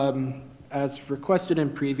 as requested in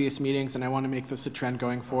previous meetings, and I want to make this a trend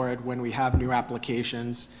going forward, when we have new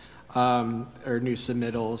applications or new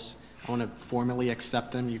submittals, I want to formally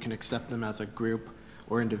accept them. You can accept them as a group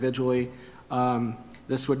or individually.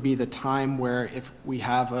 This would be the time where if we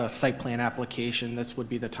have a site plan application, this would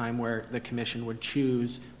be the time where the commission would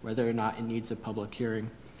choose whether or not it needs a public hearing.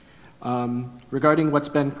 Regarding what's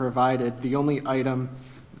been provided, the only item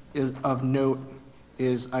of note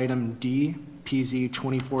is item D, PZ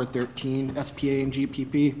 2413, SPA and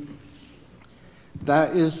GPP.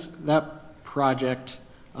 That project,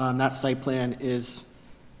 that site plan is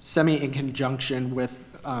semi in conjunction with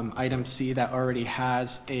item C that already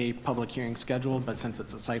has a public hearing scheduled, but since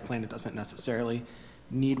it's a site plan, it doesn't necessarily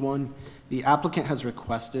need one. The applicant has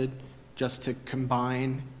requested just to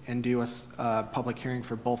combine and do a public hearing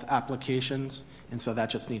for both applications, and so that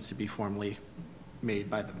just needs to be formally made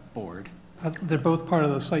by the board. They're both part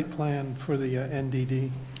of the site plan for the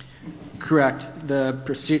NDD? Correct.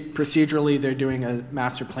 Procedurally, they're doing a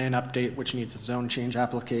master plan update, which needs a zone change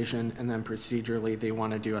application, and then procedurally, they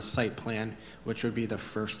want to do a site plan, which would be the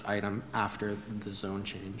first item after the zone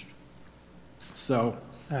change. So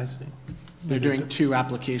I see. They're doing two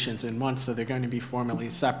applications in one, so they're going to be formally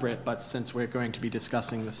separate, but since we're going to be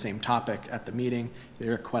discussing the same topic at the meeting, they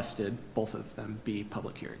requested both of them be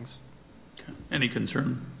public hearings. Okay. Any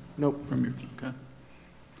concern? Nope. From your, okay.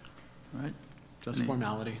 All right. Just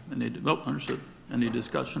formality. Understood. Any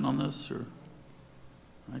discussion on this, or?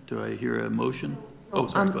 All right, do I hear a motion? Oh,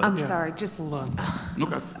 sorry, go ahead. I'm sorry, just, hold on.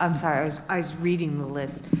 Okay. I'm sorry, I was reading the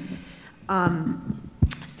list.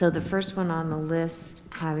 So the first one on the list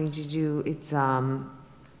having to do, it's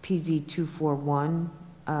PZ 241,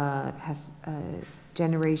 has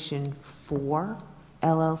Generation 4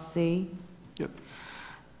 LLC. Yep.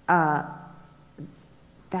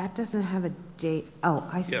 That doesn't have a date. Oh,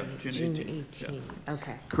 I see. Yeah, June 18th. Yeah.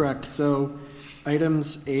 Okay. Correct. So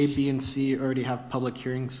items A, B, and C already have public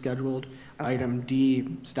hearings scheduled. Okay. Item D,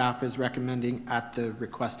 staff is recommending at the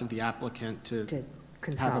request of the applicant to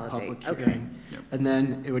have a public Okay. hearing. Yep. And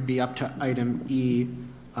then it would be up to item E,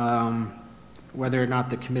 whether or not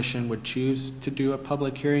the commission would choose to do a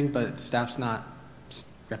public hearing, but staff's not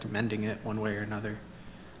recommending it one way or another.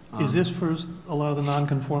 Is this for a lot of the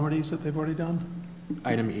nonconformities that they've already done?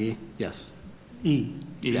 Item E, yes. E,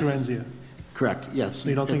 Yes. Shurenzia. Correct, yes. So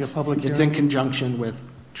you don't think a public It's in hearing- conjunction with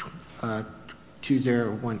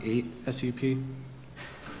 2018 SUP.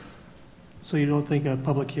 So you don't think a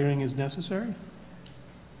public hearing is necessary?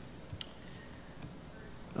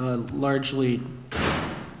 Largely,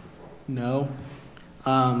 no.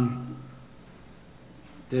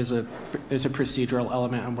 There's a procedural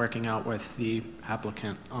element I'm working out with the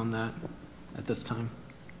applicant on that at this time.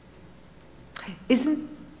 Isn't,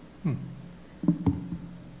 okay.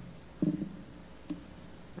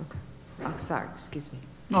 Oh, sorry, excuse me.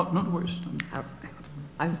 No worries.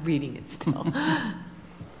 I was reading it still.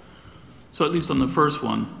 So at least on the first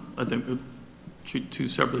one, I think two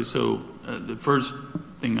separately. So the first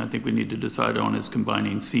thing I think we need to decide on is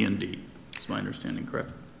combining C and D. Is my understanding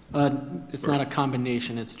correct? It's not a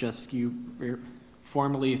combination, it's just we're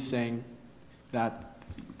formally saying that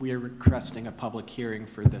we are requesting a public hearing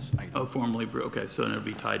for this item. Oh, formally, okay, so it'll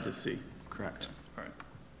be tied to C. Correct. All right.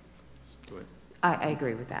 Do I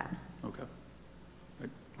agree with that. okay.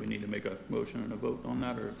 We need to make a motion and a vote on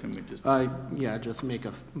that, or can we just? Yeah, just make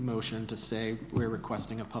a motion to say we're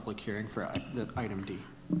requesting a public hearing for the item D.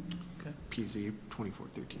 Okay. PZ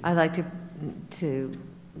 2413. I'd like to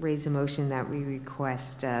raise a motion that we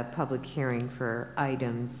request a public hearing for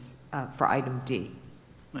items, for item D.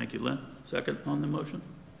 Thank you, Lynn. Second on the motion?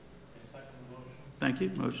 Thank you.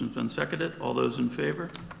 Motion's been seconded. All those in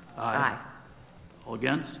favor? Aye. All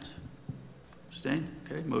against? Abstained?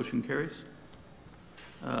 Okay, motion carries.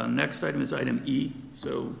 Next item is item E.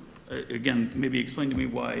 So again, maybe explain to me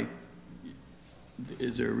why,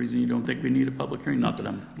 is there a reason you don't think we need a public hearing? Not that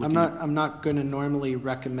I'm not going to normally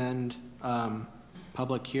recommend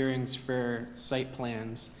public hearings for site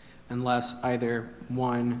plans unless either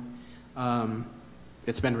one,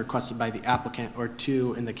 it's been requested by the applicant, or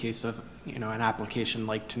two, in the case of an application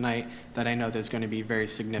like tonight, that I know there's going to be very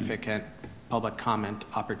significant public comment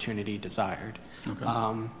opportunity desired. Okay.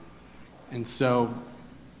 And so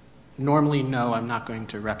normally, no, I'm not going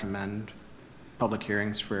to recommend public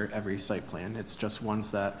hearings for every site plan. It's just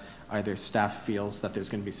ones that either staff feels that there's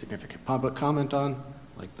going to be significant public comment on,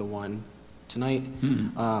 like the one tonight,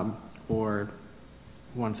 or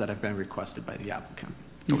ones that have been requested by the applicant.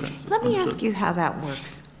 Okay. Let me ask you how that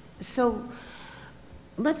works. So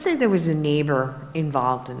let's say there was a neighbor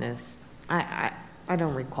involved in this. I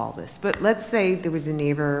don't recall this, but let's say there was a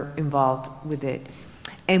neighbor involved with it,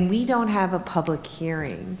 and we don't have a public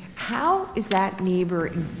hearing. How is that neighbor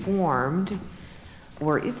informed,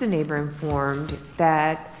 or is the neighbor informed,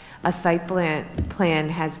 that a site plan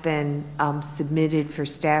has been submitted for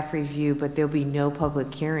staff review, but there'll be no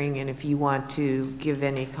public hearing, and if you want to give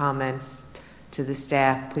any comments to the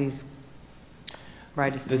staff, please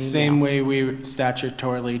write us an email? The same way we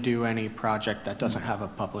statutorily do any project that doesn't have a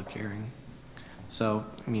public hearing. So,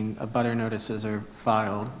 I mean, abutter notices are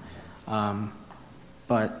filed,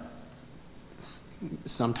 but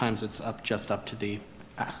sometimes it's just up to the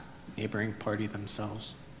neighboring party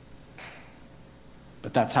themselves.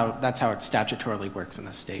 But that's how it statutorily works in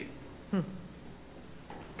the state. Okay,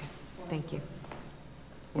 thank you.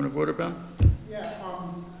 Point of order, Ben? Yeah,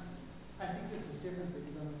 I think this is different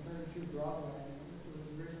because on the 32 Broadway, it was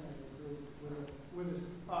originally approved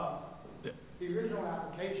the original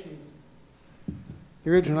application. The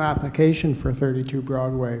original application for 32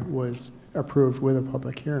 Broadway was approved with a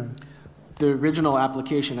public hearing. The original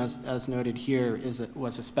application, as noted here,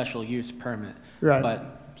 was a special use permit. Right.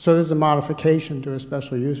 But so this is a modification to a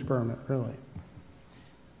special use permit, really.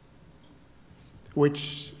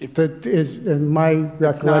 Which is, in my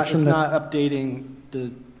recollection, it's not updating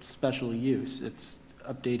the special use. It's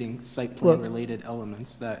updating site plan related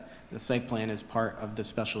elements that the site plan is part of the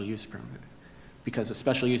special use permit. Because a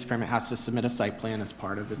special use permit has to submit a site plan as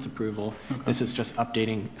part of its approval. Okay. This is just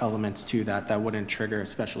updating elements to that wouldn't trigger a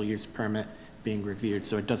special use permit being reviewed,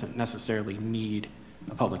 so it doesn't necessarily need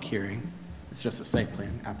a public hearing. It's just a site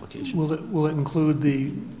plan application. Will it include the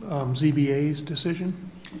ZBA's decision?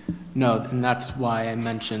 No, and that's why I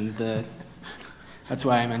mentioned the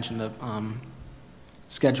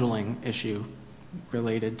scheduling issue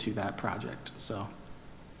related to that project. So,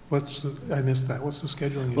 I missed that. What's the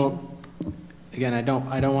scheduling issue? Again, I don't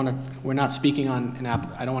want to. We're not speaking on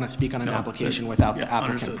I don't want to speak on an application without the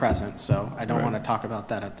applicant present. So I don't want to talk about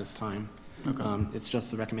that at this time. Okay. It's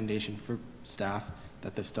just the recommendation for staff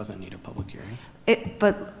that this doesn't need a public hearing.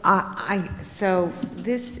 So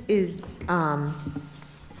this is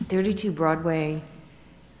 32 Broadway.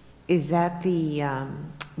 Is that the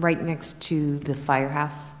right next to the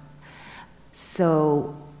firehouse?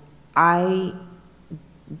 So I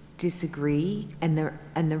disagree, and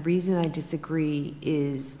the reason I disagree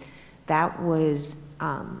is that was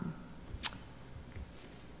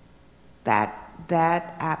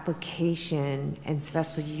that application and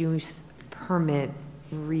special use permit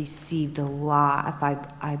received a lot.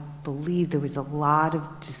 I believe there was a lot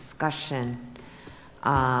of discussion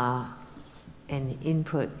and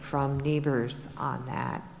input from neighbors on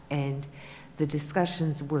that, and the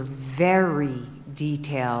discussions were very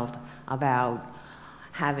detailed about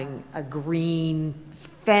having a green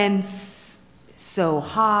fence so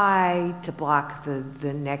high to block the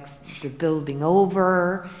building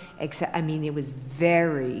over. Except, I mean, it was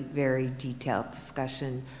very, very detailed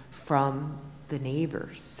discussion from the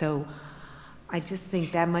neighbors. So I just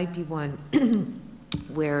think that might be one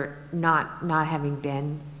where not having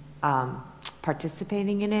been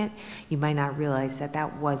participating in it, you might not realize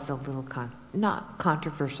that was a little not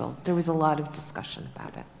controversial. There was a lot of discussion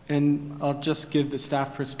about it. And I'll just give the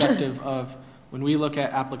staff perspective of when we look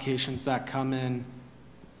at applications that come in,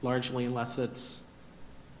 largely unless it's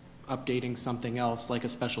updating something else like a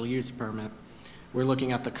special use permit, we're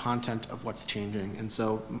looking at the content of what's changing. And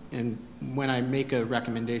so when I make a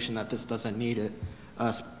recommendation that this doesn't need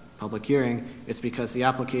a public hearing, it's because the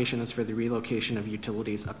application is for the relocation of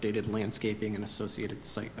utilities, updated landscaping, and associated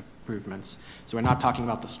site improvements. So we're not talking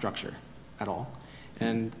about the structure at all.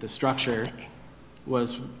 And the structure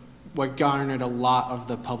was what garnered a lot of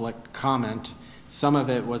the public comment. Some of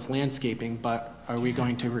it was landscaping, but are we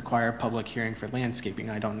going to require a public hearing for landscaping?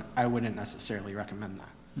 I wouldn't necessarily recommend that.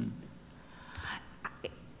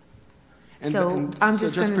 I'm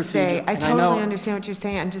just going to say, I totally understand what you're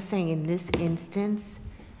saying. I'm just saying in this instance,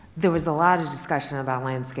 there was a lot of discussion about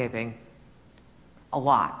landscaping. A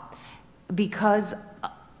lot. Because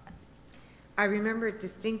I remember it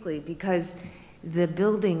distinctly because the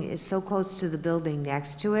building is so close to the building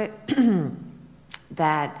next to it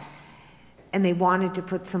and they wanted to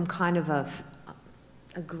put some kind of a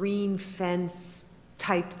green fence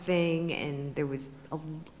type thing, and there was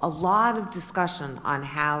a lot of discussion on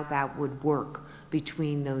how that would work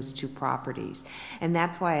between those two properties. And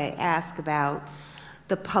that's why I ask about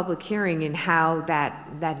the public hearing and how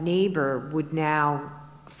that neighbor would now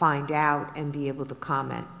find out and be able to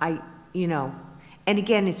comment. And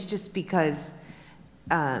again, it's just because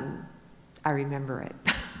I remember it.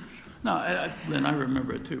 No, and I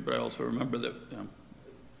remember it too, but I also remember that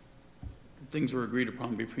things were agreed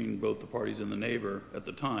upon between both the parties and the neighbor at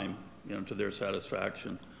the time, to their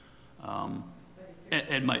satisfaction. And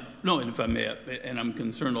if I may, and I'm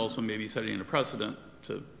concerned also maybe setting a precedent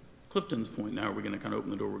to Clifton's point. Now we're going to kind of open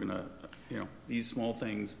the door. We're going to, these small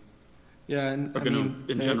things are going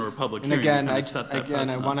to engender a public hearing. And again,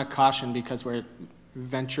 I want to caution because we're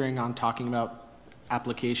venturing on talking about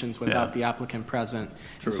applications without the applicant present.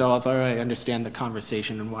 So although I understand the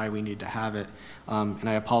conversation and why we need to have it, and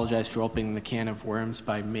I apologize for opening the can of worms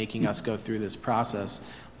by making us go through this process,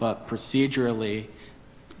 but procedurally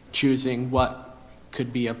choosing what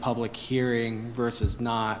could be a public hearing versus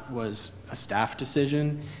not was a staff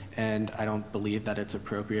decision, and I don't believe that it's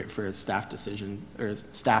appropriate for a staff decision, or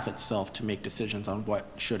staff itself to make decisions on what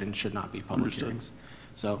should and should not be public Understood. hearings.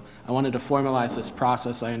 So I wanted to formalize this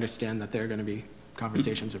process. I understand that there are going to be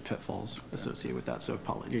conversations or pitfalls associated with that, so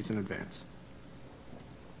apologies in advance.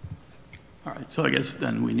 All right, so I guess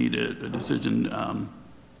then we need a decision,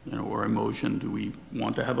 or a motion. Do we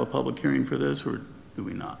want to have a public hearing for this, or do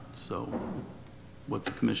we not? So what's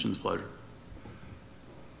the commission's pleasure?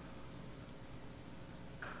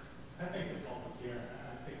 I think the public hearing,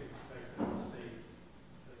 I think it's safe for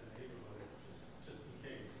the neighborhood, just in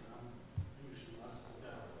case. Usually less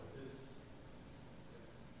about this.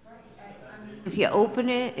 If you open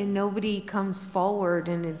it and nobody comes forward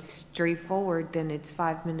and it's straightforward, then it's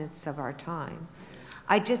 5 minutes of our time.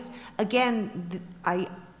 I just, again,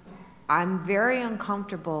 I'm very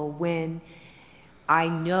uncomfortable when I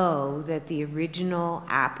know that the original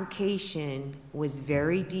application was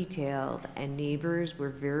very detailed and neighbors were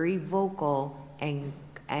very vocal and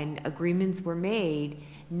agreements were made,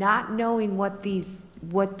 not knowing what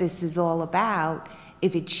this is all about.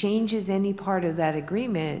 If it changes any part of that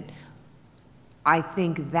agreement, I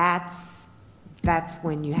think that's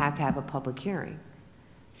when you have to have a public hearing.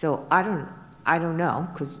 So I don't know,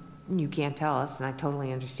 because you can't tell us, and I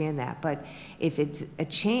totally understand that. But if it's a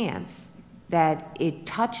chance that it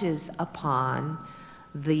touches upon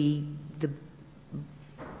the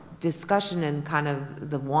discussion and kind of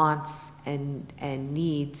the wants and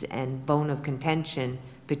needs and bone of contention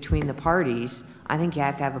between the parties, I think you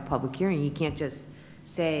have to have a public hearing. You can't just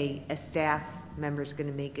say a staff member's going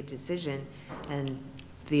to make a decision and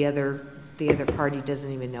the other party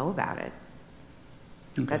doesn't even know about it.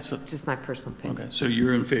 Okay, That's just my personal opinion. Okay, so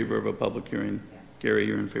you're in favor of a public hearing. Yes. Gary,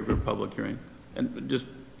 you're in favor of a public hearing. And just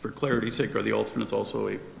for clarity's sake, are the alternates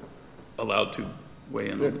also allowed to weigh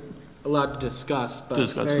in? They're allowed to discuss, but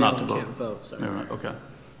not to vote. Can't vote. Sorry. All right, okay.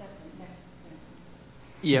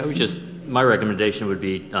 Yeah, my recommendation would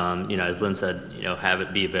be, as Lynn said, have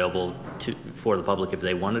it be available for the public if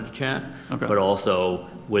they wanted to chat. Okay. But also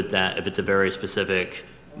with that, if it's a very specific,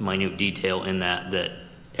 minute detail in that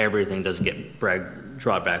everything doesn't get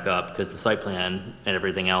brought back up because the site plan and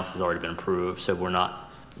everything else has already been approved. So we're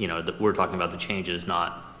not, we're talking about the changes,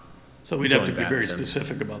 not. So we'd have to be very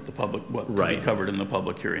specific about the public, what could be covered in the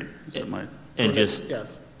public hearing. Is that my?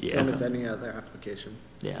 Yes, yeah. Same as any other application.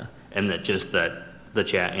 Yeah, and that the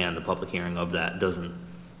chat and the public hearing of that doesn't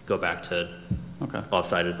go back to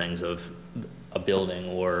offside of things of a building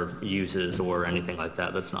or uses or anything like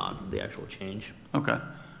that. That's not the actual change. Okay.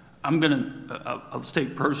 I'll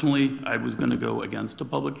state personally, I was gonna go against a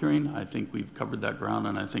public hearing. I think we've covered that ground,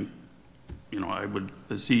 and I think, I would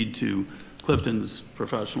accede to Clifton's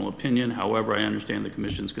professional opinion. However, I understand the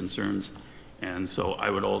commission's concerns. And so I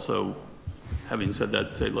would also, having said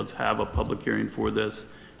that, say, let's have a public hearing for this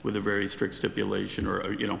with a very strict stipulation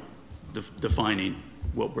or defining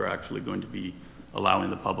what we're actually going to be allowing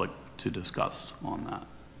the public to discuss on that,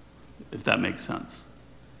 if that makes sense.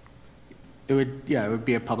 It would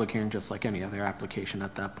be a public hearing just like any other application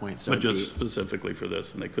at that point. So but just specifically for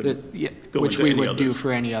this, and they couldn't go which into we any would others. do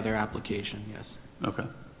for any other application, yes. Okay.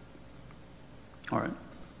 All right.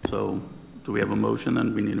 So do we have a motion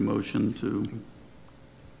then? We need a motion to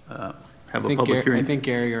have a public hearing? I think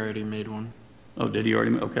Gary already made one. Oh, did he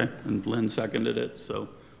already? Okay. And Lynn seconded it. So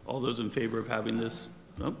all those in favor of having this?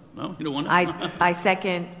 Oh, no, you don't want it? I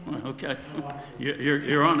second. Okay.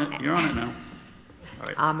 You're on it. You're on it now. All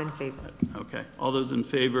right. I'm in favor. Okay. All those in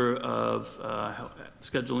favor of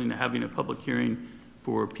scheduling and having a public hearing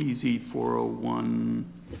for PZ 401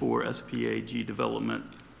 for SPAG development,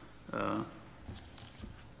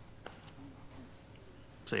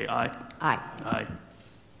 say aye. Aye. Aye.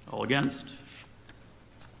 All against?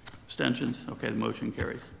 Abstentions? Okay, the motion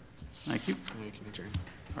carries. Thank you. You can adjourn.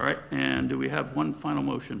 All right, and do we have one final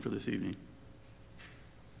motion for this evening?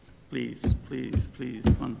 Please, please, please,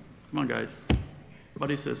 come on, guys.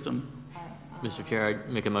 Buddy system. Mr. Chair, I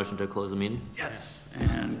make a motion to close the meeting. Yes,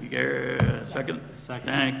 and second? Second.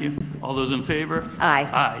 Thank you. All those in favor? Aye.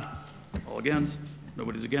 Aye. All against?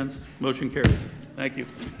 Nobody's against? Motion carries. Thank you.